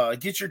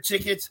 Get your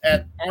tickets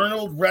at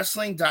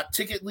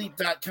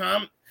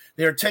arnoldwrestling.ticketleap.com.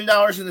 They are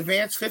 $10 in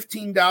advance,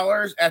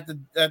 $15 at the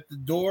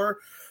door.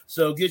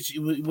 So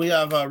we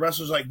have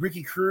wrestlers like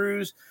Ricky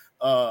Cruz,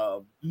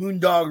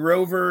 Moondog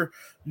Rover,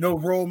 No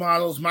Role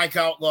Models, Mike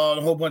Outlaw,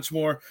 and a whole bunch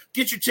more.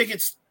 Get your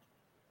tickets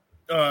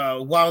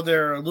while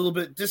they're a little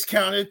bit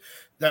discounted.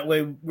 That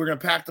way we're going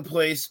to pack the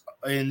place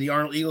in the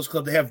Arnold Eagles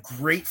Club. They have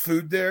great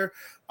food there.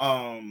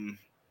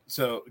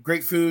 So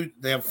great food.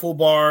 They have a full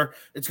bar.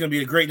 It's going to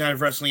be a great night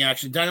of wrestling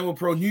action. Dynamo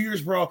Pro New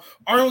Year's Brawl,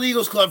 Arnold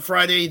Eagles Club,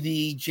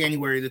 Friday,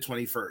 January the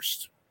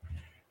 21st.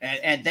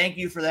 And thank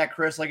you for that,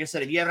 Chris. Like I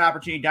said, if you have an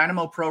opportunity,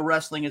 Dynamo Pro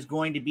Wrestling is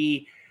going to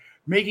be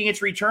making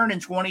its return in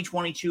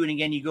 2022. And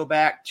again, you go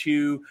back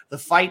to the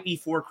fight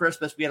before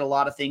Christmas. We had a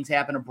lot of things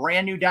happen. A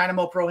brand new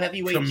Dynamo Pro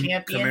heavyweight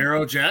champion.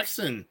 Camaro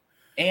Jackson.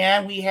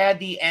 And we had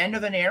the end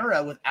of an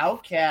era with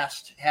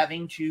Outcast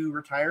having to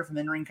retire from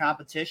in-ring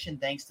competition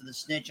thanks to the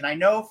snitch. And I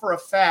know for a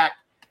fact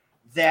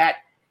that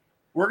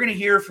we're going to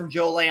hear from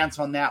Joe Lance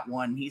on that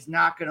one. He's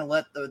not going to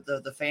let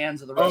the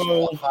fans of the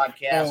Wrestle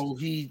podcast. Oh,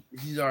 he's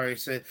already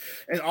said.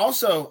 And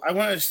also, I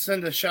want to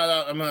send a shout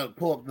out. I'm going to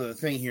pull up the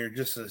thing here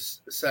just a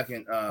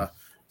second.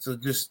 So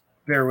just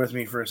bear with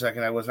me for a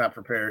second. I was not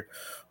prepared.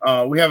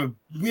 We have a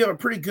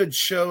pretty good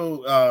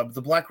show.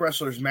 The Black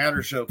Wrestlers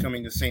Matter show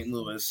coming to St.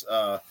 Louis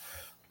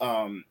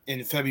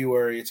in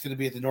February. It's going to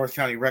be at the North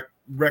County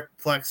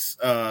Recplex.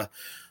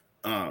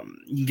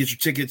 You can get your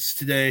tickets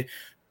today.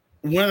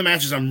 One of the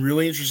matches I'm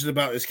really interested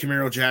about is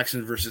Camaro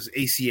Jackson versus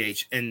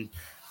ACH, and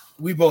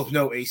we both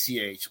know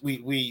ACH.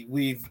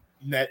 We've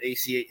met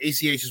ACH.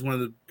 ACH is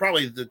one of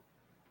probably the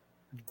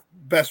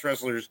best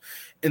wrestlers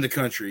in the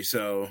country.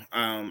 So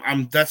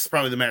that's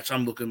probably the match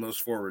I'm looking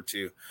most forward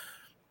to.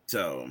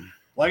 So,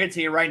 well, I can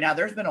tell you right now,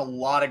 there's been a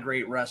lot of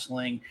great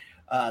wrestling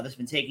that's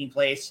been taking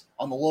place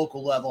on the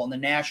local level, on the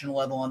national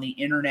level, on the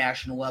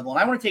international level. And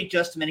I want to take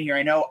just a minute here.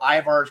 I know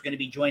Ivar is going to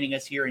be joining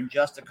us here in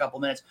just a couple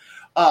minutes.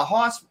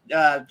 Hoss,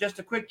 just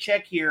a quick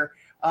check here.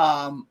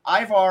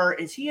 Ivar,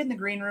 is he in the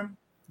green room?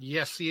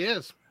 Yes, he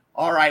is.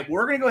 All right,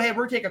 we're going to go ahead.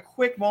 We're going to take a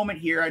quick moment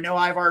here. I know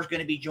Ivar is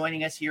going to be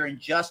joining us here in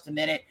just a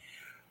minute.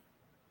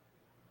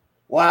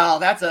 Wow,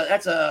 that's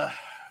a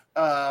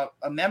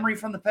memory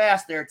from the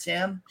past there,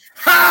 Tim.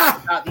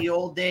 About the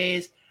old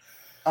days.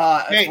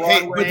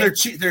 Hey, but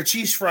their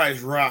cheese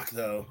fries rock,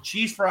 though.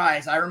 Cheese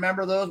fries. I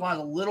remember those when I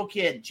was a little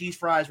kid. Cheese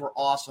fries were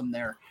awesome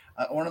there.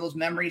 One of those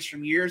memories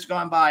from years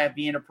gone by of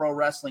being a pro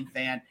wrestling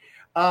fan.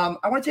 I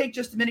want to take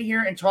just a minute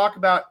here and talk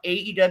about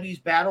AEW's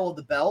Battle of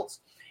the Belts.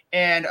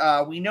 And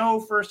we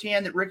know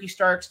firsthand that Ricky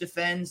Starks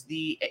defends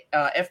the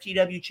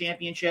FTW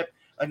championship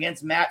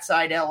against Matt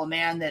Sydal, a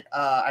man that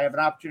I have an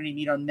opportunity to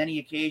meet on many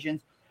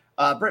occasions.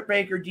 Britt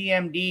Baker,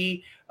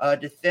 DMD,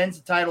 defends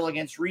the title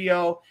against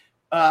Rio.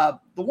 The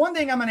one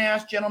thing I'm going to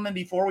ask, gentlemen,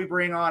 before we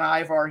bring on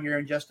Ivar here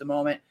in just a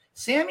moment,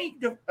 Sammy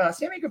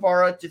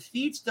Guevara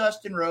defeats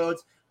Dustin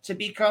Rhodes to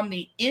become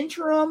the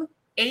interim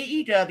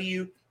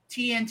AEW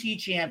TNT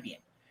champion.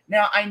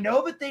 Now, I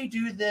know that they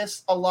do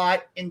this a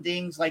lot in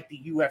things like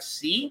the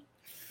UFC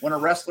when a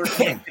wrestler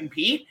can't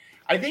compete.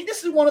 I think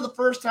this is one of the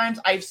first times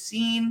I've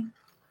seen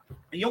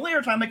 – the only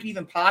other time I can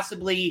even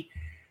possibly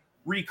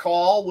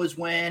recall was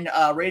when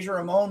Razor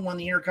Ramon won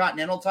the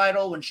Intercontinental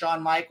title when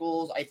Shawn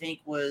Michaels, I think,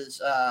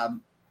 was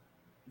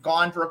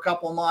gone for a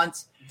couple of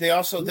months. They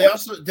also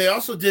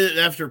did it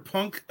after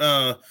Punk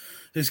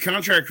his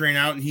contract ran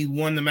out and he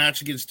won the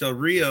match against Del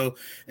Rio,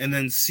 and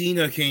then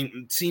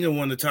Cena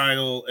won the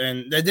title,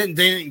 and they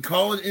didn't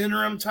call it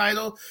interim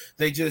title.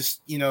 They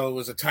just, it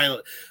was a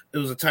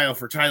title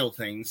for title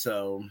thing.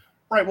 So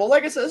right. Well,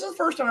 like I said, this is the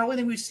first time I really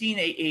think we've seen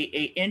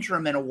a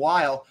interim in a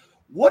while.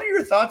 What are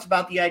your thoughts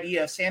about the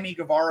idea of Sammy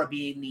Guevara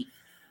being the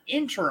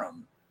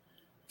interim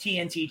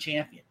TNT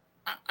champion.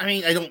 I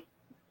mean, I don't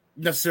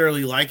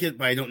necessarily like it,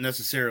 but I don't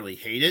necessarily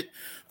hate it.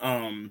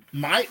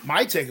 My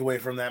takeaway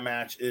from that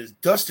match is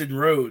Dustin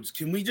Rhodes.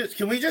 Can we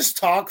just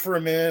talk for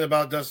a minute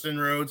about Dustin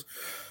Rhodes?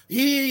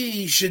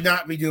 He should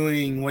not be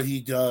doing what he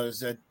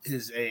does at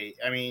his age.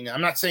 I mean,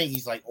 I'm not saying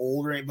he's like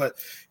old or anything, but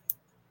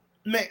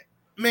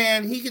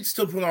man, he could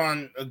still put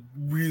on a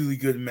really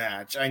good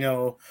match. I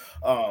know.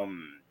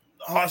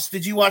 Hoss,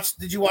 did you watch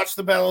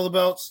the Battle of the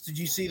Belts? Did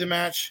you see the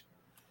match?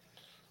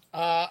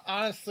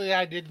 Honestly,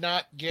 I did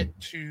not get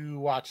to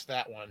watch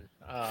that one.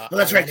 Well,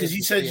 that's right, because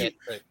you said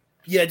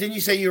didn't you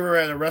say you were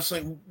at a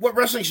wrestling? What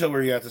wrestling show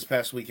were you at this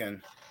past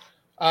weekend?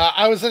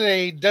 I was at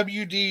a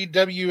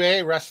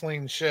WDWA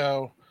wrestling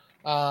show,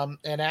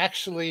 and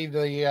actually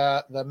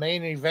the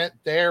main event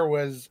there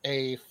was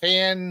a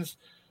fans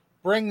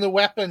bring the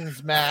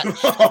weapons match.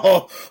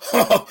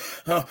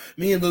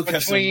 Me and Luke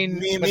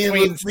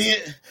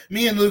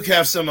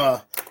have some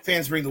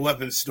fans bring the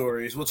weapons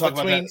stories. We'll talk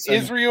about that. Between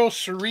Israel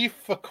Sharif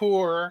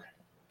Fakour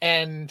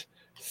and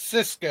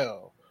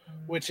Cisco,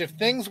 which if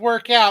things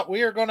work out,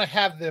 we are going to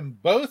have them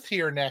both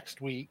here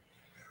next week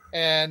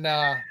and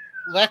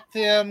let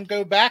them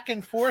go back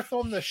and forth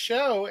on the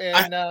show.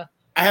 And I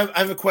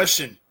have a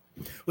question.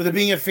 With it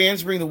being a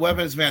fans bring the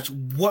weapons match,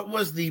 what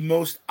was the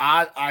most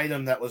odd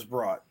item that was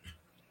brought?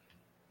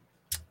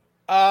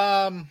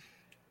 Because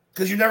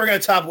you're never going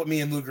to top what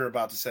me and Luke are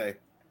about to say.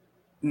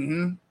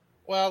 Mm-hmm.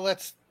 Well,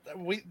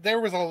 there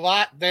was a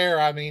lot there.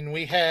 I mean,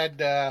 we had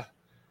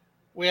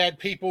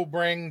people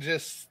bring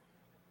just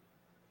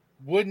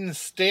wooden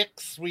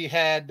sticks. We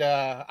had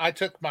I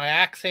took my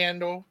axe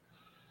handle.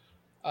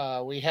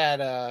 We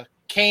had a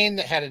cane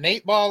that had an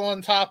 8-ball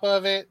on top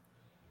of it.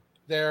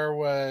 There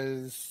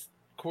was,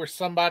 of course,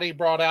 somebody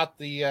brought out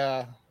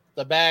the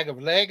bag of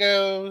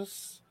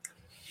Legos.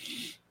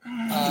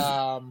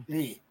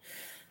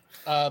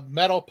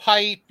 Metal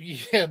pipe.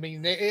 Yeah, I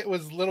mean, it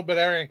was a little bit of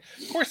everything.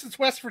 Of course, it's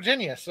West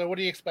Virginia, so what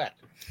do you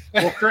expect?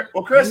 Well,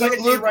 Chris, I can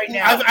tell you right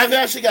now. I've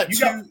actually got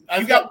two.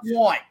 I've got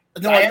one.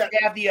 No, I have to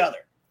have the other.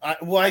 I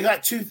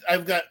got two.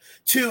 I've got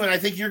two, and I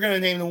think you're going to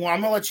name the one. I'm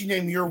going to let you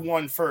name your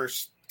one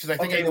first because I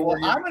think I'm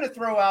going to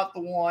throw out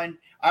the one.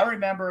 I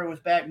remember it was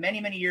back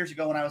many, many years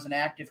ago when I was an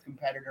active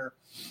competitor,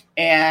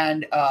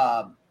 and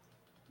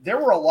there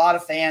were a lot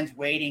of fans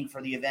waiting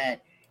for the event.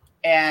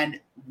 And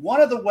one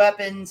of the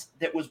weapons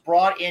that was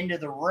brought into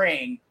the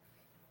ring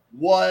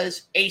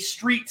was a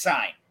street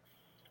sign.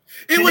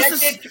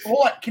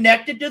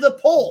 Connected to the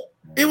pole.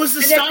 It was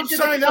the stop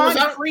sign that was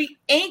out.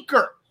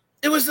 Anchor.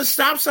 It was the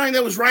stop sign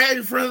that was right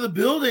in front of the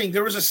building.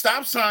 There was a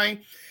stop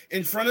sign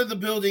in front of the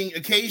building.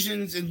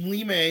 Occasions in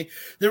Lime,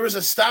 there was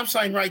a stop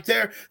sign right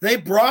there. They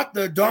brought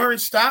the darn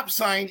stop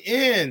sign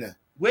in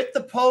with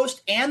the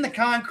post and the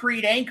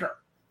concrete anchor.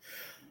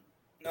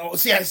 No,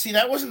 see,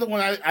 that wasn't the one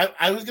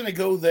I was going to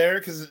go there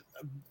because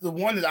the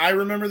one that I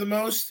remember the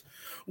most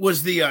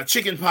was the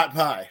chicken pot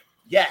pie.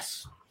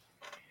 Yes.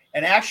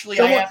 And actually,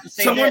 I have to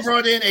say someone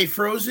brought in a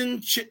frozen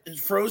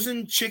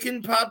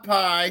chicken pot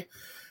pie,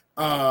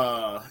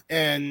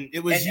 and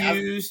it was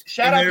used.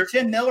 Shout out to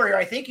Tim Miller here.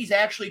 I think he's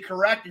actually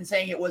correct in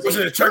saying it was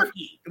a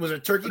turkey. It was a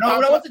turkey. No,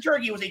 it wasn't a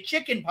turkey. It was a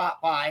chicken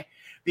pot pie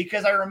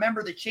because I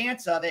remember the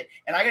chance of it.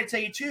 And I got to tell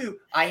you too,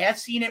 I have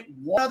seen it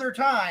one other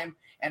time,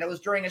 and it was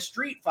during a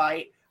street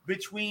fight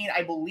between,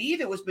 I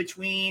believe it was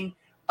between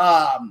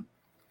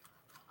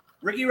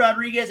Ricky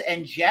Rodriguez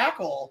and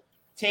Jackal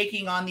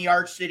taking on the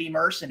Arch City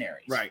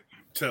Mercenaries. Right.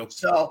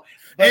 So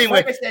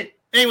anyway, like I said,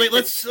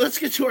 let's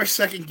get to our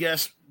second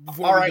guest.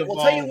 All right.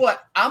 Well, tell you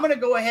what, I'm going to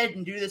go ahead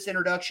and do this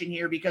introduction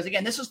here because,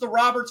 again, this is the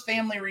Roberts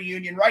family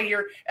reunion right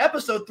here,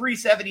 episode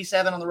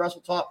 377 on the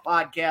Wrestle Talk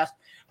podcast.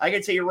 I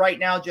can tell you right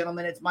now,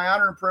 gentlemen, it's my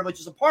honor and privilege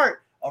as a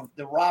part of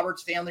the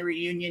Roberts family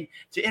reunion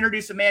to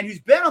introduce a man who's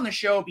been on the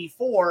show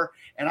before.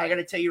 And I got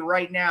to tell you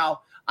right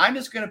now, I'm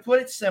just going to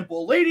put it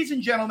simple. Ladies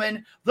and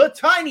gentlemen, the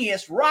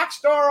tiniest rock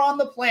star on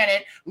the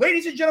planet.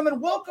 Ladies and gentlemen,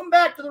 welcome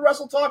back to the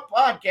Wrestle Talk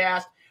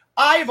podcast,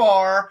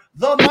 Ivar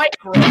the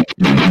Micro.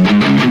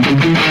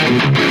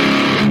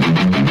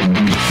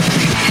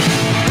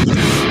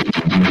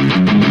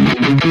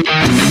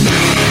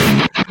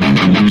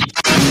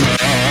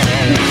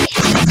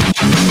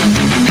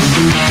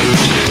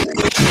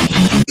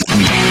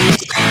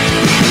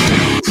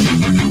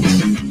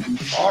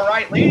 All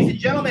right, ladies and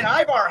gentlemen,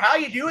 Ivar, how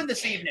you doing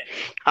this evening?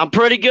 I'm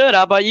pretty good.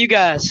 How about you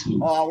guys?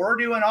 Oh, we're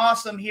doing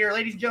awesome here.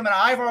 Ladies and gentlemen,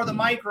 Ivar the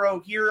Micro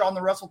here on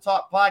the Wrestle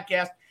Talk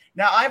podcast.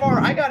 Now, Ivar,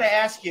 I got to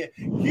ask you,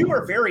 you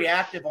are very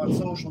active on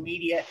social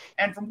media,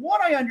 and from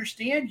what I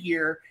understand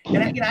here, and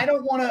again, I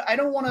don't want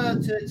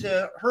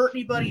to hurt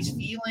anybody's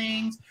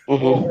feelings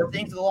or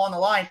things along the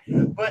line,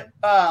 but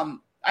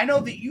I know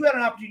that you had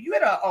an opportunity. You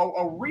had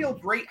a real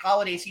great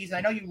holiday season.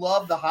 I know you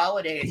love the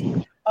holidays.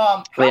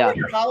 How were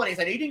your holidays?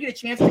 I know you didn't get a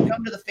chance to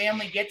come to the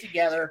family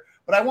get-together,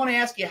 but I want to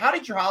ask you, how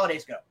did your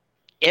holidays go?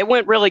 It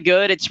went really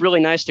good. It's really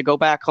nice to go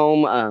back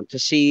home to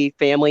see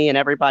family and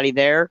everybody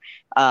there.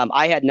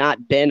 I had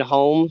not been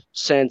home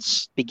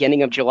since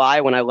beginning of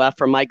July when I left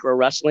for micro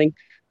wrestling,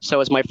 so it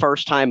was my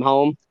first time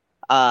home.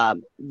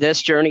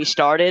 this journey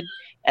started.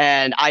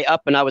 And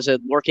I was a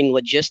working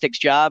logistics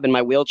job in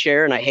my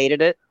wheelchair, and I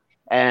hated it.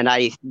 And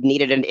I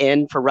needed an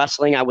in for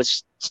wrestling. I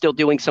was still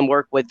doing some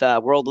work with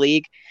World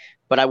League,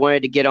 but I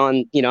wanted to get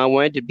on. I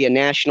wanted to be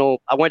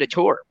I wanted to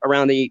tour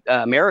around the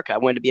America. I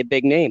wanted to be a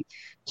big name.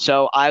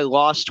 So I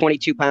lost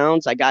 22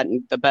 pounds. I got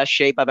in the best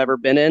shape I've ever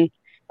been in,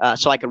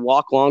 so I could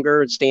walk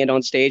longer and stand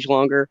on stage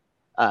longer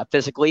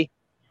physically.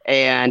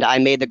 And I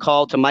made the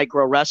call to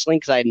micro wrestling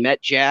because I had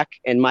met Jack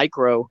and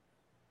micro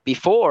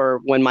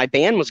before when my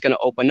band was going to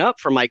open up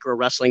for micro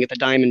wrestling at the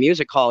Diamond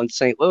Music Hall in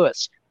St.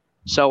 Louis.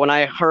 So when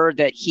I heard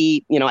that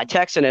I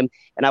texted him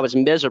and I was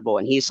miserable,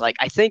 and he's like,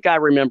 I think I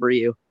remember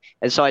you.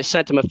 And so I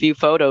sent him a few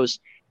photos.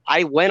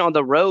 I went on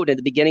the road at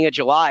the beginning of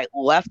July,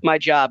 left my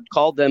job,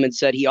 called them and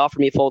said, he offered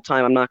me full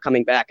time. I'm not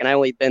coming back. And I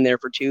only been there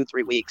for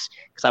 2-3 weeks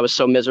because I was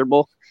so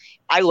miserable.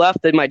 I left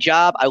my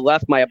job. I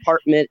left my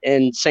apartment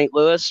in St.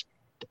 Louis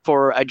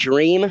for a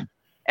dream,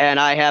 and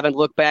I haven't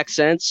looked back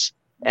since.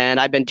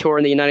 And I've been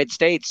touring the United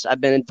States. I've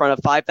been in front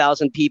of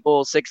 5,000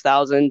 people,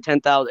 6,000,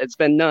 10,000. It's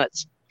been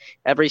nuts.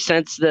 Ever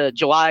since the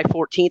July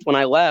 14th when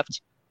I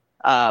left,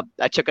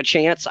 I took a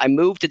chance. I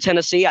moved to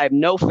Tennessee. I have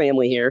no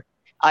family here.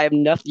 I have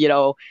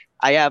nothing,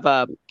 I have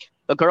a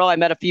girl I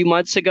met a few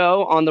months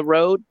ago on the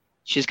road.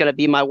 She's going to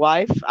be my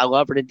wife. I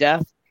love her to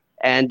death.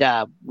 And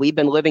we've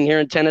been living here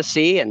in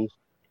Tennessee, and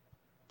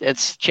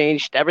it's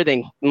changed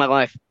everything in my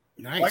life.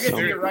 Nice. Well, I can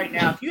tell you right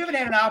now, if you haven't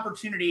had an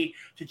opportunity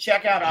to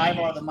check out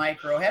Ivar the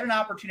Micro, had an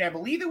opportunity, I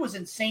believe it was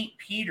in St.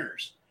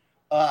 Peter's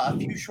a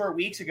few short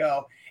weeks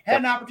ago,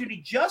 had an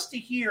opportunity just to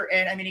hear,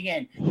 and I mean,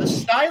 again, the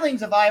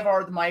stylings of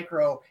Ivar the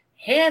Micro,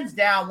 hands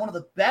down, one of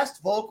the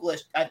best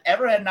vocalists I've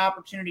ever had an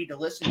opportunity to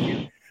listen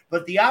to.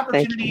 But the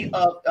opportunity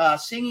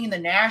of singing the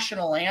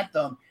national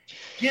anthem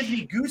gives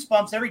me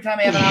goosebumps every time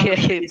I have an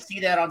opportunity to see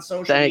that on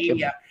social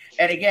media.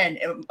 And again,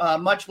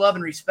 much love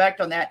and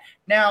respect on that.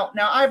 Now,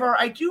 Ivar,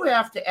 I do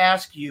have to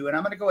ask you, and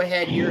I'm going to go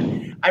ahead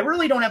here. I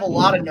really don't have a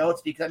lot of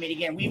notes because, I mean,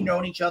 again, we've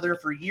known each other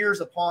for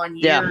years upon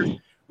years. Yeah.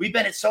 We've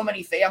been at so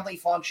many family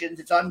functions.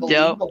 It's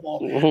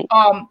unbelievable. Yep.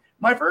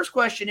 My first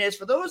question is,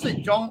 for those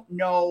that don't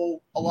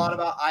know a lot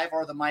about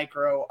Ivar the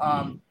Micro,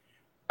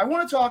 I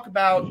want to talk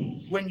about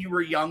when you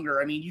were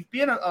younger. I mean, you've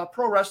been a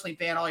pro wrestling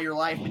fan all your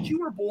life, but you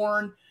were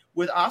born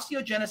with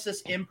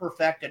osteogenesis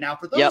imperfecta. Now,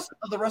 for those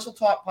of the Wrestle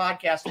Talk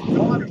podcast that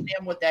don't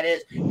understand what that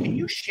is, can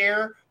you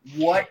share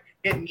what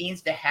it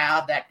means to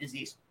have that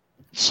disease?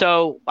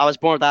 So I was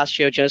born with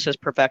osteogenesis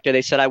imperfecta.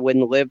 They said I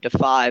wouldn't live to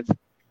 5.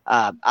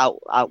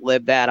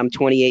 Outlive that. I'm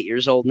 28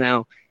 years old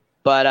now.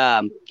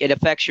 But it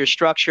affects your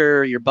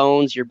structure, your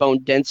bones, your bone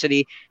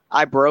density.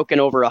 I've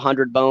broken over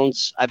 100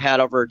 bones. I've had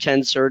over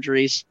 10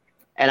 surgeries.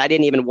 And I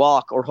didn't even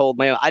walk or hold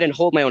my own. I didn't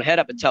hold my own head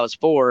up until I was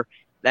 4.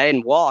 I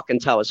didn't walk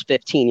until I was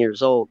 15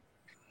 years old.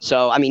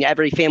 So, I mean,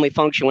 every family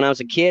function when I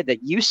was a kid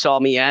that you saw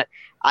me at,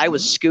 I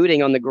was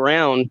scooting on the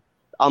ground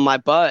on my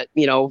butt,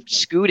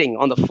 scooting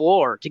on the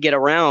floor to get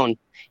around.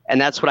 And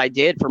that's what I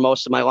did for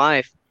most of my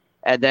life.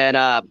 And then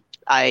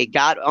I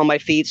got on my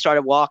feet,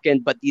 started walking.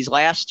 But these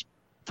last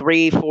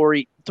 3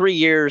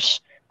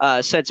 years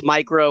since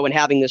micro and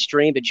having this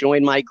dream to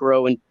join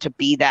micro and to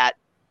be that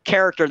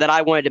character that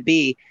I wanted to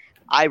be,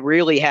 I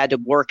really had to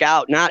work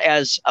out, not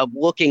as a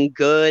looking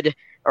good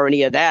or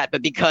any of that,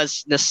 but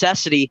because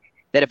necessity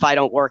that if I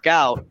don't work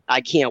out, I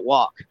can't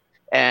walk.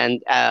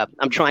 And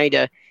I'm trying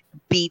to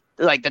beat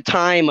like the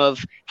time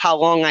of how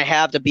long I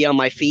have to be on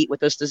my feet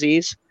with this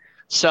disease.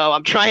 So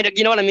I'm trying to,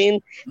 you know what I mean?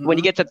 Mm-hmm. When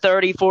you get to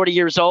 30, 40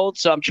 years old,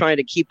 so I'm trying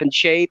to keep in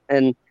shape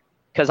and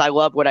because I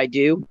love what I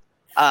do.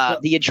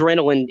 The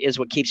adrenaline is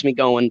what keeps me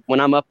going. When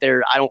I'm up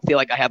there, I don't feel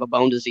like I have a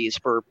bone disease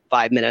for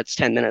 5 minutes,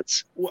 10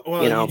 minutes.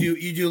 Well,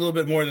 you do a little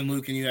bit more than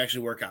Luke, and you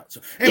actually work out. So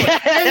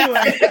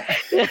anyway,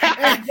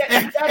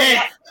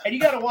 and you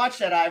got to watch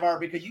that, Ivar,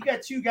 because you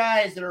got 2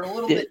 guys that are a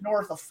little bit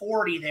north of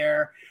 40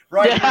 there,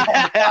 right here on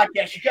the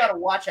podcast. You got to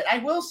watch it. I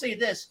will say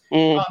this: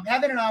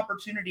 having an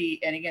opportunity,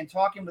 and again,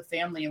 talking with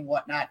family and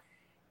whatnot.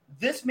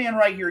 This man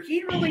right here,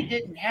 he really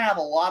didn't have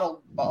a lot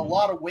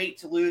of weight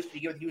to lose to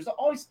begin with. He was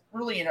always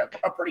really in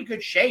a pretty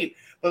good shape,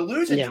 but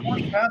losing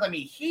 20 pounds, I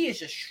mean, he is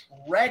just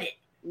shredded.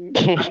 I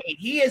mean,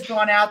 he has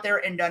gone out there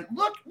and done.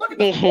 Look at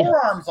the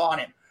forearms on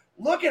him.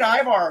 Look at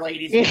Ivar,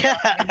 ladies.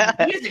 I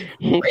mean, he is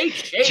in great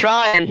shape.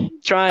 Trying.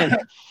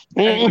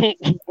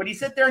 When you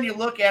sit there and you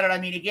look at it, I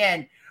mean,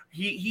 again,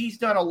 he's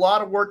done a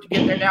lot of work to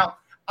get there. Now,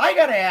 I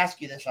got to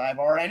ask you this,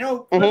 Ivar. I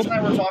know Chris and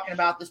I were talking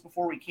about this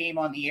before we came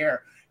on the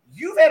air.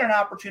 You've had an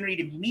opportunity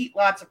to meet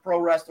lots of pro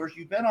wrestlers.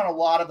 You've been on a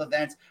lot of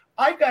events.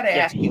 I've got to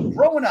ask you,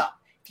 growing up,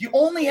 if you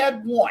only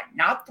had one,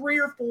 not 3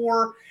 or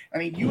 4, I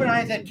mean, you and I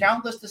have had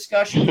countless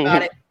discussions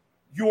about it.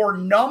 Your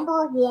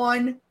number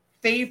one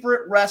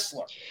favorite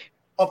wrestler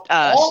of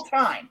all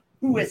time,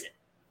 who is it?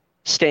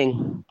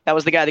 Sting. That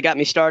was the guy that got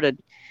me started.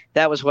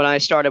 That was when I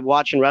started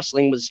watching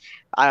wrestling.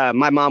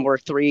 My mom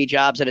worked 3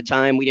 jobs at a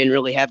time. We didn't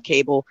really have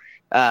cable.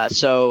 And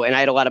I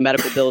had a lot of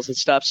medical bills and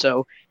stuff.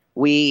 So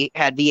we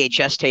had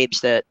VHS tapes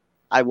that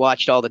I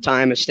watched all the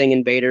time of Sting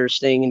and Vader,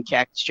 Sting and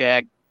Cactus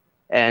Jack,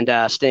 and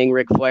Sting,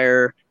 Ric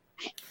Flair.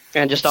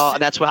 And just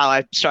that's how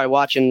I started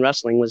watching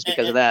wrestling was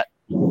because of that.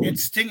 And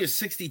Sting is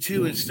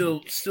 62 and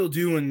still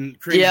doing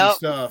crazy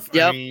stuff.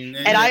 Yep. I mean,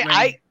 and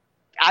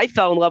I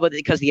fell in love with it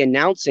because the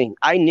announcing.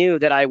 I knew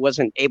that I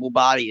wasn't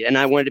able-bodied, and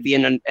I wanted to be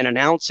an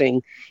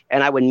announcing,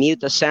 and I would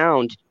mute the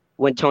sound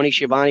when Tony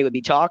Schiavone would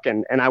be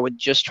talking, and I would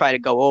just try to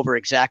go over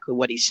exactly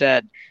what he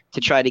said to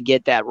try to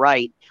get that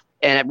right.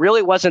 And it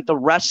really wasn't the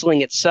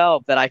wrestling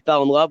itself that I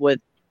fell in love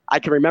with. I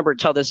can remember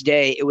till this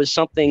day, it was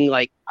something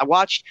like I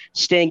watched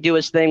Sting do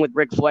his thing with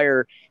Ric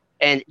Flair,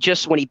 and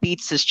just when he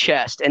beats his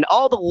chest and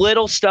all the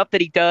little stuff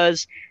that he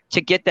does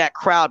to get that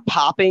crowd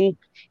popping.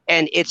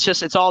 And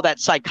it's all that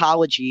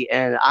psychology.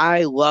 And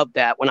I love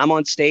that when I'm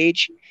on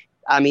stage.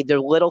 I mean, the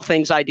little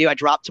things I do, I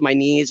drop to my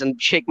knees and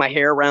shake my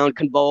hair around,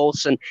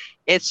 convulse. And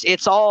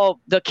it's all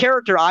the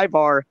character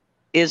Ivar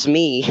is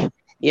me,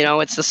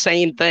 it's the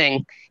same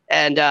thing.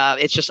 And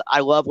it's just,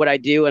 I love what I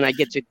do. And I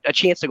get a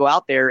chance to go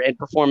out there and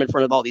perform in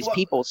front of all these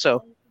people.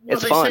 So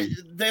it's fun.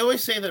 They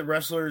always say that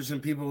wrestlers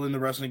and people in the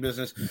wrestling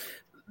business,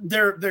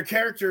 their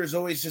character is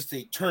always just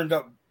a turned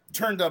up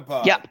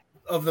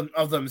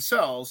of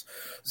themselves.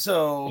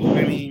 So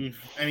I mean,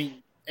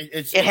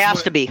 it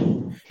has to be.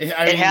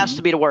 It has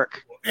to be to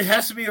work. It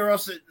has to be, or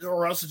else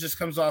it just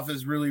comes off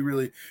as really,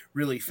 really,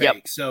 really fake.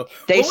 Yep. So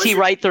they see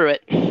right through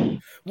it.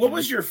 What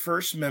was your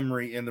first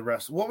memory in the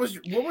wrestling? What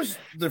was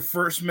the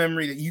first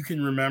memory that you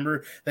can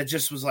remember that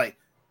just was like,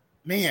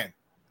 man,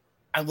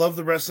 I love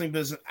the wrestling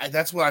business.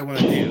 That's what I want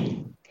to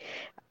do.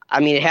 I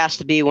mean, it has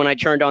to be when I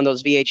turned on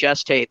those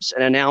VHS tapes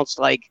and announced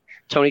like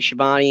Tony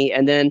Schiavone,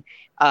 and then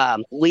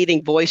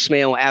leaving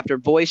voicemail after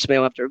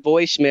voicemail after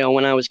voicemail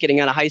when I was getting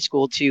out of high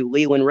school to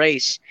Leland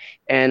Race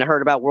and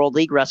heard about World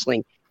League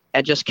Wrestling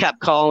and just kept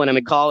calling him.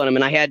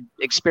 And I had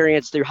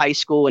experience through high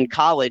school and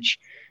college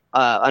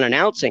on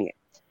announcing it.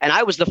 And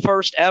I was the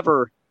first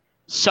ever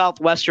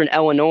Southwestern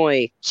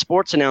Illinois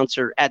sports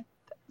announcer at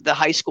the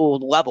high school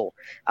level.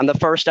 I'm the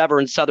first ever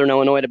in Southern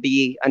Illinois to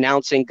be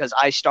announcing because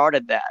I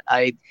started that.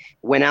 I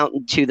went out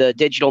into the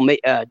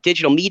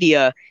digital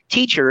media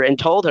teacher and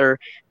told her,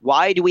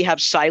 why do we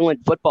have silent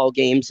football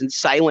games and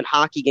silent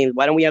hockey games?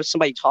 Why don't we have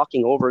somebody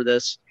talking over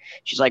this?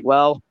 She's like,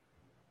 well,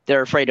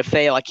 they're afraid to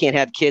fail. I can't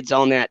have kids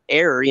on that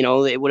air.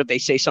 What if they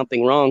say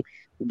something wrong?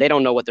 They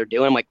don't know what they're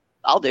doing. I'm like,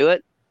 I'll do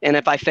it. And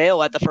if I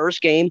fail at the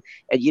first game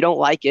and you don't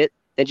like it,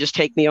 then just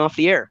take me off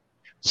the air.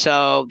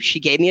 So she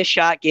gave me a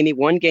shot, gave me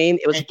one game.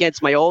 It was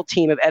against my old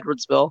team of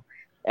Edwardsville,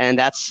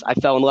 and I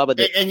fell in love with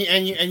it. And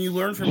you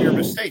learn from your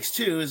mistakes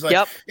too. Is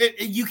like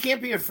you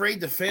can't be afraid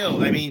to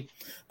fail. I mean,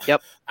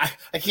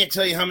 I can't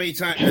tell you how many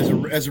times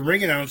as a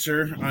ring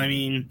announcer. I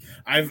mean,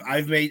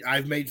 I've made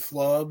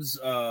flubs.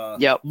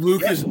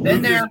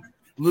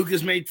 Luke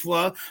has made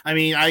flub. I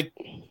mean, I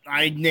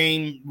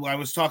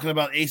was talking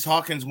about Ace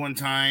Hawkins one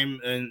time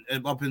and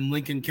up in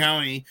Lincoln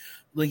County,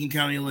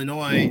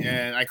 Illinois,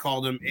 and I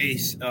called him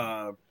Ace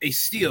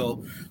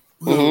Steele,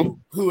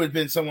 who had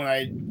been someone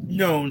I'd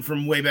known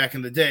from way back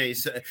in the day.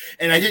 So,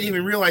 and I didn't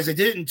even realize I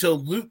did it until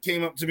Luke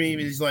came up to me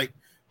and he's like,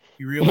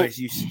 you realize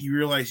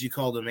you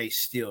called him Ace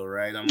Steele,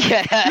 right? I'm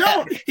like,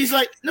 no. He's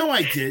like, no,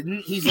 I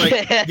didn't. He's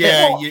like,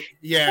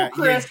 yeah.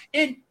 Chris,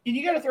 and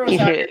you got to throw us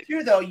out there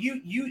too, though.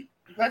 You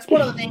that's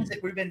one of the things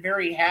that we've been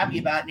very happy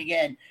about. And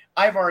again,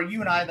 Ivar, you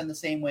and I have been the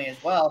same way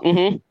as well.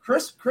 Mm-hmm.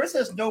 Chris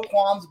has no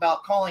qualms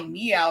about calling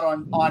me out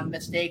on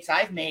mistakes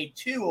I've made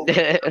too over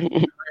my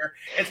career.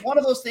 It's one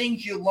of those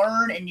things you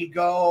learn and you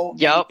go,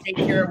 you take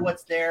care of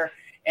what's there.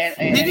 And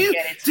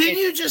didn't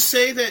you just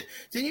say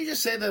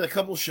that a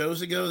couple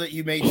shows ago that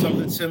you made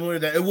something similar,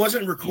 that it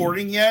wasn't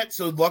recording yet,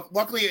 so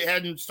luckily it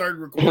hadn't started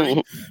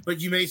recording, but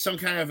you made some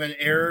kind of an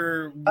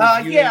error?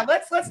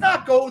 Let's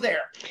not go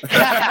there.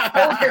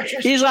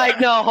 He's like,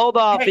 no, hold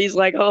off. He's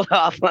like, hold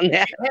off on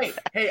that.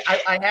 Hey,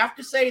 I have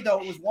to say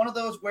though, it was one of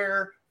those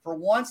where for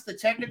once the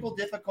technical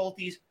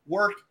difficulties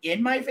worked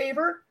in my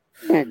favor.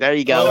 There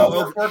you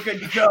go. We're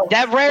good to go.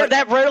 That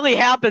rarely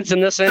happens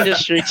in this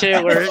industry too.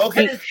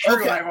 Okay,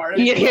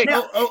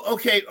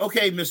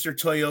 Mr.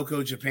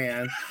 Toyoko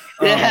Japan.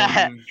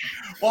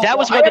 That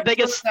was one of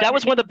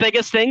the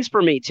biggest things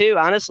for me too.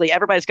 Honestly,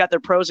 everybody's got their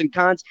pros and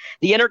cons.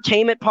 The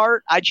entertainment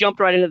part, I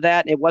jumped right into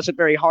that, and it wasn't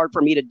very hard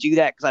for me to do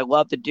that because I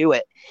love to do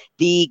it.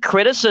 The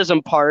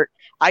criticism part,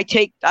 I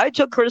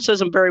took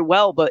criticism very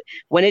well, but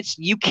when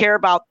you care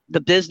about the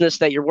business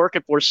that you're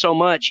working for so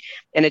much,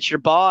 and it's your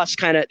boss,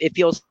 it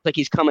feels like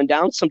he's coming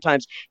down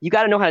sometimes. You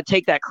got to know how to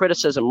take that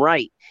criticism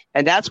right.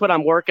 And that's what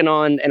I'm working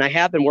on, and I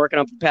have been working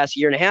on for the past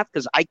year and a half,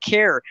 because I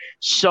care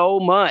so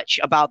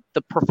much about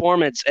the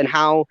performance and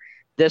how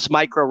this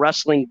micro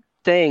wrestling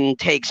thing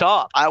takes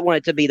off. I want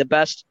it to be the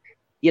best,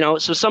 so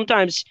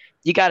sometimes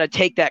you got to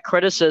take that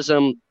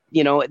criticism,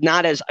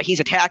 not as he's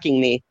attacking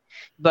me,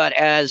 but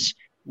as,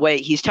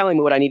 wait, he's telling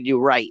me what I need to do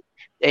right.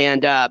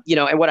 And,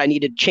 and what I need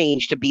to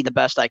change to be the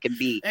best I could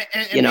be.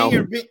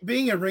 And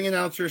being a ring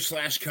announcer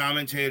 /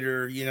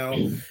 commentator, you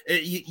have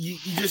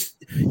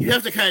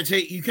to kind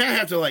of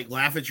have to like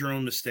laugh at your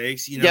own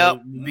mistakes,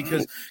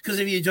 because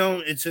if you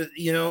don't, it's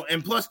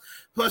and plus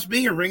Plus,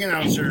 being a ring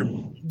announcer,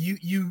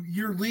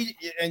 you're lead,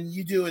 and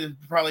you do it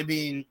probably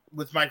being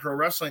with micro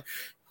wrestling.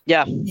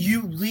 Yeah,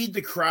 you lead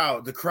the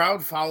crowd. The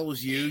crowd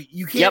follows you.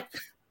 You can't. Yep.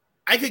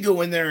 I could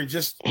go in there and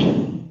just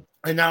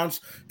announce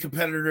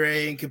competitor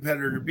A and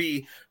competitor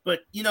B,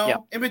 but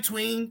in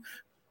between,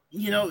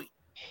 you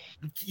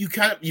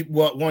kind of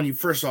you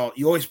first of all,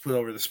 you always put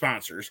over the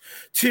sponsors.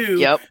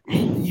 Two,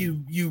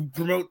 you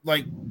promote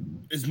like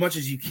as much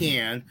as you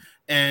can,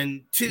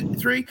 and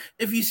three,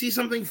 if you see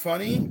something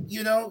funny,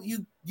 you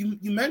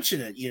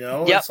mention it.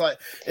 It's like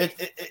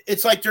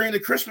it's like during the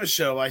Christmas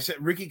show. I said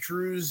Ricky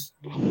Cruz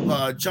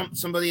jumped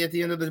somebody at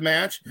the end of the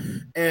match,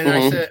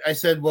 and I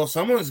said, well,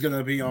 someone's going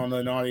to be on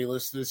the naughty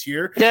list this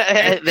year.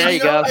 And, there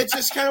you go. It's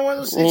just kind of one of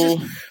those.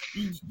 It's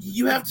just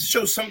you have to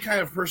show some kind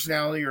of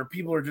personality, or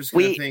people are just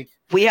going to think.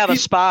 We have a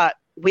spot.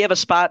 We have a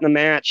spot in the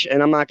match,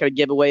 and I'm not going to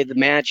give away the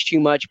match too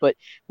much, but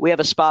we have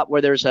a spot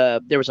where there was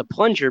a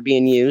plunger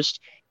being used,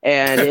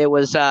 and it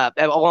was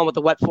along with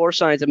the wet floor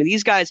signs. I mean,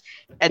 these guys,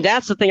 and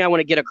that's the thing I want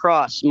to get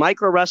across.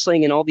 Micro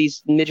wrestling and all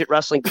these midget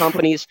wrestling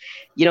companies,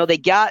 they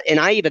got, and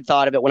I even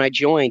thought of it when I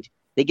joined.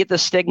 They get the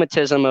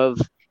stigmatism of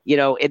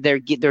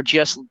they're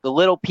just the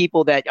little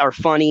people that are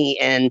funny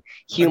and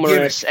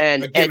humorous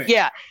and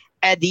yeah.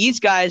 And these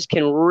guys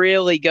can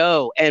really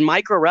go. And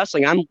micro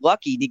wrestling, I'm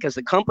lucky because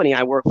the company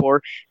I work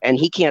for, and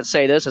he can't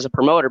say this as a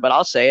promoter, but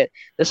I'll say it.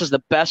 This is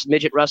the best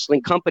midget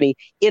wrestling company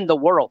in the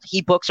world.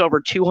 He books over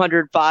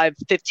 205,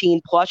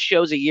 15 plus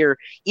shows a year.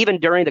 Even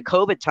during the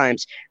COVID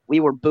times,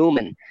 we were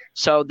booming.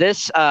 So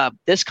this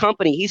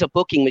company, he's a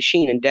booking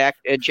machine, and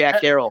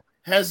Jack Darrell.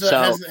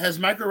 Has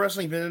micro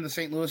wrestling been in the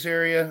St. Louis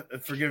area?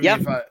 Forgive me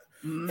if I.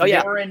 They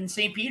were in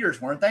St.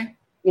 Peter's, weren't they?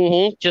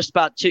 Just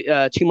about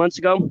 2 months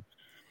ago.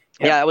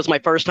 Yeah, it was my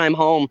first time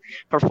home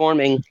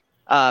performing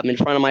in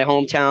front of my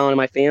hometown and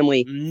my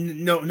family.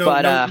 No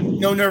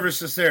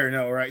nervousness there,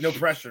 no, right? No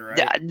pressure,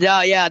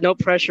 right? No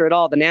pressure at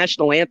all. The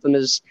national anthem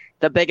is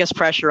the biggest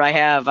pressure I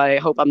have. I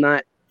hope I'm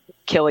not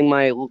killing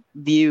my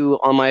view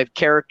on my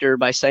character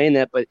by saying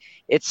that, but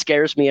it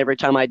scares me every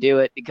time I do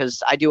it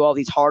because I do all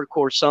these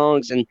hardcore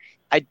songs, and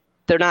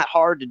they're not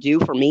hard to do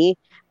for me.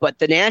 But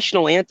the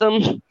national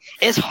anthem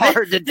is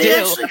hard to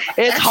do.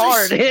 It's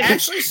hard.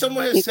 Actually,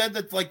 someone has said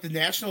that like the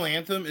national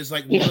anthem is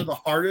like one of the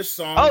hardest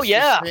songs. Oh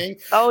yeah. To sing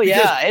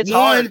It's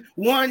hard.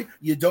 One,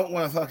 you don't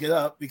want to fuck it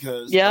up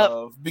because if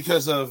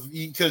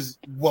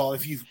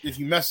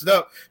you mess it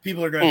up,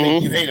 people are going to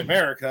think you hate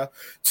America.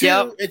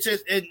 Two, it's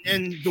just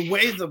and the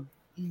way the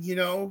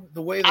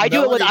I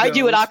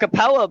do it a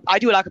cappella. I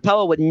do it a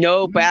cappella with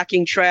no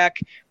backing track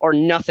or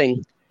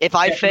nothing. If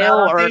I fail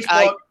or if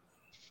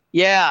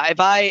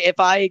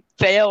I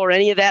fail or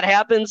any of that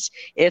happens,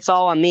 it's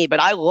all on me. But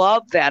I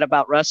love that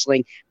about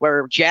wrestling,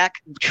 where Jack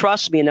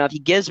trusts me enough. He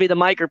gives me the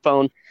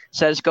microphone,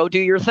 says, go do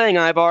your thing,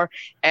 Ivar.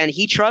 And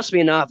he trusts me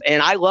enough.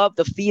 And I love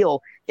the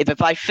feel.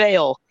 If I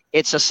fail,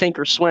 it's a sink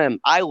or swim.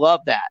 I love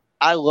that.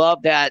 I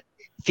love that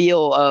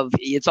feel of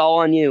it's all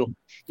on you.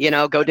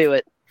 Go do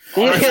it.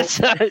 It's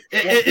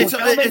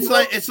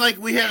like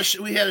we had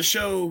a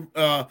show.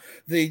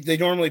 They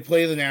normally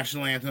play the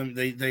national anthem.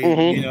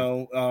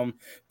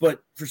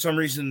 But for some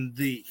reason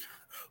the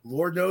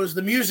Lord knows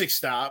the music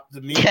stopped.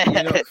 We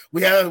had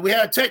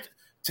a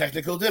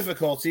technical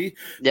difficulty.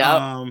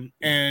 Yeah.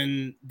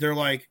 And they're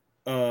like,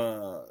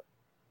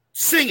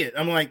 sing it.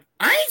 I'm like,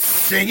 I ain't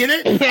singing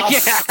it. I'll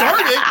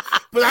start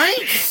it, but I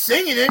ain't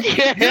singing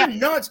it. You're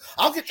nuts.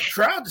 I'll get the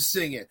crowd to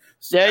sing it.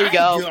 So there you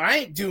go. I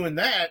ain't doing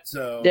that.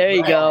 So there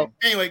you go.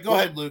 Anyway, go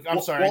ahead, Luke.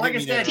 I'm sorry. Well, like I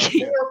said,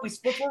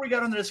 before we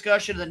got on the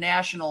discussion of the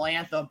national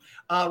anthem,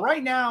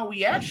 right now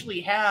we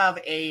actually have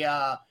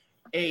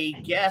a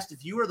guest, a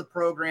viewer of the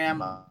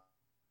program.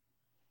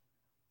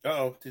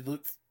 Did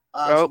Luke?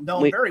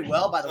 Known very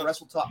well by the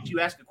Wrestle Talk to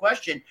ask a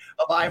question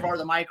of Ivar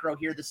the Micro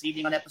here this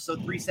evening on episode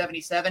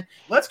 377.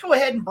 Let's go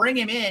ahead and bring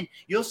him in.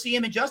 You'll see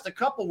him in just a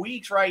couple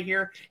weeks right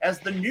here as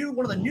one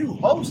of the new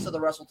hosts of the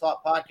Wrestle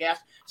Talk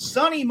podcast,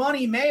 Sonny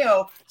Money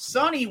Mayo.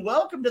 Sonny,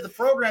 welcome to the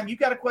program. You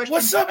got a question?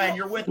 What's up? And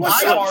you're with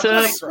Ivar.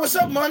 What's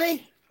up,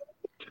 Money?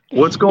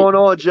 What's going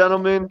on,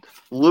 gentlemen?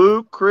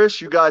 Luke, Chris,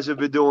 you guys have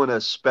been doing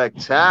a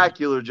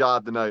spectacular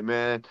job tonight,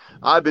 man.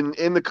 I've been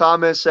in the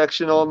comment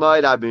section all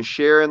night. I've been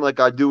sharing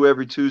like I do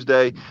every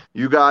Tuesday.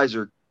 You guys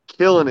are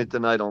killing it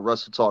tonight on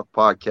Wrestle Talk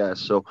Podcast.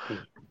 So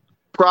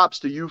props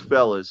to you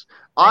fellas.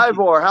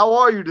 Ivar, how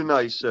are you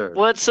tonight, sir?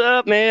 What's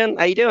up, man?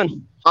 How you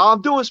doing?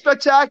 I'm doing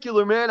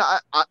spectacular, man.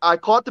 I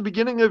caught the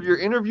beginning of your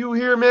interview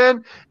here,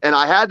 man, and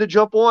I had to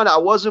jump on. I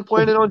wasn't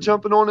planning on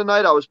jumping on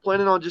tonight. I was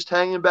planning on just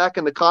hanging back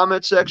in the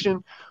comment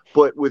section.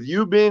 But with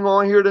you being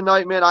on here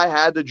tonight, man, I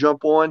had to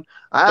jump on.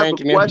 I have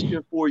a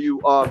question for you.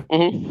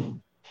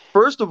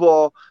 First of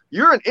all,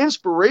 you're an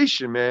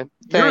inspiration, man.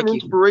 You're an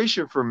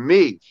inspiration for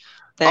me.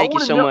 Thank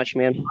you so much,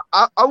 man.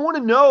 I want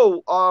to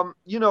know,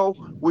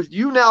 with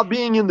you now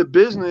being in the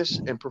business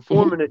and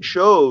performing at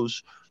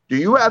shows, do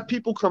you have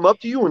people come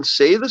up to you and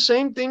say the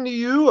same thing to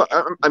you?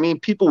 I mean,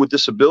 people with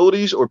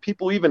disabilities or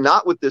people even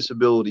not with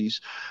disabilities,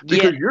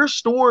 because your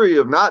story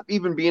of not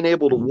even being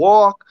able to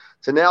walk,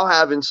 to now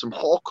having some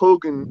Hulk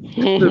Hogan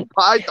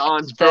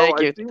pythons, bro.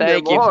 Thank you. I've seen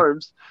Thank them you.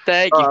 arms.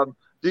 Thank you.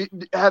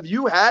 Have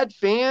you had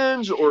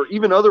fans or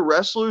even other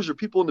wrestlers or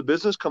people in the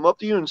business come up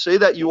to you and say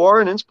that you are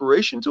an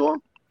inspiration to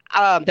them?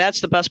 That's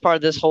the best part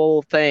of this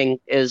whole thing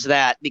is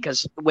that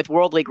because with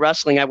World League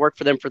Wrestling, I worked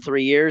for them for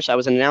 3 years. I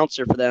was an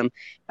announcer for them.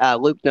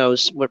 Luke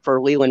knows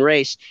for Leland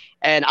Race.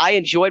 And I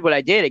enjoyed what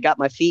I did. It got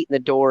my feet in the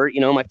door,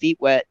 my feet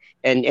wet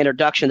and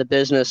introduction to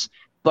business.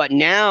 But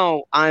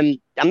now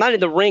I'm not in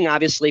the ring,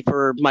 obviously,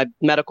 for my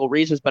medical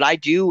reasons, but I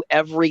do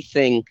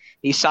everything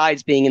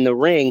besides being in the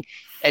ring.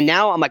 And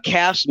now I'm a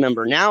cast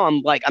member. Now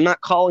I'm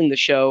not calling the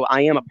show.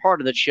 I am a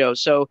part of the show.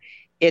 So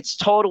it's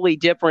totally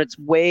different.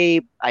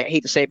 I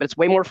hate to say it, but it's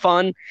way more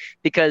fun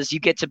because you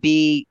get to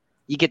be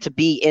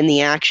in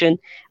the action.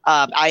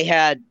 I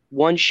had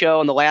one show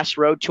on the last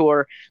road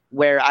tour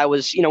where I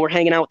was, we're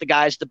hanging out with the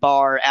guys at the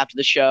bar after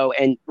the show,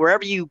 and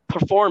wherever you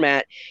perform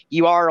at,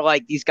 you are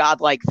like these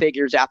godlike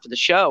figures after the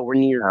show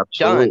when you're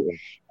done.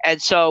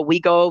 And so we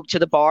go to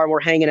the bar and we're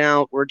hanging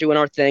out. We're doing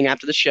our thing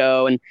after the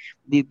show, and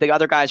the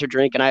other guys are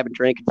drinking. I haven't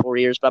drank in 4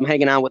 years, but I'm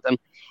hanging out with them.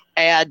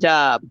 And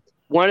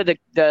one of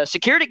the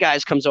security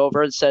guys comes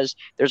over and says,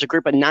 there's a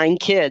group of 9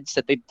 kids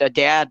that the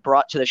dad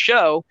brought to the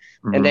show,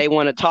 and they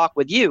want to talk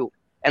with you.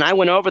 And I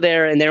went over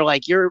there, and they're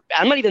like,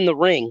 I'm not even in the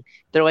ring.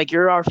 They're like,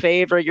 you're our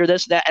favorite. You're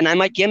this, that. And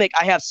my gimmick,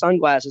 I have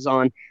sunglasses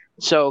on,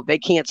 so they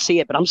can't see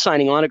it, but I'm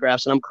signing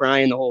autographs, and I'm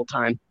crying the whole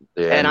time.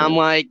 Yeah, and I'm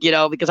like,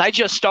 because I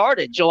just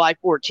started July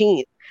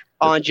 14th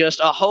on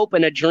just a hope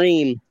and a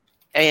dream.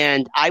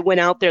 And I went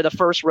out there the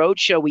first road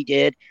show we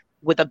did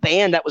with a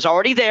band that was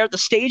already there. The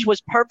stage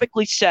was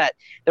perfectly set.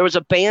 There was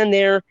a band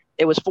there.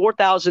 It was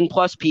 4,000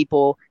 plus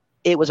people.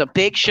 It was a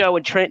big show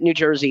in Trenton, New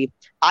Jersey.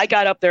 I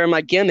got up there in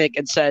my gimmick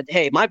and said,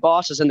 hey, my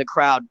boss is in the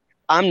crowd.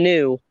 I'm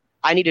new.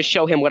 I need to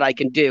show him what I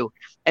can do.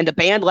 And the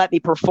band let me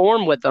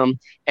perform with them.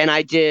 And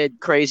I did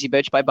Crazy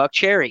Bitch by Buck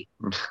Cherry.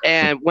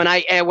 And when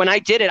I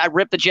did it, I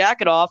ripped the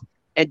jacket off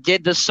and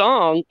did the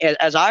song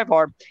as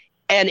Ivar.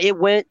 And it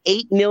went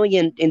 8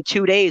 million in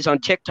 2 days on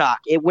TikTok.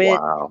 It went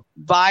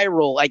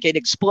viral. Like, it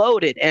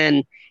exploded.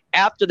 And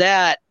after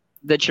that,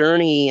 the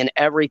journey and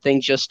everything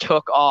just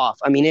took off.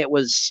 I mean, it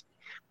was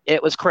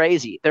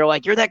crazy. They're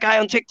like, you're that guy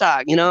on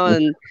TikTok,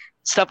 and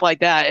stuff like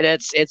that. And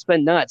it's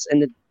been nuts.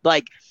 And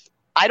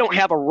I don't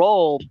have a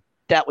role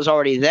that was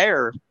already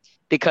there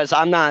because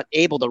I'm not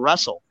able to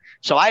wrestle.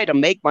 So I had to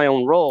make my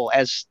own role.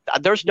 As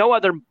there's no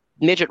other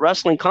midget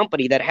wrestling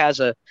company that has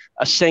a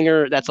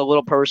singer that's a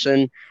little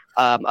person,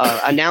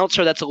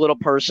 announcer that's a little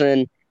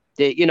person,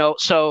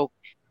 so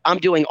I'm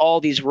doing all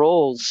these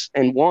roles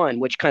in one,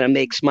 which kind of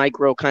makes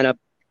micro kind of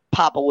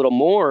pop a little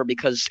more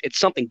because it's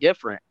something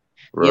different.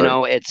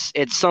 Right.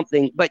 It's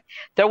something, but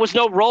there was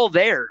no role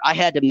there. I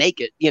had to make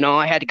it,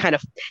 I had to kind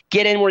of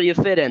get in where you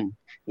fit in.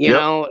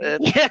 So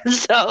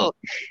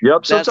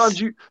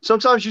sometimes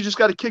you just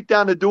got to kick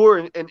down the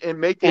door and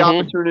make the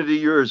opportunity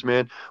yours,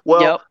 man.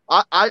 Well,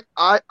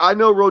 I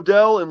know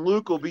Rodell and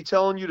Luke will be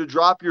telling you to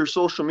drop your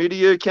social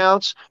media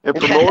accounts and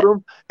promote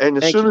them.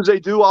 And as soon as they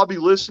do, I'll be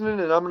listening,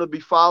 and I'm going to be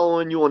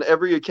following you on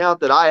every account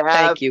that I have.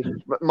 Thank you.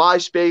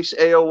 MySpace,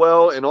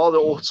 AOL, and all the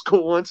old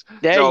school ones.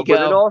 There you go.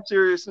 But in all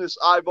seriousness,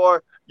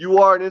 Ivar, you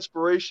are an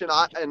inspiration,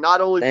 and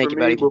not only for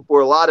me, but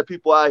for a lot of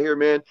people out here,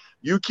 man.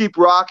 You keep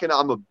rocking.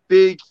 I'm a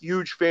big,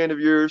 huge fan of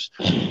yours.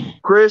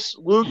 Chris,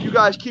 Luke, you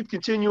guys keep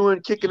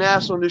continuing kicking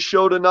ass on this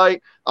show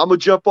tonight. I'm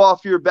going to jump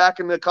off here back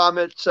in the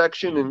comment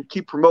section and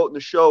keep promoting the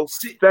show.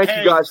 Thank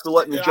you guys for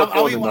letting me jump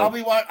on.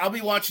 I'll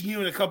be watching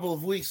you in a couple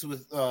of weeks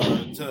with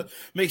to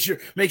make sure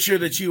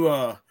that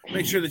you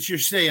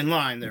stay in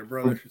line there,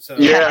 brother. So.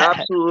 Yeah,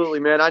 absolutely,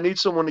 man. I need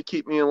someone to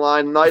keep me in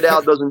line. Night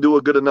Owl doesn't do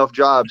a good enough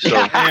job. So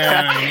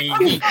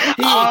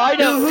I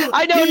know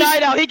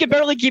Night Owl. He can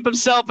barely keep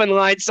himself in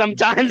line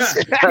sometimes.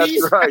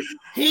 That's right.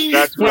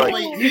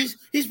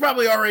 He's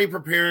probably already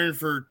preparing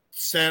for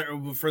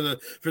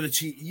the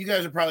Chiefs. You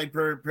guys are probably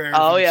preparing.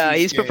 Oh yeah,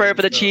 he's preparing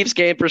for the Chiefs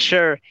game for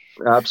sure.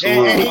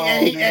 Absolutely.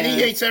 And he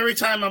hates every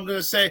time I'm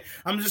just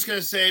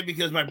gonna say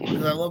because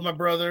I love my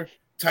brother.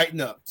 Tighten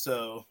up.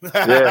 So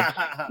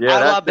I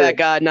love that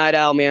guy, Night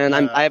Owl, man.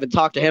 I haven't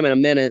talked to him in a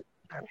minute.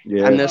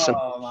 Yeah. I miss him.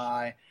 Oh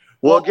my.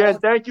 Well, again,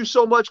 thank you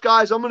so much,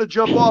 guys. I'm going to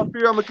jump off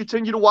here. I'm going to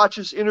continue to watch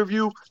this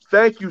interview.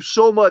 Thank you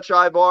so much,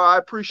 Ivar. I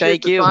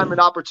appreciate the time and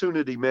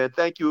opportunity, man.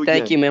 Thank you again.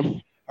 Thank you,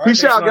 man.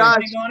 Peace out, guys.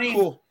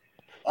 Cool.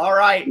 All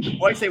right.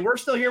 Well, I say we're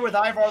still here with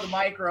Ivar the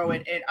Micro.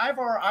 And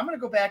Ivar, I'm going to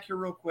go back here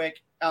real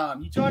quick.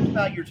 You talked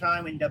about your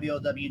time in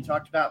WLW. You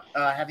talked about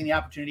having the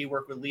opportunity to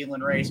work with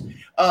Leland Race.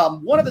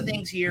 One of the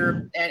things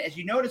here, and as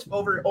you notice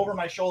over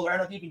my shoulder, I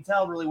don't know if you can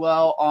tell really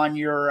well on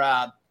your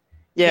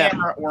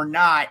camera or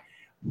not,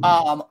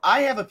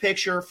 I have a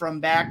picture from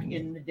back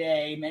in the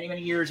day, many,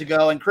 many years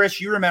ago. And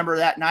Chris, you remember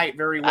that night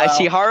very well. I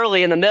see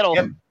Harley in the middle.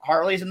 Yep,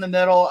 Harley's in the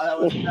middle.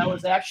 That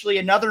was actually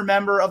another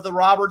member of the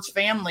Roberts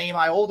family,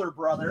 my older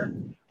brother,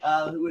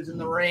 who was in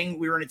the ring.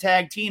 We were in a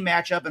tag team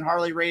matchup, and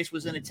Harley Race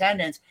was in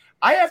attendance.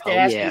 I have to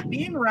ask you,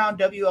 being around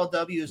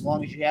WLW as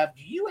long as you have,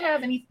 do you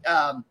have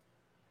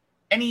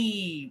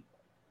any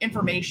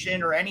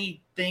information or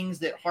anything things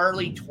that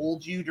Harley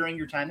told you during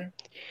your time there?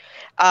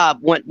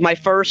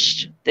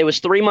 It was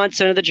 3 months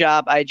into the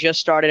job. I just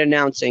started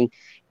announcing,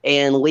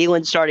 and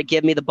Leland started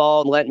giving me the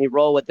ball and letting me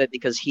roll with it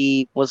because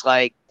he was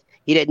like,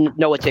 he didn't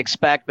know what to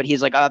expect, but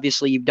he's like,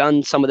 obviously you've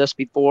done some of this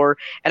before.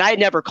 And I had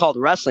never called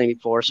wrestling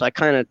before, so I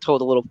kind of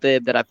told a little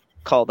fib that I've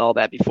called all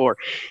that before.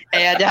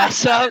 And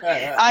so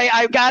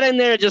I got in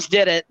there and just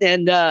did it.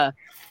 And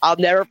I'll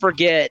never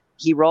forget,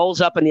 he rolls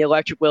up in the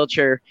electric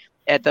wheelchair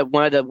at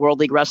one of the World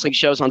League Wrestling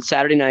shows on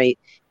Saturday night.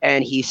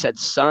 And he said,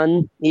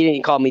 son, he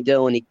didn't call me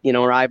Dylan,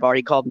 or Ivar.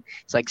 He called me.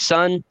 It's like,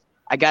 son,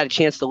 I got a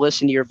chance to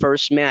listen to your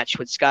first match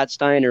with Scott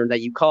Steiner that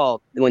you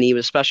called when he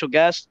was a special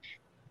guest.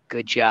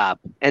 Good job.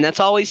 And that's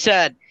all he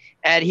said.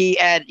 And he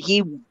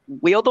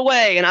wheeled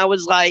away. And I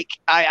was like,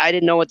 I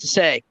didn't know what to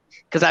say.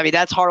 Because, I mean,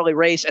 that's Harley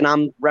Race, and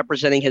I'm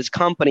representing his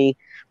company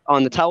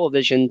on the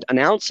television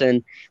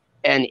announcing.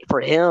 And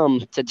for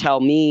him to tell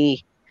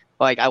me,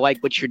 like, I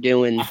like what you're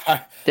doing,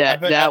 I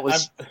bet that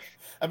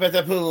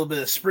put a little bit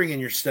of spring in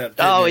your step.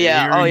 Oh,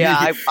 yeah.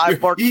 I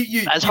worked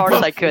as hard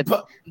as I could.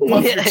 Puff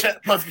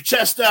your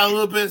chest out a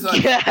little bit.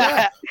 Like,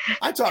 yeah.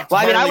 I talked to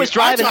Harley. I was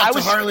driving. I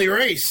was Harley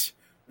Race.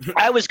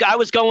 I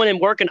was going and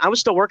working. I was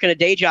still working a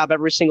day job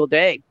every single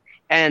day.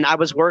 And I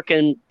was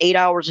working 8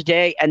 hours a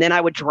day. And then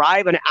I would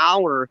drive an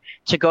hour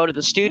to go to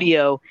the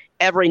studio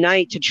every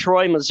night to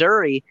Troy,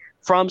 Missouri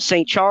from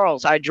St.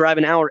 Charles. I'd drive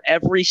an hour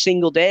every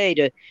single day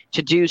to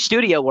do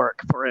studio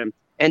work for him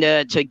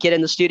and to get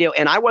in the studio.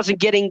 And I wasn't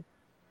getting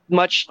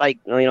much, like,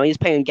 he's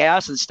paying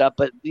gas and stuff,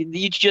 but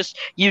you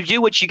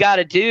do what you got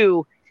to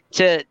do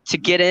to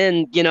get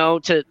in,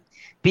 to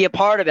be a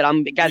part of it.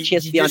 Got a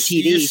chance to be on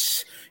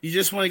TV. You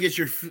just want to get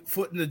your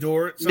foot in the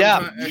door.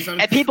 Yeah,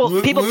 and people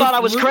thought I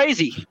was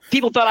crazy.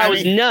 People thought I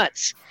was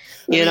nuts.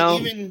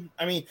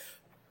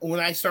 When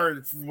I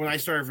started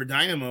for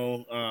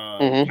Dynamo,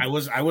 I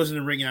wasn't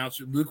a ring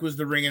announcer. Luke was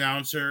the ring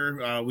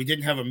announcer. We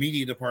didn't have a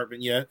media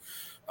department yet.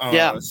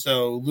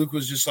 So Luke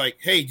was just like,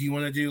 "Hey, do you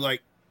want to do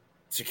like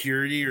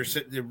security or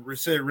sit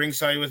at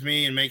ringside with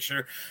me and make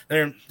sure?"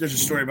 There's a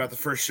story about the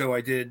first show I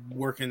did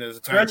working as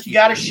a timekeeper. You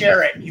got to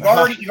share it. You've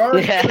already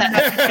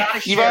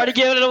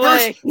given it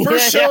away.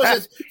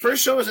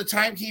 First show as a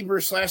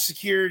timekeeper /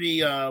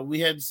 security. We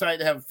had decided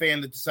to have a fan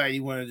that decided he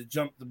wanted to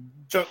jump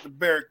the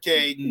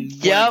barricade and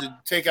wanted to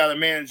take out a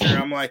manager.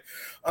 I'm like,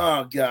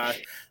 oh god.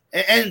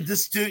 And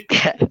this dude,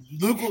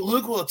 Luke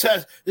will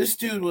attest, this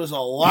dude was a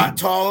lot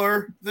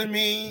taller than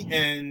me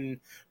and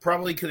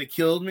probably could have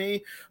killed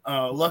me.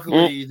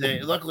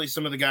 Luckily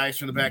some of the guys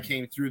from the back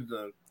came through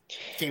the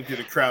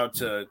crowd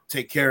to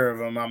take care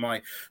of him. I'm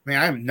like,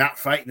 man, I'm not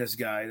fighting this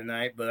guy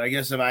tonight, but I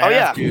guess if I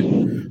have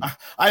to,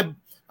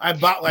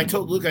 I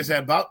told Luke, I said,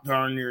 I about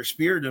darn near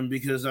speared him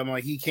because I'm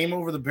like, he came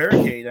over the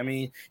barricade. I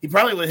mean, he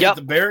probably would have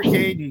hit the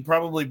barricade and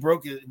probably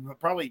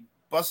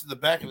busted the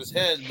back of his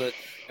head, but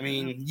I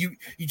mean, you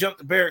jumped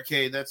the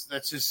barricade. That's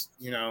just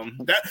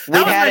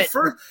that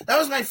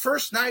was my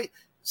first night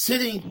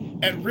sitting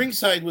at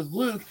ringside with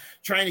Luke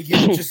trying to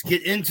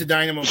get into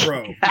Dynamo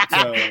Pro.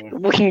 So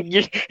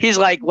he's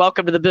like,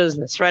 welcome to the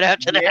business right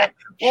after that.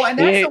 Well, and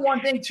that's the one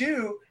thing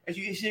too, as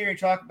you sit here and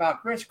talk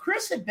about Chris.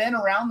 Chris had been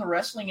around the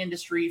wrestling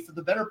industry for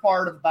the better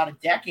part of about a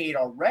decade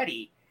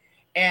already.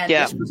 And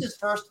this was his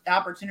first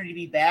opportunity to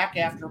be back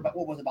after,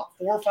 what was it, about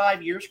 4 or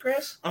 5 years,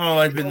 Chris? Oh,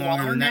 I'd been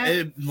longer than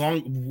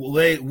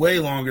that. Way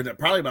longer than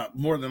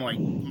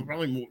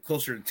probably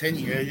closer to 10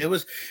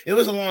 years. It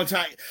was a long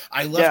time.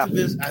 I left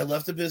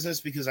the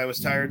business because I was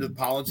tired of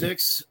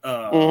politics.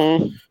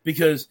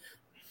 Because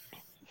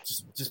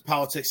just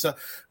politics.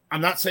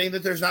 I'm not saying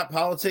that there's not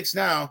politics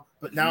now,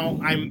 but now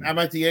I'm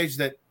at the age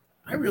that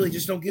I really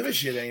just don't give a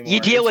shit anymore.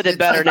 You deal with it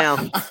better now.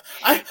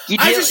 I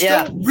just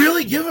don't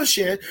really give a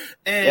shit,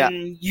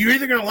 and you're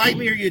either gonna like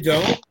me or you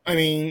don't. I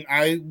mean,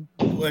 I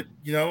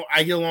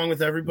get along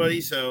with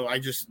everybody, so I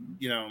just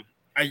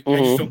I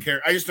just don't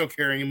care. I just don't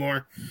care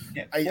anymore.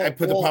 Yeah. I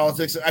put the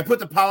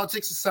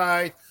politics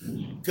aside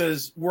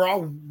because we're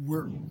all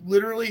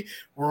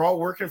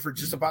working for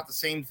just about the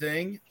same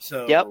thing.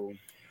 So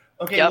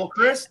well,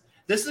 Chris.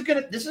 This is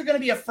gonna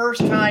be a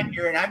first time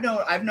here, and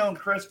I've known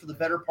Chris for the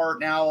better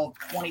part now of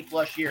 20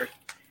 plus years.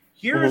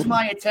 Here is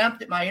my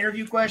attempt at my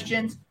interview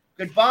questions.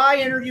 Goodbye,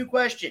 interview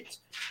questions.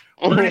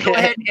 We're gonna go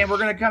ahead and we're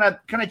gonna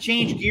kind of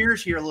change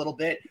gears here a little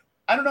bit.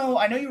 I don't know.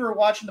 I know you were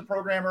watching the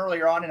program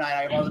earlier on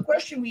tonight. The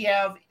question we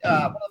have, one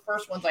of the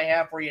first ones I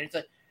have for you. It's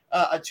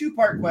a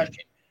 2-part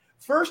question.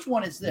 First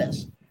one is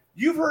this: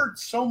 you've heard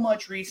so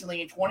much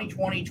recently in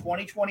 2020,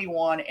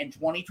 2021, and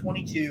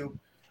 2022.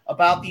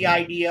 About the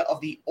idea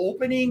of the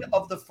opening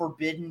of the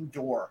forbidden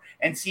door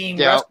and seeing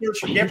wrestlers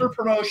from different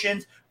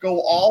promotions go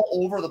all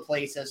over the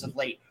place as of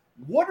late.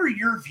 What are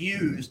your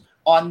views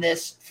on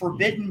this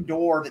forbidden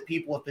door that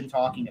people have been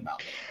talking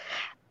about?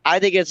 I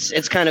think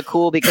it's kind of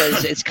cool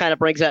because it's kind of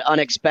brings that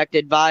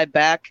unexpected vibe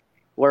back.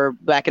 Where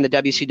back in the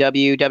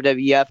WCW,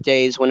 WWF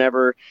days,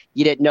 whenever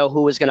you didn't know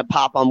who was going to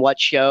pop on what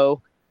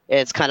show,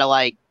 it's kind of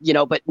like,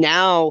 but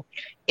now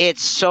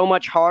it's so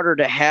much harder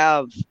to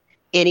have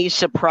any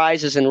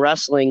surprises in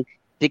wrestling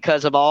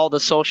because of all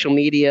the social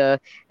media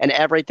and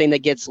everything that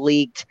gets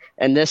leaked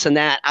and this and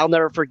that. I'll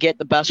never forget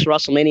the best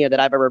WrestleMania that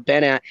I've ever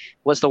been at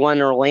was the one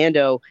in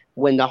Orlando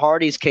when the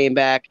Hardys came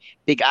back.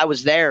 I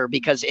was there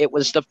because it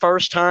was the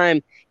first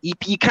time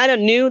you kind of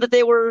knew that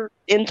they were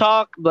in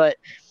talk, but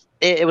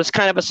it was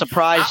kind of a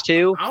surprise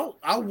too.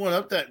 I'll one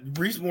up that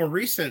more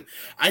recent.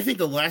 I think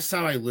the last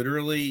time I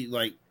literally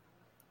like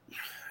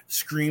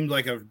screamed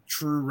like a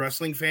true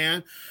wrestling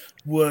fan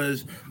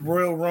was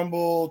Royal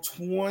Rumble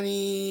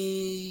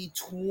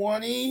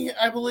 2020,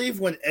 I believe,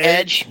 when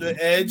the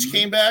Edge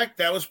came back.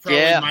 That was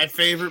probably my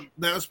favorite.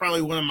 That was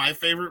probably one of my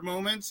favorite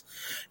moments.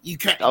 You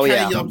kind of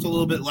yelped a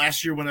little bit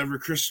last year whenever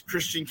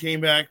Christian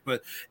came back,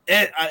 but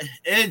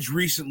Edge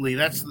recently,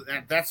 that's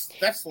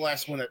the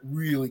last one that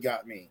really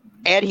got me.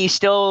 And he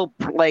still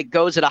like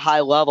goes at a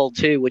high level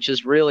too, which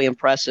is really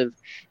impressive.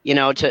 You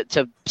know,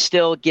 to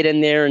still get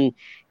in there, and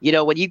you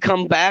know, when you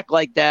come back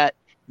like that,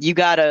 you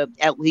gotta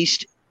at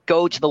least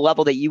go to the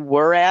level that you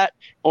were at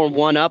or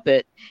one up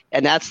it.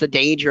 And that's the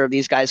danger of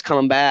these guys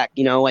coming back.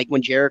 You know, like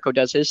when Jericho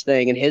does his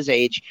thing in his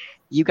age,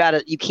 you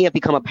can't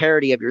become a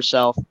parody of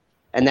yourself.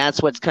 And that's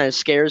what kind of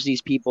scares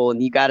these people.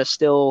 And you got to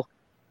still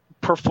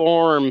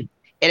perform.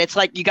 And it's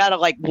like, you got to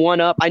like one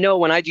up. I know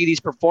when I do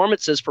these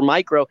performances for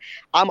Micro,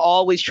 I'm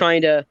always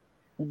trying to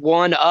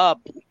one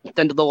up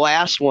than the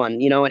last one.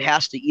 You know, it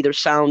has to either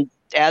sound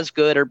as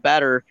good or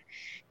better.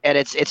 And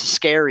it's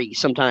scary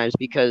sometimes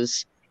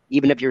because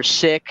even if you're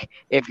sick,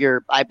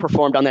 I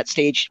performed on that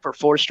stage for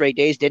 4 straight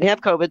days, didn't have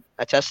COVID.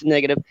 I tested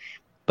negative,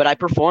 but I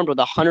performed with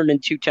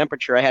 102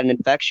 temperature. I had an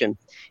infection,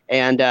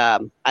 and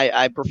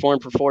I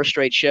performed for 4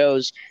 straight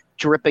shows,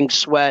 dripping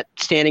sweat,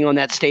 standing on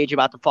that stage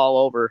about to fall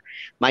over.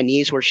 My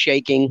knees were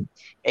shaking,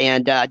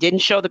 and didn't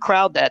show the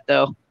crowd that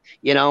though.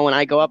 You know, when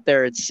I go up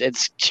there, it's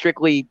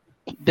strictly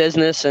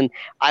business, and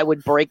I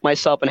would break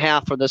myself in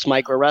half for this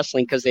Micro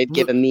Wrestling because they've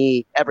given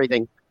me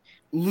everything.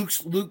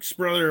 Luke's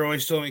brother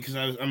always told me, because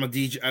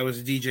I was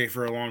a DJ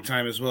for a long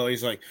time as well.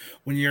 He's like,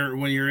 when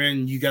you're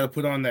in, you got to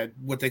put on that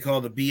what they call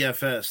the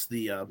BFS,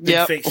 the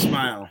big fake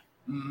smile.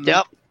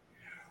 Yep.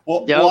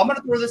 Well, I'm going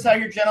to throw this out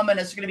here, gentlemen.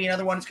 This is going to be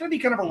another one. It's going to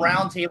be kind of a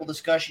roundtable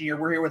discussion here.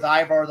 We're here with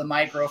Ivar, the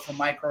Micro from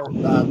Micro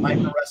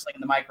Wrestling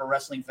and the Micro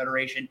Wrestling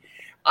Federation.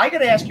 I got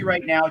to ask you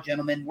right now,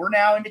 gentlemen. We're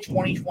now into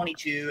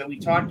 2022, and we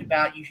talked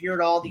about, you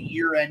heard all the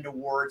year-end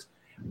awards.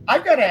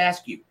 I've got to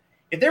ask you,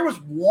 if there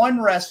was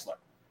one wrestler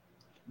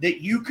that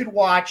you could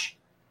watch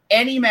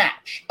any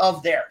match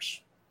of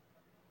theirs,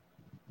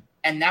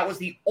 and that was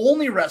the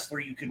only wrestler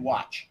you could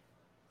watch,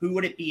 who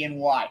would it be and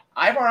why?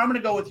 Ivar, I'm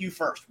going to go with you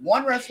first.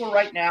 One wrestler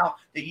right now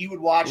that you would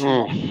watch.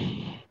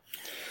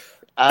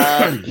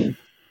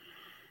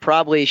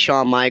 Probably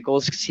Shawn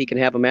Michaels, because he can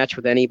have a match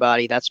with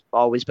anybody. That's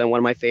always been one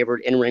of my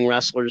favorite in-ring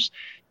wrestlers.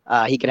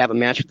 He could have a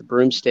match with the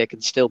broomstick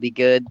and still be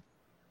good.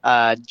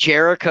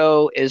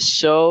 Jericho is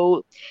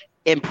so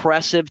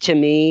impressive to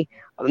me,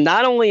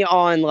 not only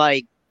on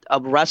like a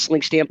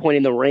wrestling standpoint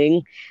in the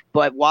ring,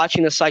 but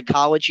watching the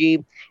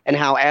psychology and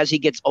how as he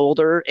gets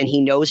older and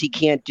he knows he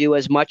can't do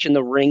as much in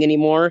the ring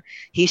anymore,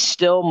 he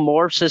still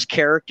morphs his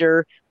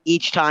character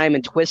each time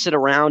and twists it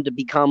around to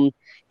become,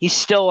 he's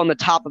still on the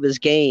top of his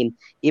game,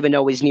 even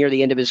though he's near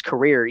the end of his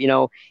career. You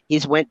know,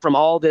 he's went from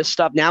all this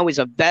stuff. Now he's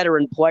a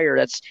veteran player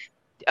that's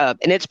an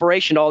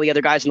inspiration to all the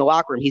other guys in the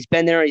locker room. He's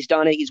been there, he's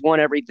done it, he's won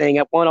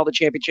everything, won all the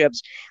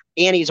championships,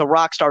 and he's a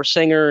rock star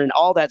singer and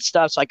all that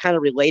stuff. So I kind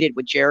of related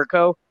with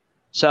Jericho.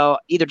 So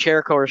either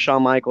Jericho or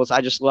Shawn Michaels.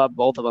 I just love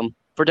both of them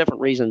for different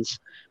reasons.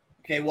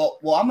 Okay, well,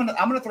 I'm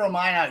gonna throw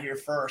mine out here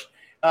first.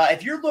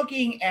 If you're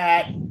looking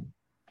at,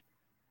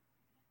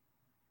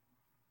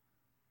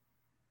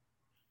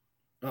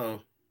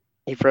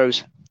 he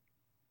froze.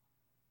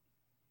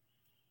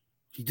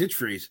 He did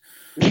freeze.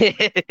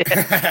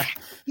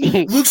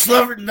 Luke's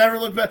never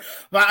looked back.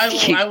 But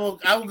I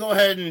will go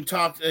ahead and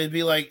talk and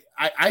be like,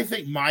 I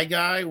think my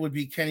guy would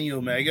be Kenny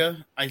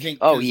Omega. I think.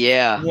 Oh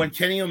yeah. When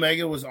Kenny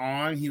Omega was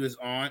on, he was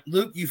on.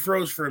 Luke, you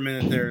froze for a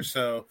minute there.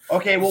 So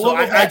okay. Well, so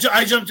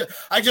I jumped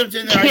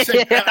in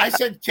there.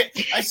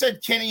 I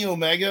said Kenny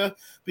Omega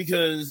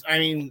because I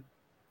mean.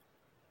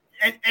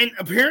 And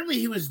apparently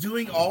he was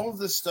doing all of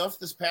this stuff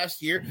this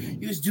past year.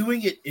 He was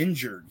doing it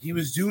injured. He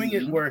was doing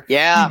it where he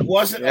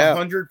wasn't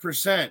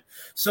 100%.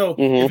 So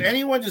if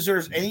anyone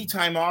deserves any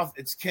time off,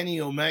 it's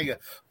Kenny Omega.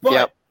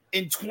 But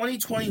in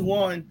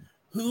 2021,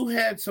 who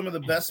had some of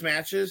the best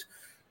matches?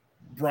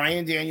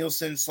 Bryan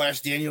Danielson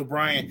 / Daniel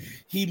Bryan.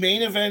 He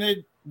main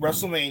evented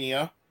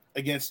WrestleMania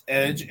against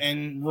Edge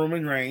and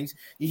Roman Reigns.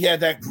 He had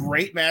that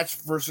great match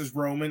versus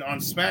Roman on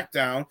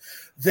SmackDown.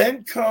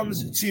 Then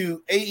comes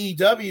to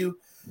AEW,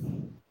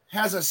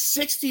 has a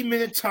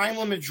 60-minute time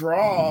limit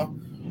draw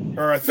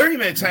or a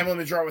 30-minute time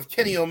limit draw with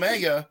Kenny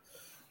Omega,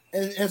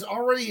 and has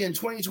already in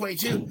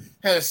 2022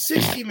 had a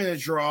 60-minute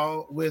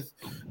draw with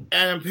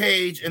Adam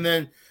Page, and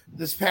then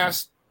this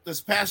past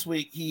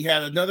week he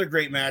had another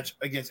great match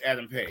against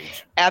Adam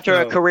Page after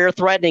a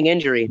career-threatening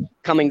injury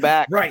coming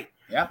back. Right.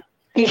 Yeah.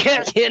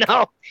 Yeah, you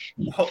know.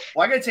 Well,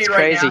 I got to tell you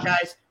right now,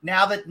 guys.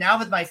 Now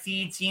that my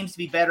feed seems to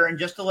be better, and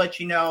just to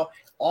let you know,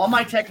 all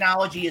my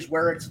technology is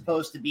where it's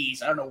supposed to be.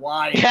 So I don't know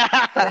why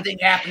everything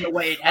happened the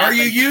way it happened.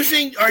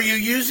 Are you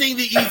using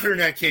the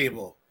Ethernet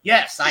cable?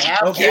 Yes, I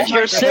have. Okay. Is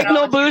your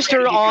signal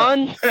booster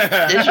on?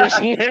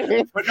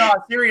 But no,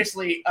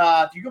 seriously,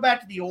 if you go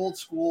back to the old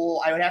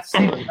school, I would have to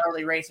say with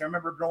Harley Race. I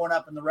remember growing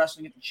up in the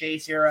Wrestling at the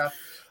Chase era,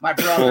 my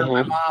brother,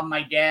 my mom,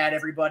 my dad,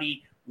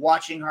 everybody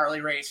watching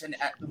Harley Race. And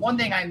the one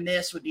thing I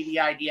miss would be the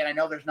idea, and I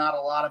know there's not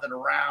a lot of it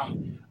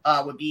around,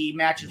 would be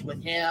matches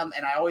with him.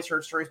 And I always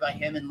heard stories about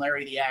him and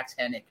Larry the Axe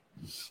Hennig.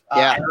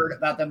 I heard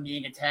about them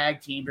being a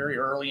tag team very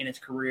early in his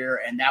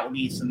career, and that would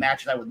be some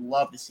matches I would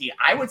love to see.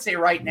 I would say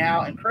right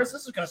now, and Chris,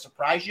 this is going to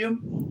surprise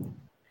you.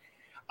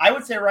 I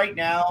would say right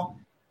now,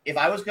 if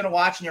I was going to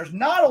watch, and there's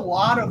not a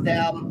lot of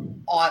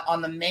them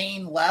on the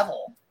main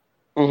level,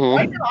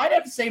 right now I'd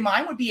have to say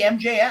mine would be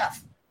MJF.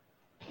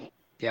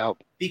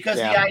 Yep. Because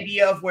the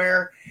idea of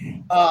where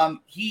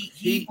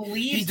he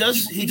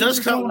believes he does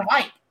come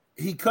hype.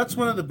 He cuts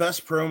one of the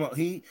best promo.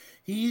 He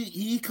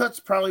cuts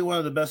probably one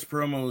of the best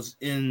promos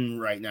in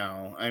right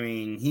now. I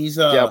mean, he's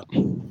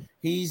definitely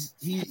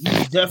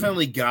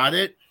got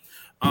it.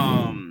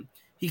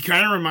 He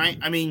kind of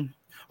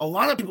a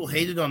lot of people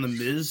hated on The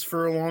Miz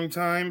for a long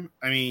time.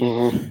 I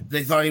mean,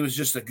 they thought he was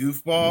just a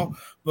goofball,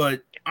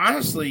 but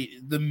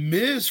honestly, The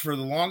Miz for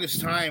the longest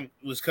time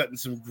was cutting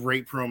some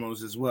great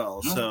promos as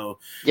well. So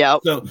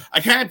I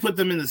kind of put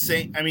them in the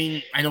same. I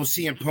mean, I know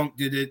CM Punk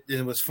did it and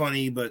it was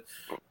funny, but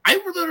I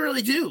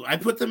literally do. I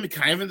put them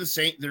kind of in the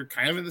same. They're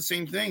kind of in the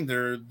same thing.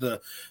 They're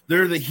the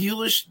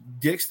heelish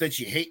dicks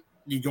that you hate.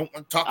 You don't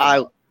want to talk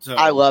about. So.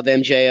 I love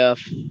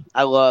MJF.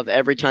 I love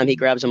every time he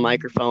grabs a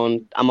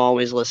microphone. I'm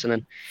always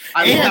listening.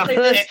 He does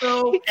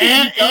take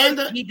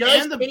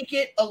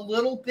it a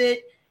little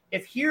bit.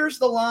 If here's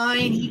the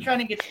line, he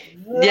kind of gets he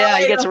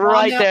gets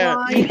right there.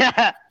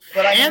 Yeah.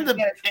 But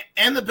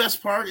the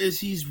best part is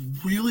he's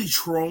really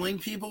trolling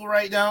people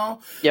right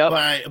now.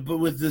 But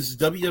with this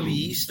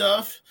WWE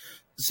stuff.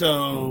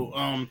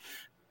 So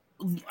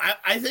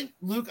I think,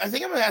 Luke, I'm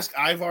going to ask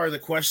Ivar the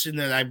question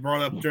that I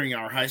brought up during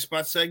our High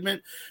Spot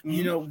segment.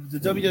 You know, the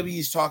WWE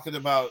is talking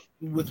about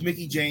with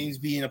Mickie James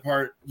being a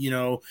part,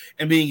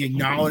 and being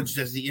acknowledged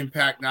as the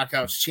Impact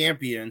Knockouts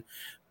champion.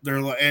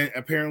 And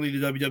apparently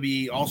the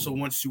WWE also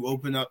wants to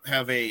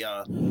have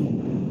a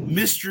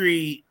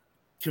mystery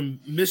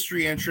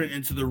entrant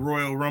into the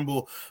Royal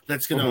Rumble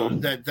that's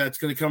that's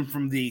gonna come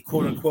from the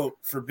quote unquote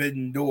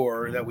forbidden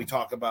door that we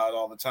talk about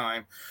all the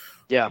time.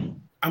 Yeah.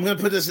 I'm going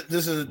to put this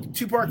is a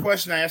two-part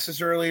question. I asked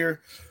this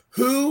earlier.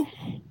 Who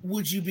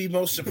would you be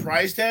most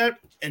surprised at,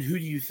 and who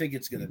do you think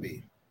it's going to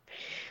be?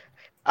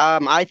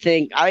 I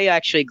think I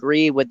actually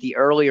agree with the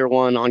earlier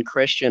one on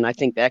Christian. I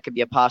think that could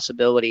be a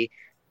possibility.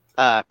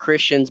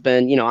 Christian's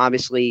been,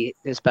 obviously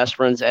his best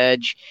friend's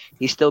Edge.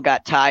 He's still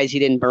got ties. He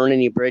didn't burn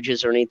any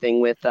bridges or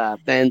anything with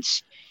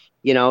Vince,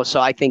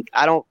 so I think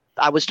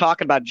I was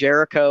talking about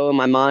Jericho in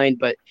my mind,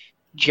 but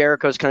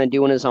Jericho's kind of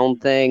doing his own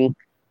thing.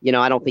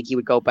 I don't think he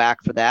would go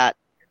back for that.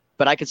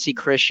 But I could see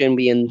Christian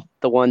being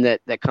the one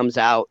that comes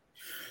out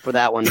for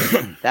that one.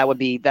 that would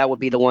be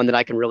the one that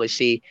I can really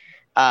see.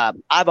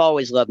 I've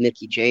always loved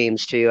Mickie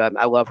James too.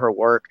 I love her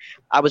work.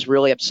 I was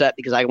really upset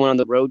because I went on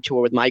the road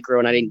tour with Micro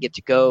and I didn't get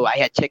to go. I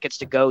had tickets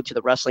to go to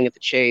the Wrestling at the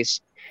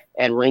Chase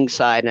and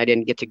ringside, and I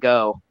didn't get to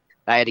go.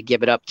 I had to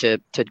give it up to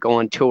go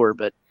on tour.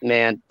 But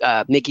man,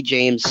 Mickie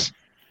James,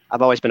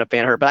 I've always been a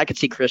fan of her. But I could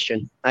see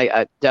Christian.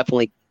 I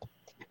definitely.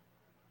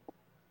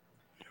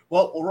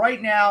 Well, right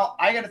now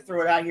I got to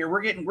throw it out here.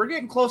 We're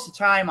getting close to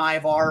time,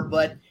 Ivar.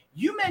 But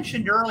you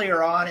mentioned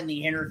earlier on in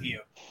the interview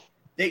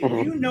that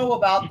you know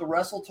about the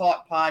Wrestle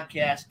Talk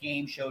Podcast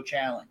Game Show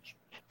Challenge.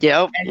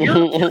 Yep. And you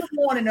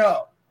want to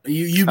know.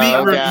 You beat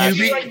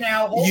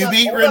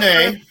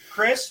Renee.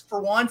 Chris,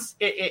 for once,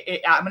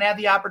 I'm going to have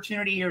the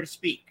opportunity here to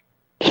speak.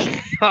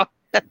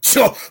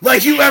 So,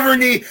 like you've ever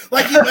been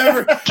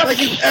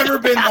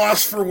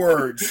lost for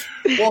words.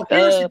 Well,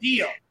 here's the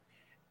deal.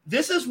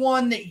 This is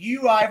one that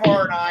you,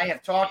 Ivar, and I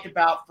have talked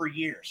about for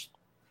years.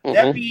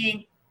 That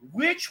being,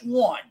 which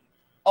one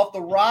of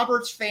the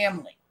Roberts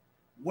family,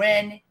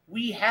 when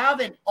we have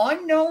an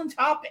unknown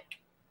topic,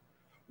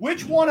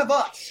 which one of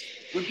us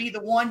would be the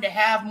one to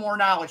have more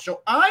knowledge?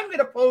 So I'm going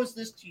to pose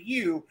this to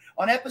you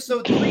on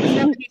episode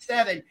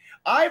 377.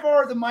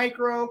 Ivar the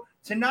Micro,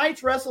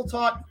 tonight's Wrestle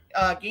Talk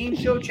Game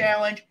Show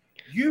Challenge,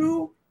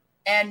 you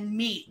and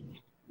me.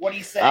 What do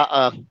you say?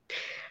 I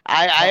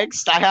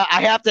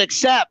have to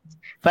accept.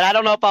 But I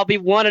don't know if I'll be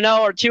 1-0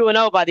 or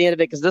 2-0 by the end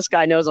of it because this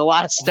guy knows a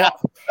lot of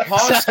stuff.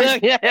 Hoss,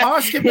 get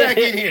back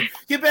in here.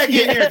 Get back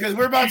in here because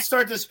we're about to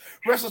start this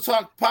Wrestle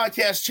Talk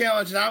Podcast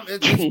Challenge.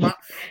 And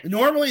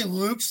normally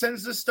Luke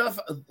sends this stuff.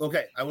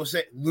 Okay, I will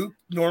say Luke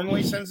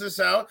normally sends this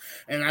out.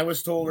 And I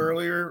was told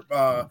earlier,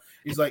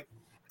 he's like,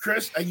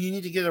 Chris, you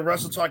need to get a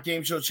Wrestle Talk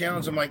Game Show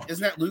Challenge. I'm like,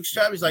 isn't that Luke's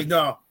job? He's like,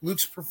 no, Luke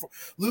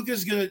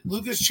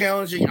is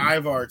challenging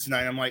Ivar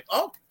tonight. I'm like,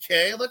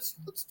 okay, let's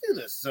do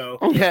this. So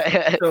we're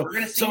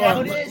gonna see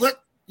how it is.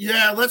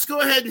 Let's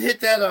go ahead and hit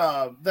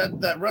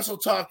that Wrestle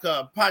Talk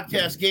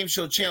Podcast Game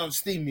Show Challenge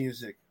theme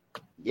music.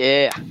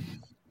 Yeah.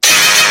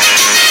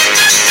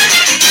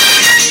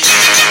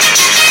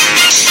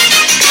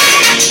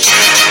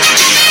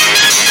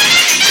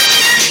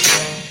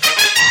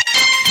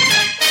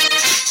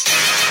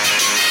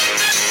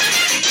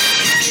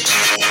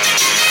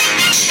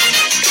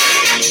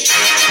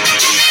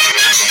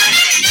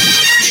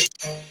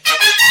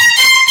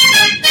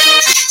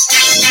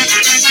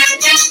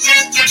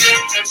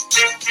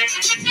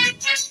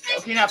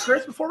 Okay, now,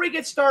 Chris, before we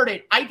get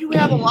started, I do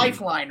have a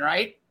lifeline,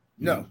 right?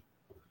 No.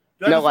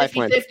 Do I No have a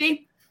lifeline.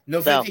 50-50?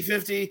 No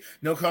 50-50.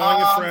 No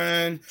calling a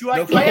friend. Do I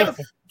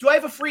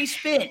have a free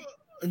spin?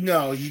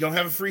 No, you don't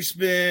have a free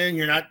spin.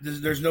 You're not.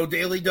 There's no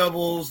daily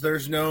doubles.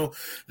 There's no.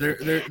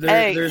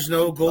 Hey. There's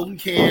no golden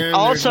can.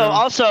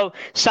 Also,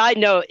 side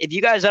note: if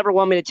you guys ever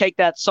want me to take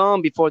that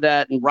song before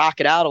that and rock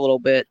it out a little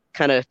bit,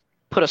 kind of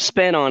put a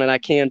spin on it, I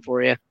can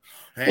for you.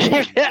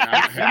 Hey,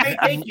 I may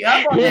take you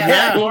up on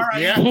that.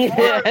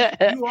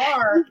 Yeah. You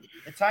are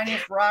the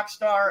tiniest rock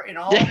star in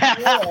all the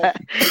world.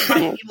 You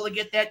might be able to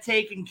get that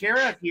taken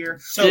care of here.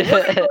 So we're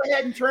going to go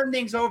ahead and turn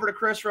things over to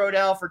Chris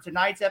Rodell for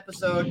tonight's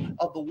episode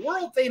of the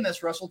world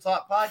famous Wrestle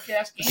Talk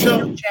Podcast Game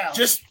Show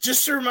Challenge.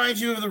 Just to remind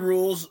you of the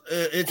rules,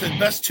 it's a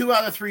best 2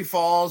 out of 3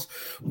 falls.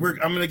 I'm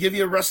going to give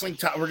you a wrestling.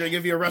 We're going to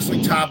give you a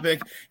wrestling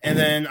topic, and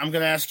then I'm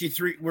going to ask you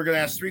 3. We're going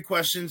to ask 3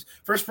 questions.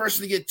 First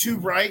person to get 2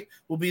 right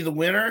will be the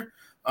winner.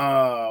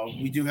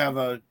 We do have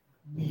a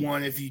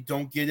 1 if you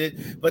don't get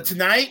it, but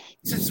tonight,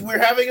 since we're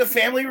having a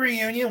family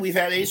reunion, we've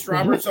had Ace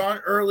Roberts on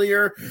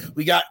earlier,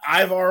 we got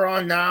Ivar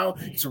on now.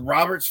 It's a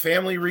Roberts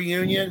family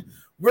reunion.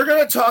 We're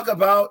going to talk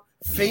about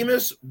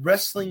famous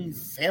wrestling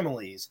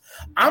families.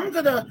 I'm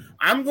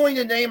going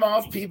to name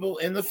off people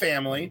in the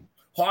family.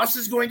 Hoss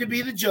is going to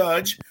be the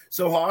judge,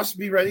 so Hoss,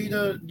 be ready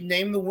to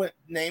name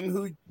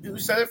who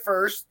said it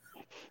first.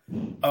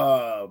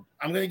 I'm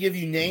going to give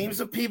you names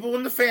of people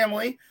in the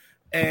family.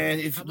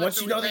 And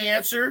once you know the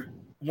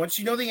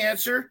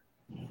answer,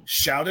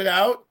 shout it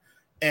out,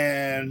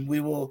 and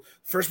we will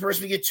first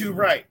person to get 2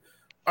 right.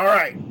 All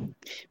right,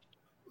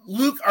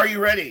 Luke, are you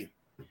ready?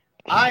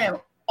 I am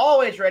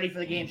always ready for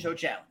the game show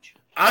challenge.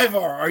 Ivar,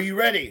 are you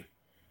ready?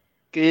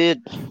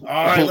 Good.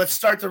 All right, let's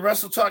start the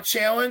Wrestle Talk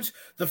challenge.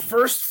 The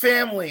first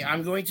family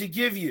I'm going to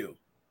give you: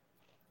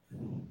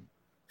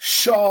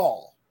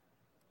 Shaw,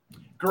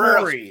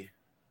 Gory.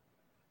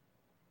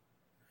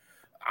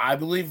 I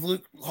believe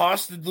Luke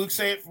Hoss. Did Luke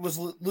say it? Was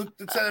Luke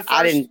that said it first?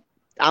 I didn't.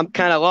 I'm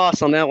kind of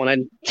lost on that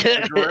one.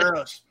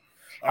 Guerreros.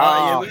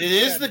 It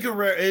is the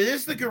Guerrero. It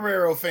is the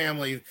Guerrero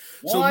family.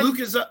 So Luke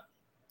is up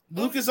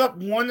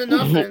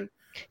 1-0.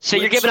 So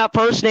you're giving out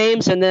first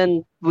names, and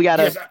then we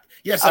gotta.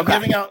 Yes, I'm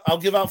giving out. I'll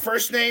give out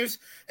first names,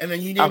 and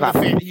then you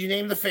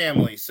name the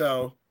family.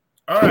 So,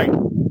 all right.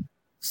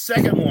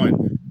 Second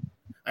one.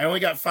 I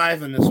only got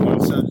 5 in this one.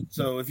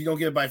 So if you don't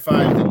get it by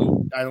 5,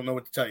 then I don't know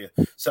what to tell you.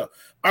 So,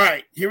 all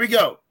right, here we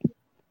go.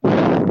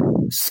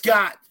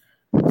 Scott,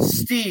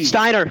 Steve,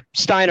 Steiner,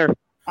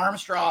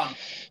 Armstrong.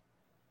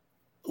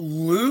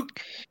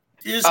 Luke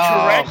is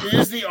correct. It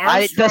is the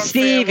Armstrong the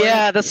Steve, family.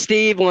 yeah, the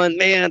Steve one,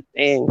 man.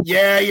 Dang.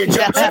 Yeah, you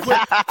jumped so quick.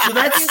 So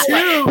that's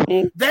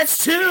 2.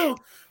 That's 2.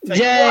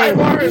 Jay.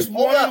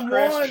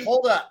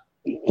 Hold up.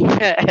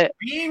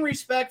 Being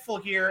respectful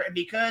here, and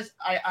because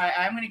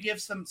I'm going to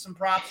give some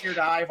props here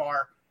to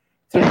Ivar.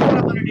 Tell you what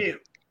I'm going to do.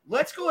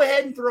 Let's go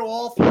ahead and throw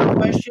all 4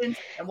 questions,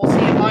 and we'll see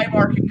if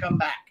Ivar can come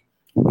back.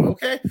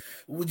 Okay.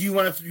 We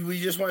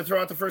just want to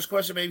throw out the first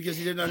question, maybe because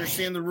you didn't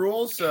understand the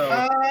rules. So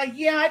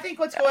yeah, I think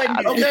let's go ahead and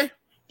do it. Okay.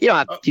 You don't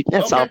have to.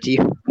 That's all up to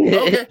you.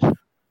 Okay.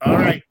 All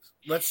right.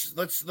 Let's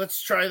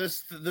try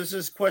this. This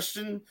is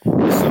question.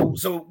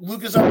 So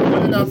Luke is up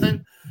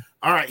 1-0.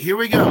 All right. Here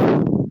we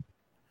go.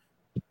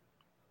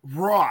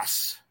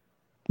 Ross,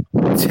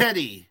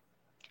 Teddy,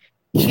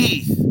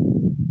 Keith,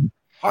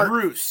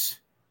 Bruce,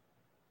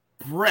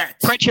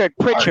 Brett, Pritchard.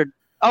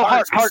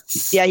 Hart.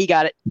 Yeah, he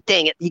got it.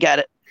 Dang it, he got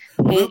it.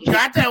 Luke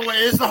got that one.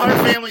 It is the Hart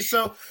family.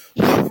 So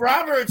Luke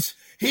Roberts,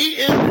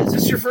 is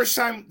this your first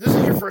time? This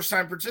is your first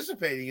time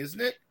participating, isn't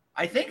it?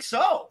 I think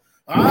so.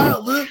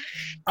 Luke.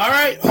 All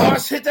right,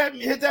 Hoss, hit that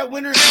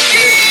winner's.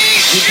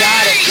 You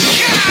got it.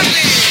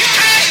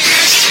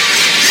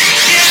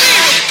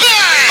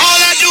 All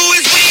I do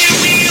is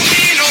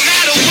win, no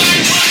matter what.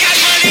 Got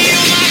money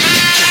on my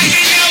mind, I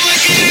can never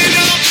get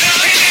enough.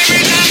 And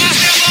every time I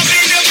step up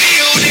in the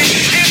building,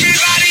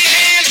 everybody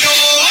hands go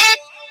up.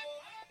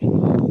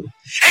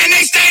 And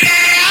they stay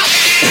there,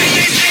 and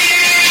they stay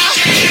there,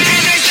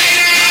 and they stay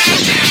there.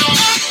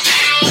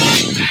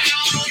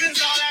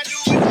 'Cause all I do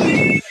is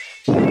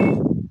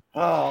win.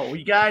 Oh,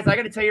 you guys, I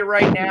got to tell you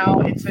right now,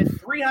 it's been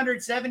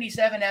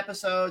 377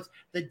 episodes.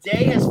 The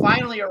day has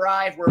finally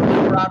arrived where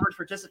Luke Roberts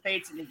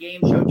participates in the game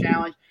show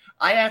challenge.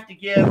 I have to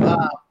give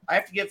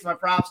my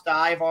props to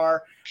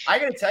Ivar. I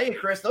got to tell you,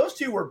 Chris, those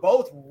 2 were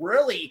both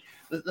really.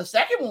 The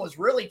second one was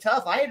really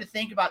tough. I had to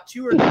think about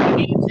 2 or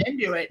 3 games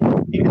into it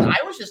because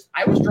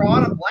I was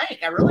drawing a blank.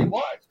 I really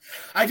was.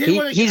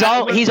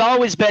 He's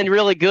always been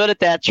really good at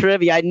that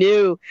trivia. I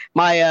knew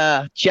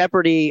my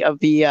Jeopardy of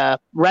the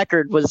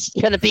record was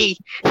going to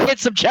get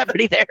some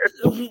Jeopardy there.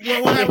 Well,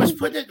 when I was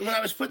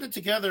putting it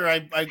together,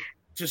 I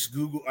just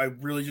Google. I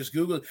really just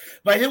Googled,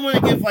 but I didn't want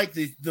to give like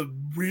the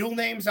real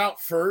names out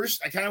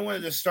first. I kind of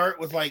wanted to start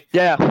with like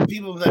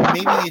people that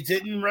maybe you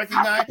didn't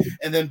recognize,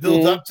 and then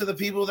build up to the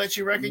people that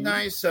you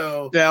recognize.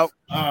 So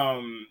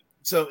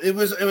so it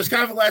was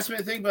kind of a last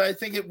minute thing, but I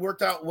think it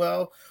worked out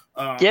well.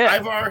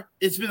 Ivar,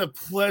 it's been a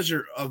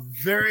pleasure, a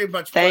very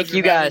much pleasure Thank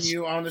you guys. having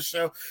you on the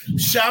show.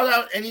 Shout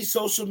out any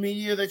social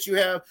media that you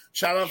have.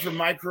 Shout out for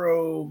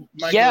Micro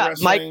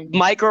Wrestling.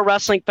 Micro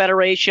Wrestling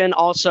Federation,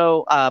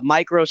 also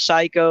Micro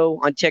Psycho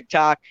on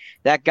TikTok.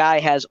 That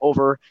guy has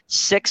over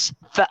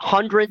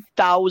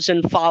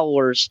 600,000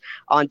 followers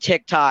on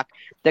TikTok.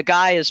 The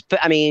guy is,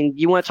 I mean,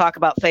 you want to talk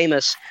about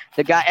famous.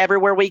 The guy,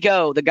 everywhere we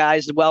go, the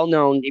guy's well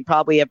known. You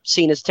probably have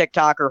seen his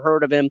TikTok or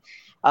heard of him.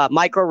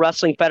 Micro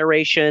Wrestling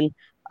Federation.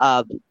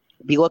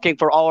 Be looking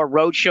for all our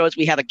road shows.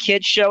 We have a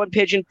kids show in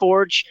Pigeon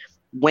Forge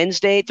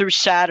Wednesday through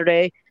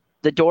Saturday.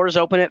 The doors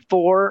open at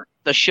 4.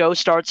 The show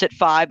starts at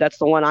 5. That's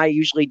the one I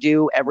usually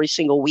do every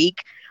single week.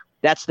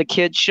 That's the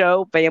kids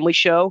show, family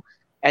show.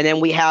 And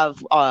then we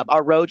have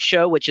our road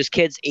show, which is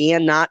kids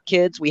and not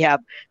kids. We have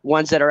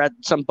ones that are at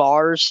some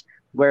bars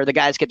where the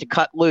guys get to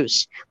cut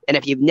loose. And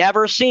if you've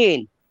never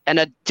seen an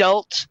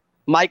adult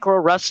micro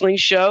wrestling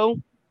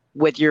show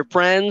with your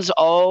friends,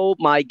 oh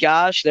my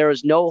gosh, there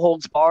is no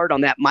holds barred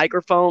on that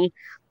microphone.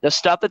 The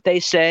stuff that they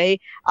say,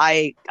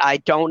 I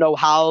don't know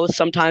how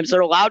sometimes they're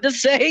allowed to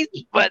say,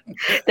 but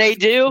they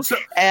do. All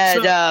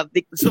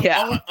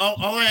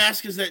I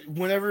ask is that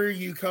whenever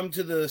you come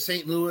to the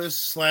St.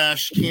 Louis /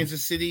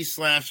 Kansas City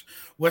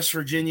 / West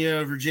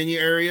Virginia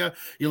area,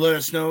 you let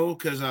us know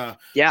because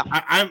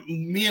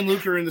me and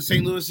Luke are in the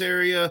St. Louis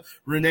area.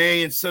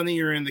 Renee and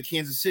Sonny are in the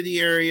Kansas City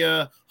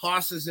area.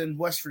 Haas is in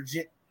West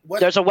Virginia.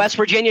 There's a West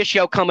Virginia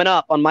show coming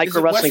up on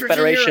Micro Wrestling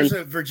Federation. Or is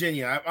it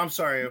Virginia? I'm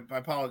sorry. I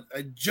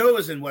apologize. Joe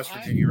is in West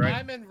Virginia, right?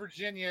 I'm in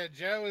Virginia.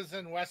 Joe is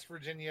in West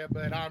Virginia,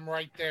 but I'm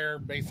right there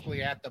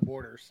basically at the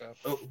border. So,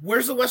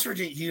 where's the West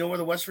Virginia? Do you know where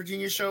the West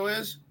Virginia show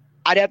is?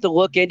 I'd have to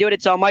look into it.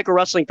 It's on Micro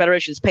Wrestling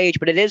Federation's page,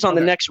 but it is on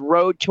the next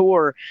road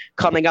tour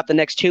coming up the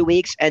next 2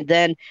 weeks. And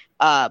then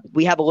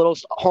we have a little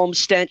home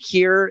stint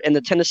here in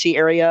the Tennessee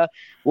area.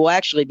 Will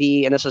actually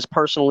be, and this is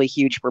personally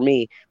huge for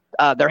me,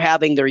 they're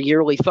having their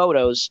yearly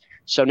photos.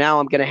 So now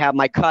I'm going to have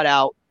my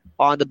cutout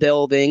on the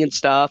building and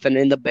stuff, and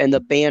in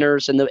the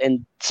banners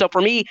and so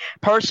for me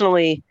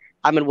personally,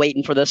 I've been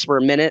waiting for this for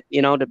a minute,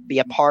 to be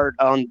a part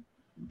on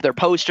their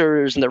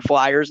posters and their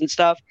flyers and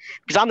stuff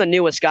because I'm the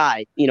newest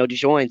guy, to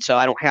join. So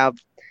I don't have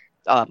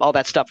all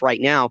that stuff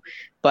right now.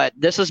 But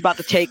this is about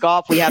to take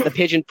off. We have the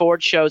Pigeon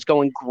Forge shows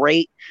going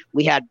great.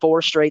 We had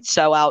 4 straight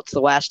sellouts the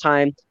last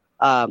time,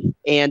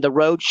 and the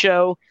road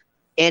show.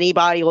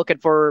 Anybody looking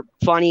for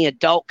funny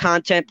adult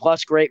content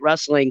plus great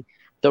wrestling,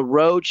 the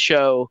road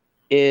show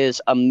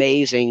is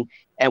amazing,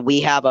 and we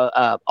have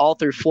all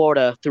through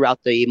Florida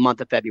throughout the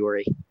month of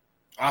February.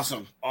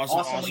 Awesome.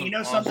 Well, you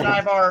know something,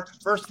 Ivar?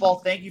 First of all,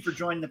 thank you for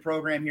joining the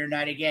program here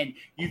tonight. Again,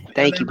 you've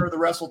been a member of the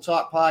Wrestle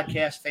Talk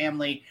podcast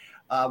family.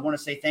 I want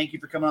to say thank you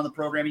for coming on the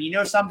program. And you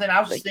know something? I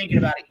was just thinking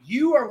about it.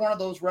 You are one of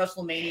those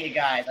WrestleMania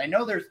guys. I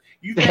know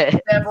you've been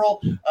to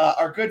several.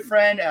 Our good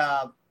friend,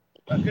 a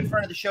good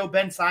friend of the show,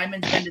 Ben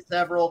Simon's been to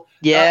several.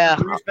 Yeah.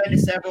 Drew's been to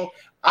several.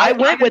 I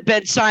went with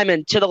Ben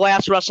Simon to the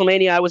last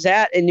WrestleMania I was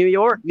at in New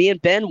York. Me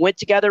and Ben went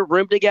together,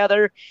 roomed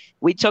together.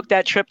 We took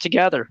that trip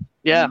together.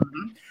 Yeah.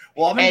 Mm-hmm.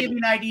 Well, I'm going to give you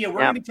an idea.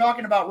 We're going to be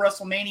talking about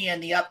WrestleMania in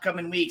the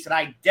upcoming weeks, and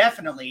I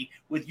definitely,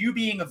 with you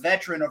being a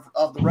veteran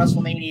of the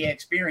WrestleMania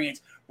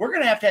experience, we're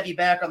going to have you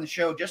back on the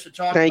show just to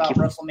talk about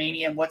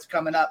WrestleMania and what's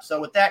coming up.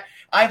 So with that,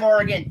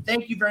 Ivar, again,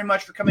 thank you very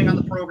much for coming on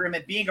the program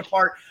and being a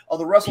part of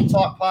the Wrestle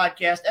Talk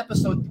podcast,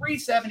 episode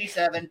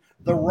 377,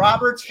 the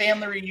Roberts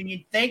Family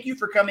Reunion. Thank you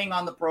for coming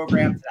on the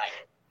program tonight.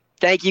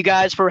 Thank you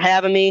guys for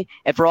having me.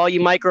 And for all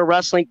you micro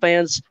wrestling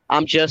fans,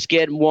 I'm just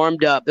getting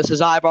warmed up. This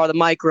is Ivar the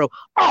Micro.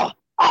 I'll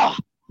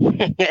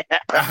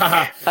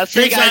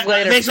see you guys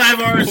later. Thanks,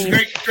 Ivar.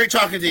 It's great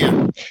talking to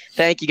you.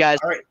 Thank you, guys.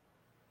 All right.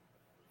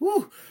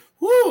 Woo,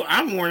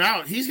 I'm worn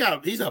out. He's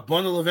a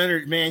bundle of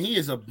energy, man. He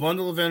is a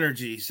bundle of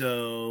energy.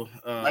 So,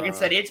 like I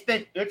said, it's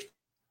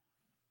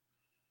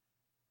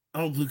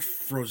Luke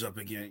froze up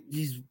again.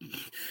 He's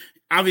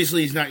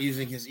not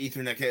using his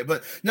Ethernet cable,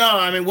 but no,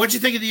 I mean, what'd you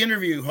think of the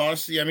interview,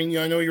 Hoss? I mean,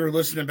 I know you were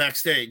listening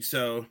backstage,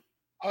 so.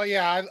 Oh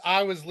yeah,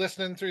 I was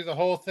listening through the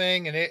whole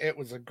thing, and it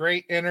was a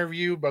great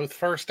interview, both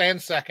first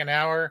and second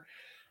hour.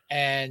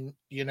 And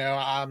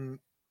I'm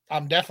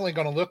definitely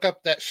going to look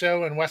up that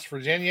show in West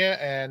Virginia,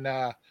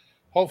 and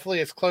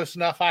hopefully it's close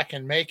enough I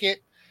can make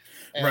it.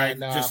 And, right,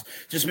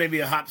 just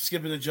maybe a hop,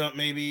 skip, and a jump,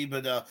 maybe.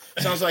 But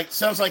sounds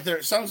like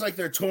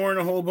they're touring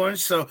a whole bunch.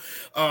 So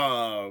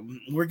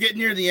we're getting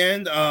near the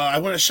end. I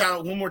want to shout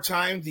out one more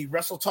time: the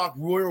Wrestle Talk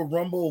Royal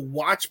Rumble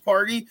watch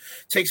party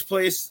takes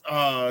place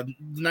the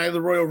night of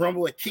the Royal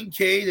Rumble at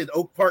Kincaid at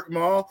Oak Park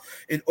Mall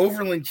in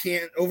Overland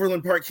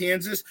Park,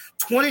 Kansas.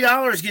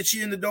 $20 gets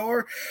you in the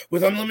door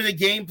with unlimited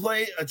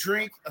gameplay, a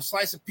drink, a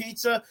slice of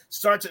pizza.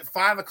 Starts at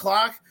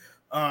 5:00.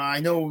 I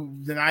know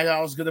the Night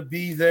Owl's going to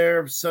be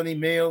there. Sonny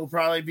Mayo will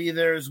probably be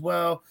there as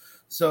well.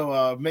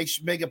 So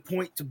make a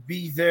point to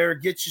be there.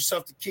 Get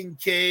yourself to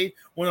Kincaid,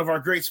 one of our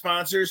great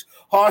sponsors.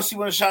 Hoss, you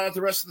want to shout out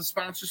the rest of the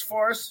sponsors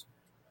for us?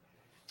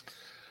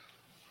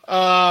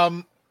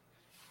 I'm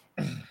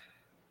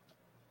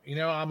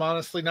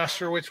honestly not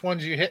sure which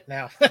ones you hit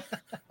now.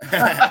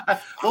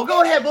 Well,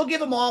 go ahead. We'll give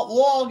them all.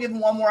 We'll all give them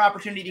one more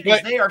opportunity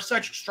because they are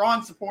such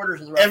strong supporters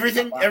of the rest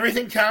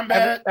everything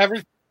combat,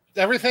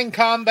 everything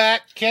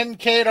combat.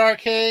 Kincaid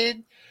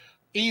Arcade,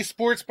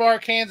 Esports Bar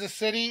Kansas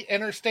City,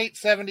 Interstate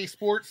 70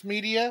 Sports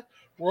Media,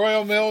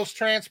 Royal Mills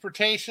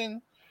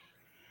Transportation,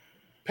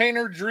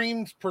 Painter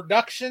Dreams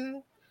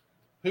Production,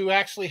 who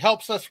actually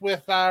helps us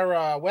with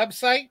our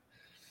website.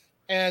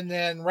 And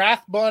then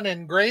Rathbun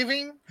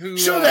Engraving, who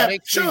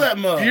makes these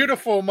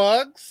beautiful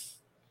mugs.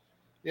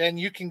 And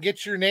you can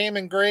get your name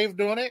engraved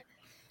on it.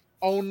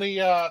 Only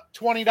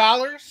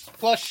 $20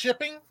 plus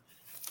shipping.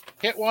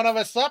 Hit one of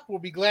us up. We'll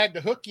be glad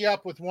to hook you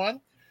up with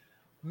one.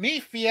 Me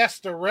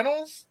Fiesta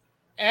Rentals.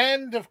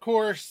 And, of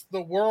course,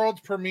 the world's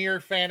premier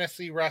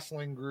fantasy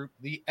wrestling group,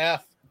 the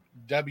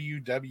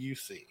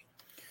FWWC.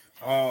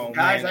 Oh,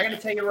 guys, I got to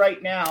tell you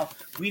right now,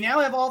 we now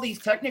have all these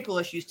technical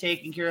issues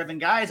taken care of. And,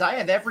 guys, I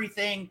have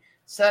everything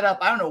set up.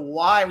 I don't know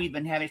why we've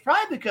been having. It's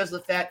probably because of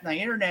the fact the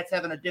internet's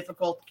having a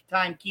difficult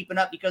time keeping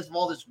up because of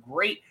all this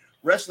great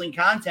wrestling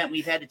content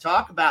we've had to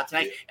talk about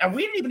tonight. And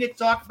we didn't even get to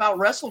talk about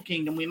Wrestle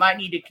Kingdom. We might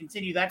need to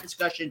continue that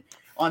discussion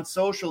on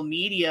social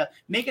media.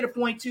 Make it a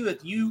point, too,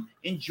 if you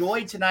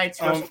enjoyed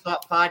tonight's Wrestle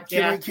Talk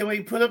podcast. Can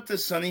we put up the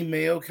Sunny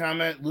Mayo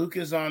comment? Luke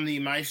is on the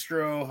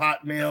Maestro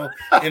Hotmail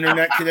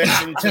internet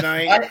connection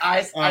tonight.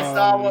 I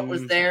saw what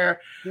was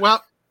there.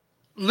 Well,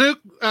 Luke,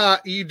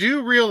 you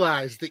do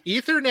realize the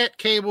Ethernet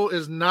cable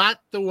is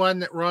not the one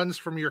that runs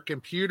from your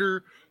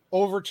computer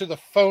over to the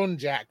phone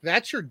jack.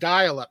 That's your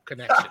dial-up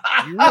connection.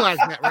 You realize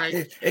that,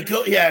 right? It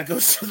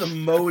goes to the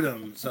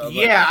modem. So,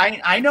 yeah,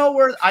 I know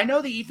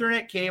the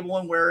Ethernet cable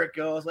and where it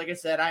goes. Like I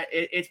said,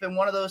 it's been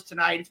one of those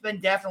tonight. It's been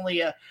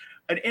definitely an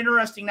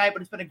interesting night,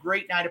 but it's been a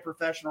great night of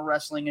professional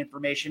wrestling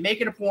information.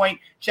 Make it a point.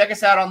 Check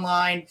us out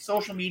online,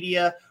 social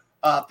media,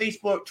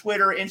 Facebook,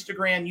 Twitter,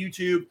 Instagram,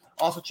 YouTube.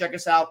 Also check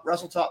us out,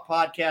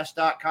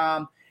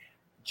 WrestleTalkPodcast.com.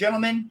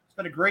 Gentlemen, it's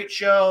been a great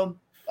show.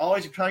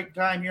 Always a great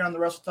time here on the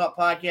Wrestle Talk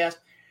Podcast.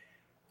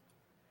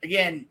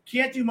 Again,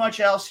 can't do much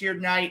else here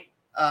tonight.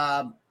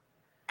 I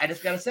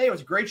just got to say, it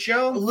was a great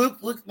show. Luke,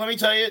 let me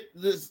tell you,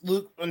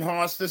 Luke and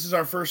Haas, this is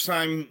our first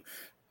time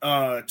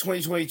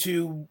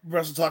 2022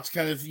 Wrestle Talk's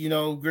kind of,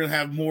 we're going to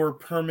have more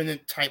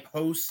permanent type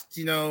hosts,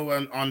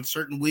 on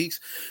certain weeks.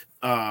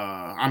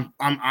 I'm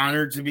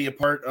honored to be a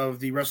part of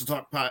the Wrestle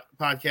Talk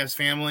podcast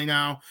family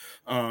now.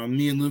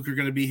 Me and Luke are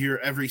going to be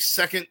here every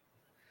second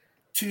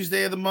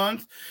Tuesday of the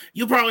month.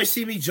 You'll probably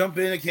see me jump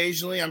in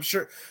occasionally. I'm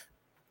sure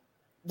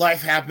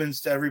life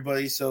happens to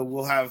everybody, so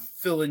we'll have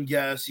fill-in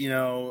guests,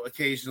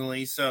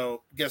 occasionally.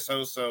 So guest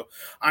hosts. So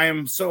I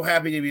am so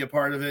happy to be a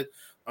part of it.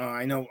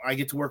 I know I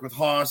get to work with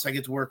Haas. I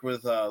get to work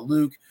with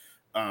Luke.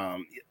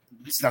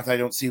 It's not that I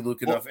don't see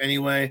Luke enough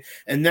anyway.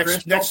 And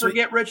next don't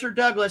forget Richard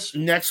Douglas.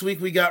 Next week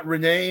we got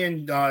Renee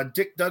and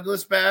Dick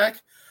Douglas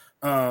back.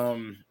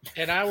 And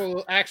I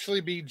will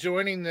actually be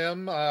joining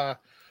them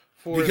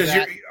for because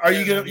that.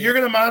 You're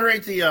gonna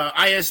moderate the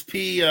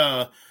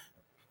ISP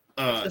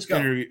Cisco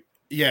interview?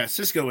 Yeah,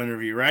 Cisco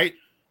interview, right?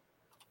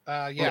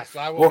 Yes,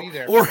 I will be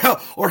there.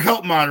 Or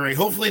help moderate.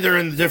 Hopefully they're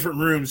in the different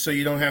rooms so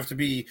you don't have to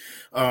be.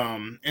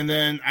 And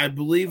then I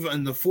believe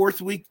in the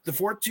fourth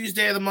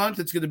Tuesday of the month,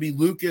 it's going to be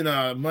Luke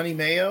and Money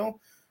Mayo.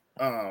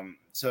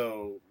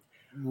 So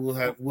we'll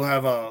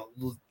have a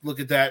look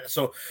at that.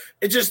 So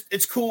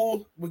it's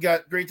cool. We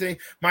got great thing.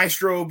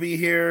 Maestro will be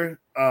here.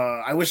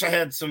 I wish I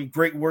had some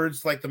great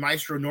words like the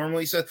Maestro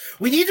normally says.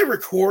 We need to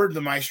record the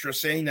Maestro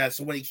saying that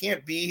so when he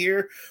can't be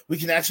here, we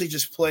can actually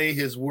just play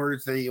his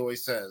words that he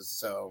always says.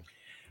 So.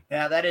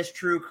 Yeah, that is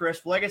true,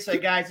 Chris. Well, like I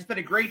said, guys, it's been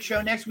a great show.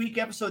 Next week,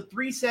 episode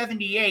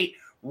 378,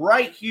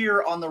 right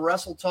here on the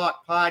Wrestle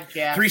Talk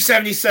podcast.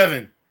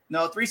 377.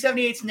 No,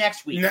 378 is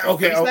next week.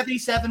 Okay.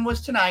 377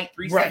 was tonight.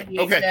 378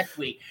 right, okay. is next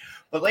week.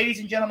 But, ladies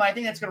and gentlemen, I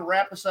think that's going to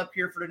wrap us up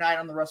here for tonight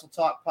on the Wrestle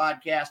Talk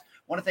podcast.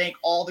 I want to thank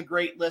all the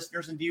great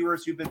listeners and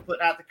viewers who've been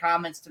putting out the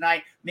comments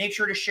tonight. Make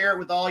sure to share it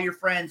with all your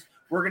friends.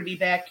 We're going to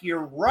be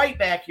right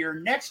back here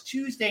next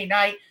Tuesday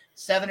night,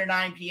 7 to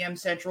 9 p.m.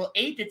 Central,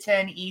 8 to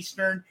 10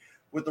 Eastern,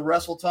 with the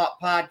Wrestle Talk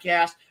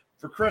podcast.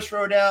 For Chris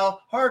Rodell,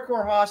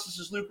 Hardcore Hoss, this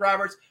is Luke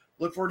Roberts.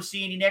 Look forward to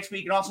seeing you next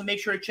week. And also make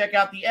sure to check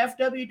out the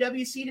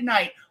FWWC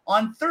tonight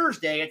on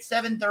Thursday at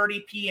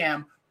 7:30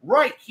 p.m.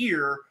 right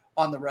here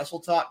on the Wrestle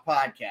Talk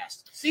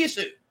podcast. See you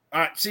soon. All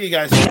right. See you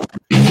guys.